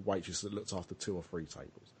had a waitress that looked after 2 or 3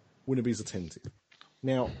 tables. Wouldn't be as attentive.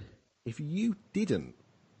 Now, if you didn't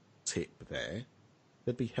tip there,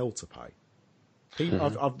 there'd be hell to pay.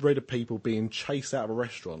 I've read of people being chased out of a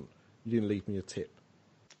restaurant. You didn't leave me a tip.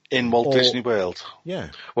 In Walt Disney World? Yeah.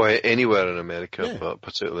 Well, anywhere in America, but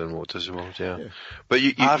particularly in Walt Disney World, yeah. But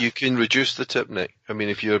you can reduce the tip, Nick. I mean,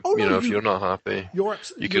 if you're if you're not happy,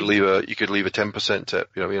 you could leave a 10% tip,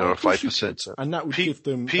 or a 5% tip. And that would give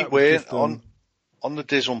them. Pete Werner on the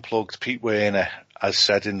Diz Unplugged. Pete Werner has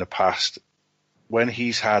said in the past, when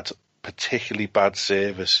he's had particularly bad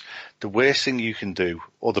service, the worst thing you can do,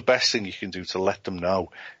 or the best thing you can do to let them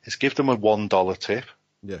know, is give them a $1 tip.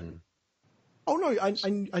 Yeah. Oh no,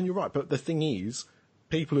 and you're right, but the thing is,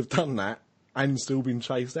 people have done that and still been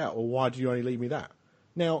chased out. Well, why do you only leave me that?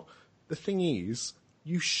 Now, the thing is,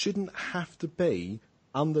 you shouldn't have to be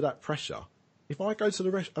under that pressure. If I go to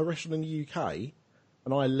a restaurant in the UK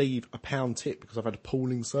and I leave a £1 tip because I've had a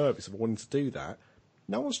appalling service of wanting to do that,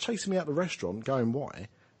 no one's chasing me out of the restaurant going, why?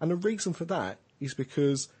 And the reason for that is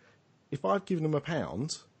because if I've given them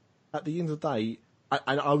 £1, at the end of the day,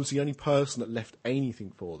 and I was the only person that left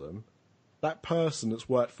anything for them, that person that's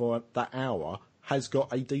worked for that hour has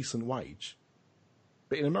got a decent wage.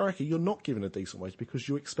 But in America, you're not given a decent wage because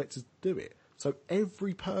you're expected to do it. So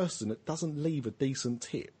every person that doesn't leave a decent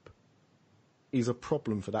tip is a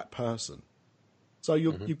problem for that person. So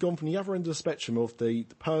you've gone from the other end of the spectrum of the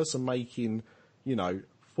person making,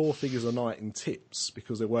 4 figures a night in tips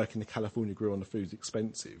because they're working the California Grill and the food's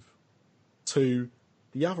expensive, to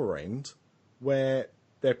the other end where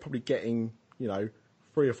they're probably getting, $3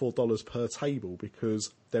 or $4 per table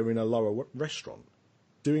because they're in a lower restaurant,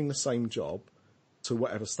 doing the same job to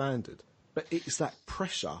whatever standard. But it's that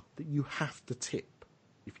pressure that you have to tip.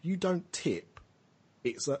 If you don't tip,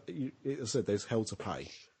 as I said, there's hell to pay.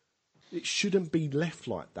 It shouldn't be left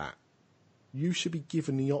like that. You should be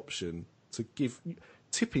given the option to give.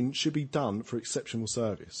 Tipping should be done for exceptional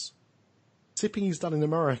service. Tipping is done in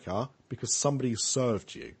America because somebody has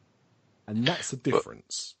served you. And that's the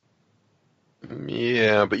difference.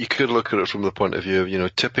 Yeah, but you could look at it from the point of view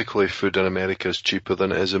of, typically food in America is cheaper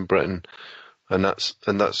than it is in Britain. And that's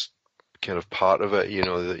kind of part of it,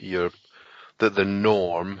 that the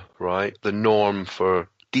norm, right? The norm for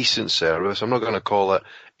decent service, I'm not going to call it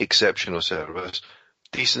exceptional service,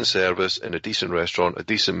 decent service in a decent restaurant, a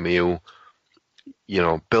decent meal,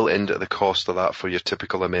 built into the cost of that for your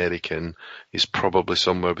typical American is probably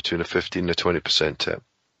somewhere between a 15 and a 20% tip.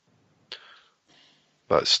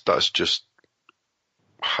 That's just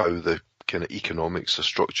how the kind of economics are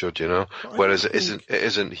structured, whereas it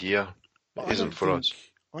isn't here. But It isn't for us.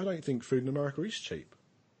 I don't think food in America is cheap.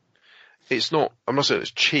 It's not. I'm not saying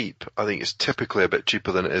it's cheap. I think it's typically a bit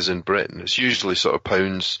cheaper than it is in Britain. It's usually sort of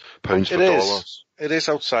pounds for dollars. It is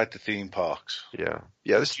outside the theme parks. Yeah.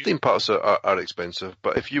 The theme parks are expensive,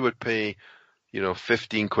 but if you would pay,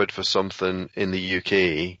 15 quid for something in the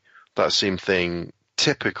UK, that same thing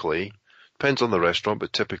typically, depends on the restaurant,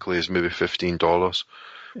 but typically is maybe $15,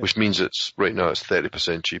 which means right now it's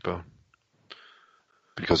 30% cheaper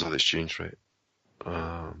because of the exchange rate.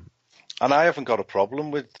 And I haven't got a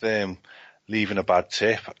problem with leaving a bad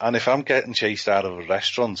tip. And if I'm getting chased out of a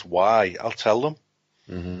restaurant, why? I'll tell them.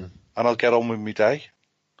 Mm-hmm. And I'll get on with my day.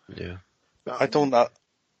 Yeah. I don't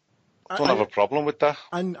have a problem with that.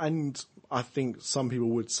 And I think some people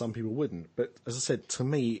would, some people wouldn't. But as I said, to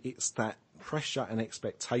me, it's that pressure and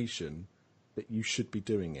expectation that you should be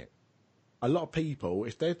doing it. A lot of people,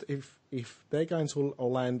 if they're going to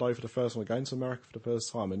Orlando for the first time, or going to America for the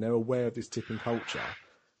first time, and they're aware of this tipping culture,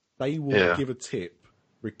 they will give a tip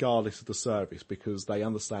regardless of the service because they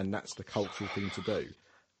understand that's the cultural thing to do.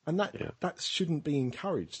 And that shouldn't be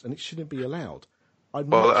encouraged and it shouldn't be allowed. I'd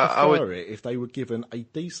much prefer it if they were given a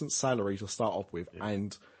decent salary to start off with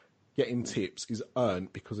and getting tips is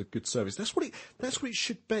earned because of good service. That's what it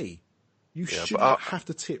should be. You shouldn't have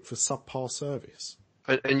to tip for subpar service.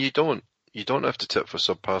 And you don't have to tip for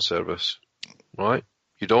subpar service, right?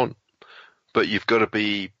 You don't. But you've got to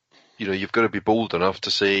be bold enough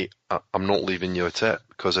to say, I'm not leaving you a tip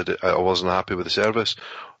because I wasn't happy with the service.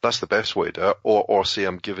 That's the best way to do it. Or say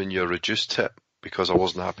I'm giving you a reduced tip because I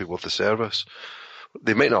wasn't happy with the service.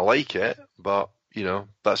 They might not like it, but,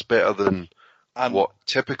 that's better than what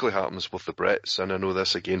typically happens with the Brits. And I know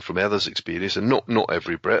this again from Heather's experience, and not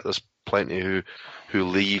every Brit. There's plenty who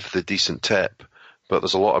leave the decent tip, but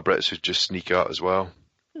there's a lot of Brits who just sneak out as well.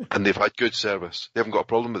 And they've had good service. They haven't got a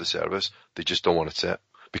problem with the service. They just don't want to tip,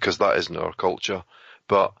 because that isn't our culture.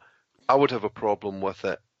 But I would have a problem with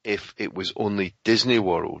it if it was only Disney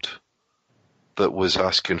World that was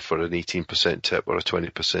asking for an 18% tip or a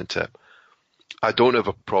 20% tip. I don't have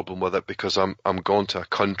a problem with it because I'm going to a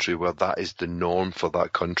country where that is the norm for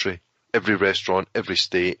that country. Every restaurant, every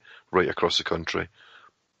state, right across the country.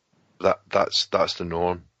 That's the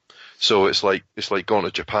norm. So it's like going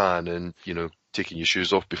to Japan and, taking your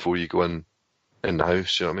shoes off before you go in the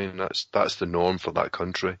house, you know what I mean? That's the norm for that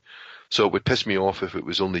country. So it would piss me off if it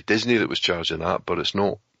was only Disney that was charging that, but it's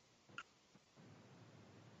not.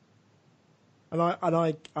 And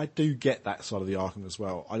I do get that side of the argument as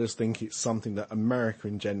well. I just think it's something that America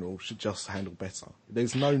in general should just handle better.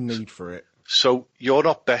 There's no need for it. So you're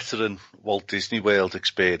not better than Walt Disney World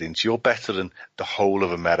experience. You're better than the whole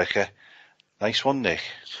of America. Nice one, Nick.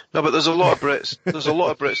 No, but there's a lot of Brits. There's a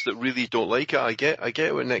lot of Brits that really don't like it. I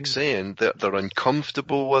get what Nick's saying. That they're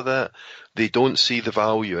uncomfortable with it. They don't see the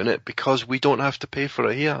value in it because we don't have to pay for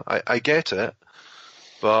it here. I get it,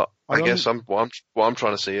 but I guess what I'm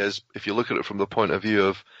trying to say is, if you look at it from the point of view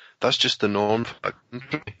of that's just the norm for that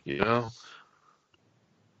country, Yeah,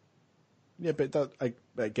 but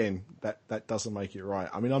that doesn't make it right.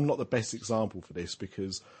 I mean, I'm not the best example for this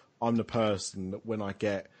because I'm the person that when I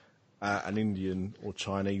get an Indian or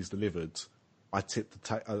Chinese delivered, I tip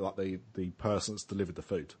the person that's delivered the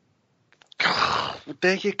food.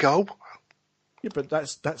 There you go. Yeah, but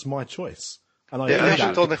that's my choice, and I do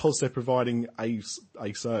that because they're providing a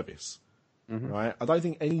service, right? I don't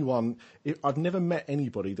think I've never met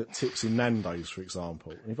anybody that tips in Nando's, for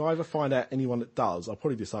example. And if I ever find out anyone that does, I'll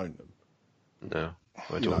probably disown them. No,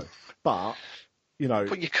 I don't. But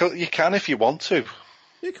you can if you want to.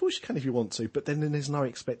 Yeah, of course you can if you want to, but then there's no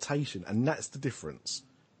expectation, and that's the difference.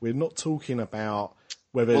 We're not talking about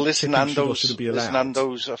whether tipping should or shouldn't be allowed. Is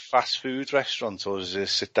Nando's a fast food restaurant or is it a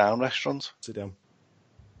sit-down restaurant? Sit down.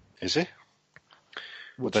 Is it?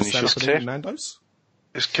 Well, then you should tip. Nando's?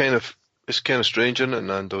 It's kind of strange, isn't it,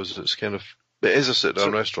 Nando's? It is a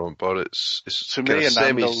sit-down restaurant, but it's to me, a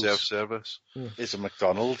semi-self-service. It's a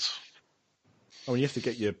McDonald's. I mean, you have to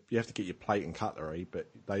get your plate and cutlery, but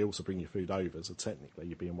they also bring your food over, so technically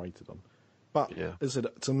you're being waited on. But as I said,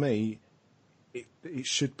 to me, it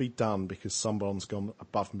should be done because someone's gone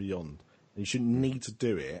above and beyond. And you shouldn't need to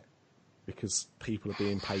do it because people are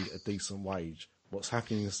being paid a decent wage. What's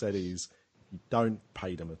happening instead is if you don't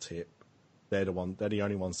pay them a tip, they're the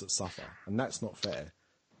only ones that suffer, and that's not fair.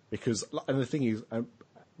 And the thing is,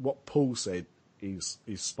 what Paul said is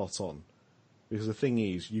spot on. Because the thing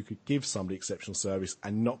is, you could give somebody exceptional service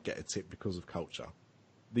and not get a tip because of culture.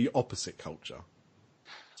 The opposite culture.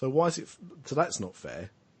 So why is it... So that's not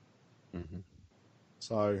fair. Mm-hmm.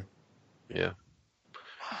 So... Yeah.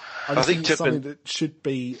 I think it's something that should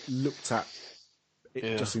be looked at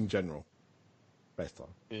just in general. better.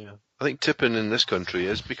 Yeah, I think tipping in this country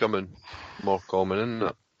is becoming more common, isn't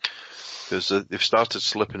it? Because they've started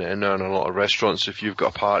slipping it in there in a lot of restaurants. If you've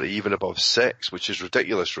got a party even above 6, which is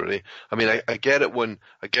ridiculous, really. I mean, I get it when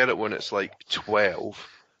it's like 12.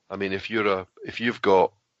 I mean, if you've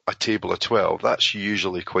got a table of 12, that's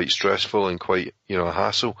usually quite stressful and quite, a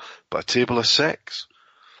hassle. But a table of 6,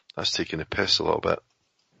 that's taking the piss a little bit.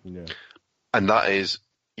 Yeah. And that is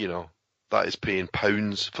paying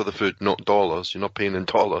pounds for the food, not dollars. You're not paying in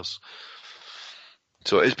dollars.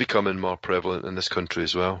 So it is becoming more prevalent in this country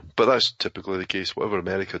as well. But that's typically the case. Whatever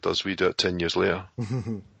America does, we do it 10 years later.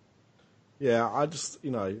 Yeah, I just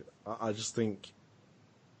think,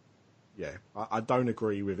 I don't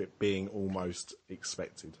agree with it being almost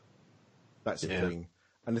expected. That's the thing.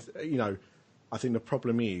 And, I think the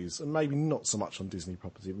problem is, and maybe not so much on Disney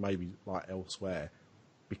property, maybe like elsewhere,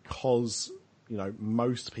 because,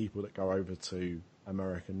 most people that go over to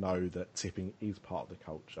America know that tipping is part of the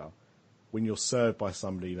culture. When you're served by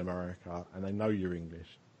somebody in America and they know you're English,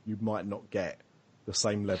 you might not get the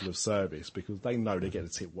same level of service because they know they get a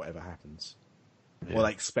tip whatever happens. Yeah. Or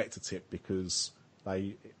they expect a tip because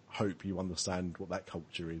they hope you understand what that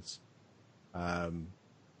culture is. And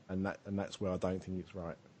that's where I don't think it's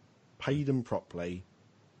right. Pay them properly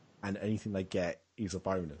and anything they get is a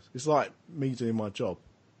bonus. It's like me doing my job,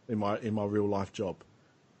 in my real life job.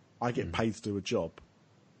 I get paid to do a job.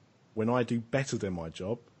 When I do better than my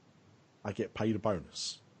job, I get paid a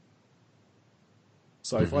bonus.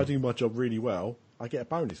 So if I do my job really well, I get a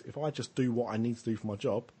bonus. If I just do what I need to do for my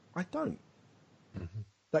job, I don't.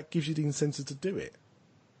 That gives you the incentive to do it.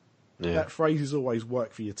 Yeah. That phrase is always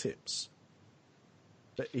work for your tips.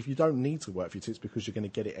 But if you don't need to work for your tips because you're going to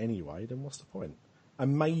get it anyway, then what's the point?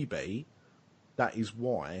 And maybe that is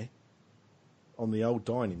why on the old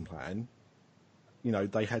dining plan,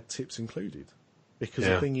 they had tips included. Because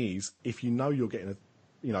the thing is, if you're getting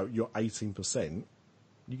you're 18%,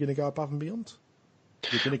 you're going to go above and beyond.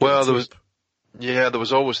 You're going to get there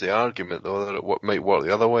was always the argument though that it might work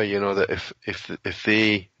the other way. That if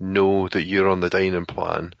they know that you're on the dining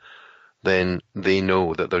plan, then they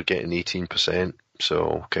know that they're getting 18%.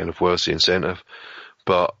 So kind of where's the incentive?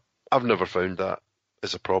 But I've never found that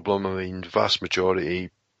as a problem. I mean, vast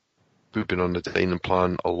majority, we've been on the dining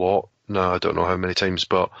plan a lot. Now I don't know how many times,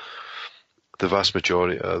 but the vast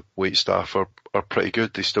majority of wait staff are pretty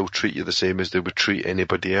good. They still treat you the same as they would treat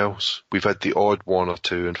anybody else. We've had the odd one or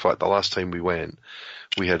two. In fact, the last time we went,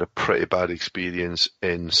 we had a pretty bad experience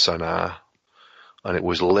in Sana'a. And it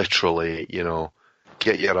was literally,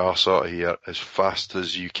 get your arse out of here as fast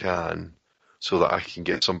as you can so that I can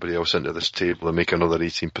get somebody else into this table and make another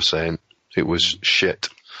 18%. It was shit.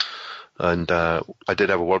 And I did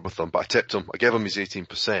have a word with them, but I tipped him. I gave him his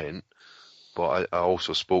 18%, but I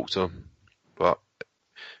also spoke to him. But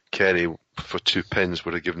Kerry, for 2 pence,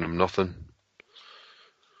 would have given him nothing.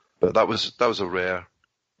 But that was a rare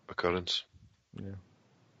occurrence.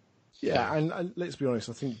 Yeah, and let's be honest,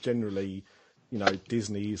 I think generally,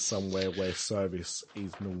 Disney is somewhere where service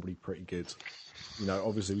is normally pretty good.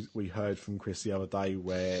 Obviously we heard from Chris the other day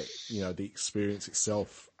where, the experience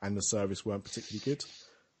itself and the service weren't particularly good.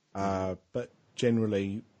 But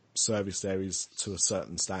generally service there is to a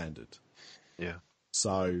certain standard. Yeah.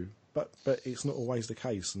 So, but it's not always the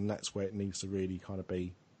case, and that's where it needs to really kind of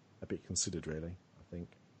be a bit considered, really, I think.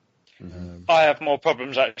 I have more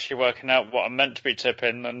problems actually working out what I'm meant to be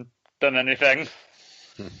tipping than anything.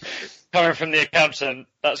 Coming from the accountant,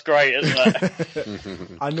 that's great, isn't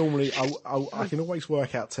it? I can always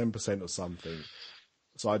work out 10% of something,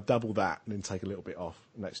 so I double that and then take a little bit off,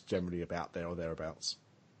 and that's generally about there or thereabouts.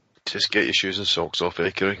 Just get your shoes and socks off,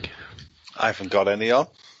 Rick. I haven't got any on.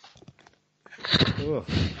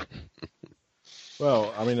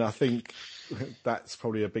 Well, I mean, I think that's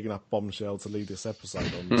probably a big enough bombshell to leave this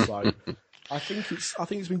episode on. So I think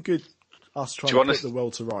it's been good us trying to put the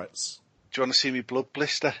world to rights. Do you want to see me blood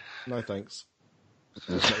blister? No, thanks.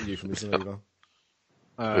 That's not a euphemism either.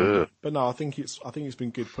 But no, I think it's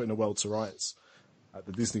been good putting the world to rights,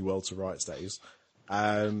 the Disney world to rights, that is.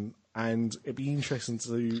 And it'd be interesting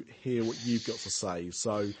to hear what you've got to say.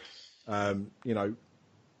 So,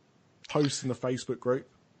 post in the Facebook group,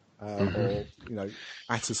 or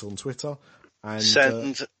at us on Twitter, and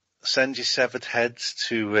send your severed heads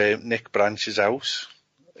to Nick Branch's house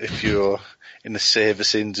if you're in the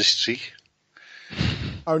service industry.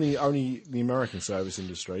 Only the American service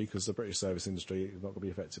industry, because the British service industry is not going to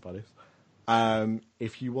be affected by this.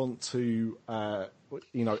 If you want to,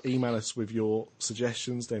 email us with your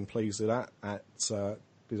suggestions, then please do that at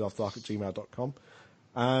bizarredark@gmail.com.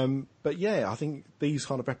 But yeah, I think these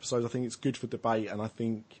kind of episodes, I think it's good for debate, and I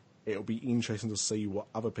think it'll be interesting to see what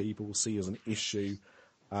other people see as an issue,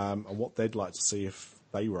 and what they'd like to see if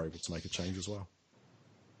they were able to make a change as well.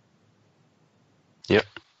 Yep.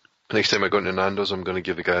 Next time I go into Nando's, I'm going to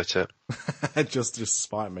give the guy a tip. just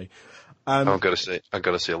spite me. I've got to say,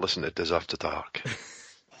 listen to Diz After Dark.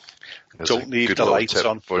 Don't leave the lights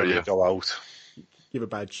on for you to go out. Give a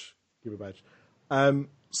badge.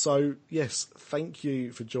 So, yes, thank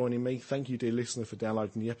you for joining me. Thank you, dear listener, for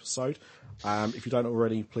downloading the episode. If you don't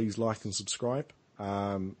already, please like and subscribe.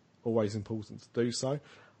 Always important to do so.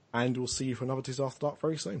 And we'll see you for another Diz After Dark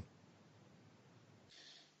very soon.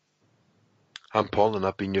 I'm Paul, and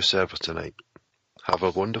I've been your server tonight. Have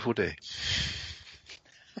a wonderful day.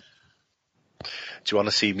 Do you want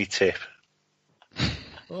to see me tip?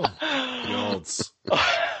 Oh, gods.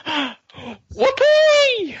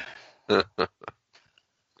 Whoopee!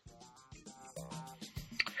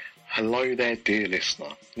 Hello there, dear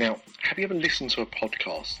listener. Now, have you ever listened to a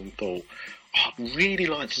podcast and thought, I'd really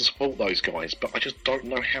like to support those guys, but I just don't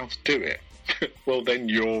know how to do it? Well, then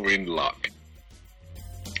you're in luck.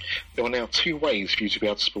 There are now 2 ways for you to be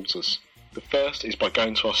able to support us. The first is by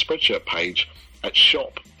going to our Spreadshirt page at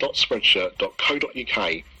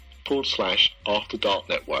shop.spreadshirt.co.uk/After Dark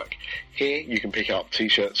Network. Here you can pick up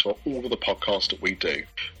t-shirts for all of the podcasts that we do.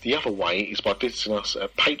 The other way is by visiting us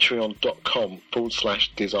at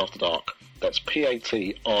patreon.com/Diz After Dark. That's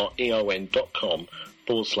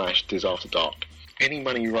patreon.com/Diz After Dark. Any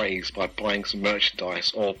money raised by buying some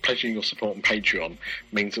merchandise or pledging your support on Patreon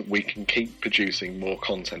means that we can keep producing more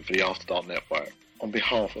content for the After Dark Network. On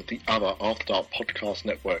behalf of the other After Dark Podcast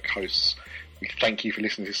Network hosts, we thank you for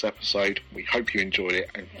listening to this episode. We hope you enjoyed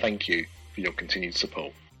it, and thank you for your continued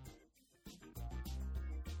support.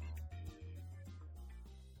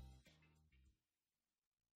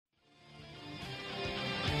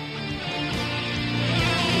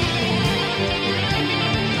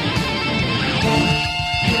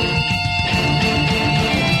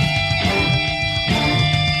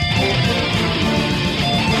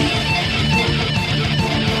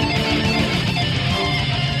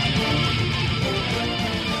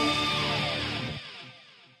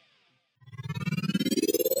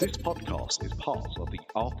 This podcast is part of the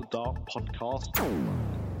After Dark Podcast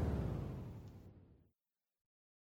Network.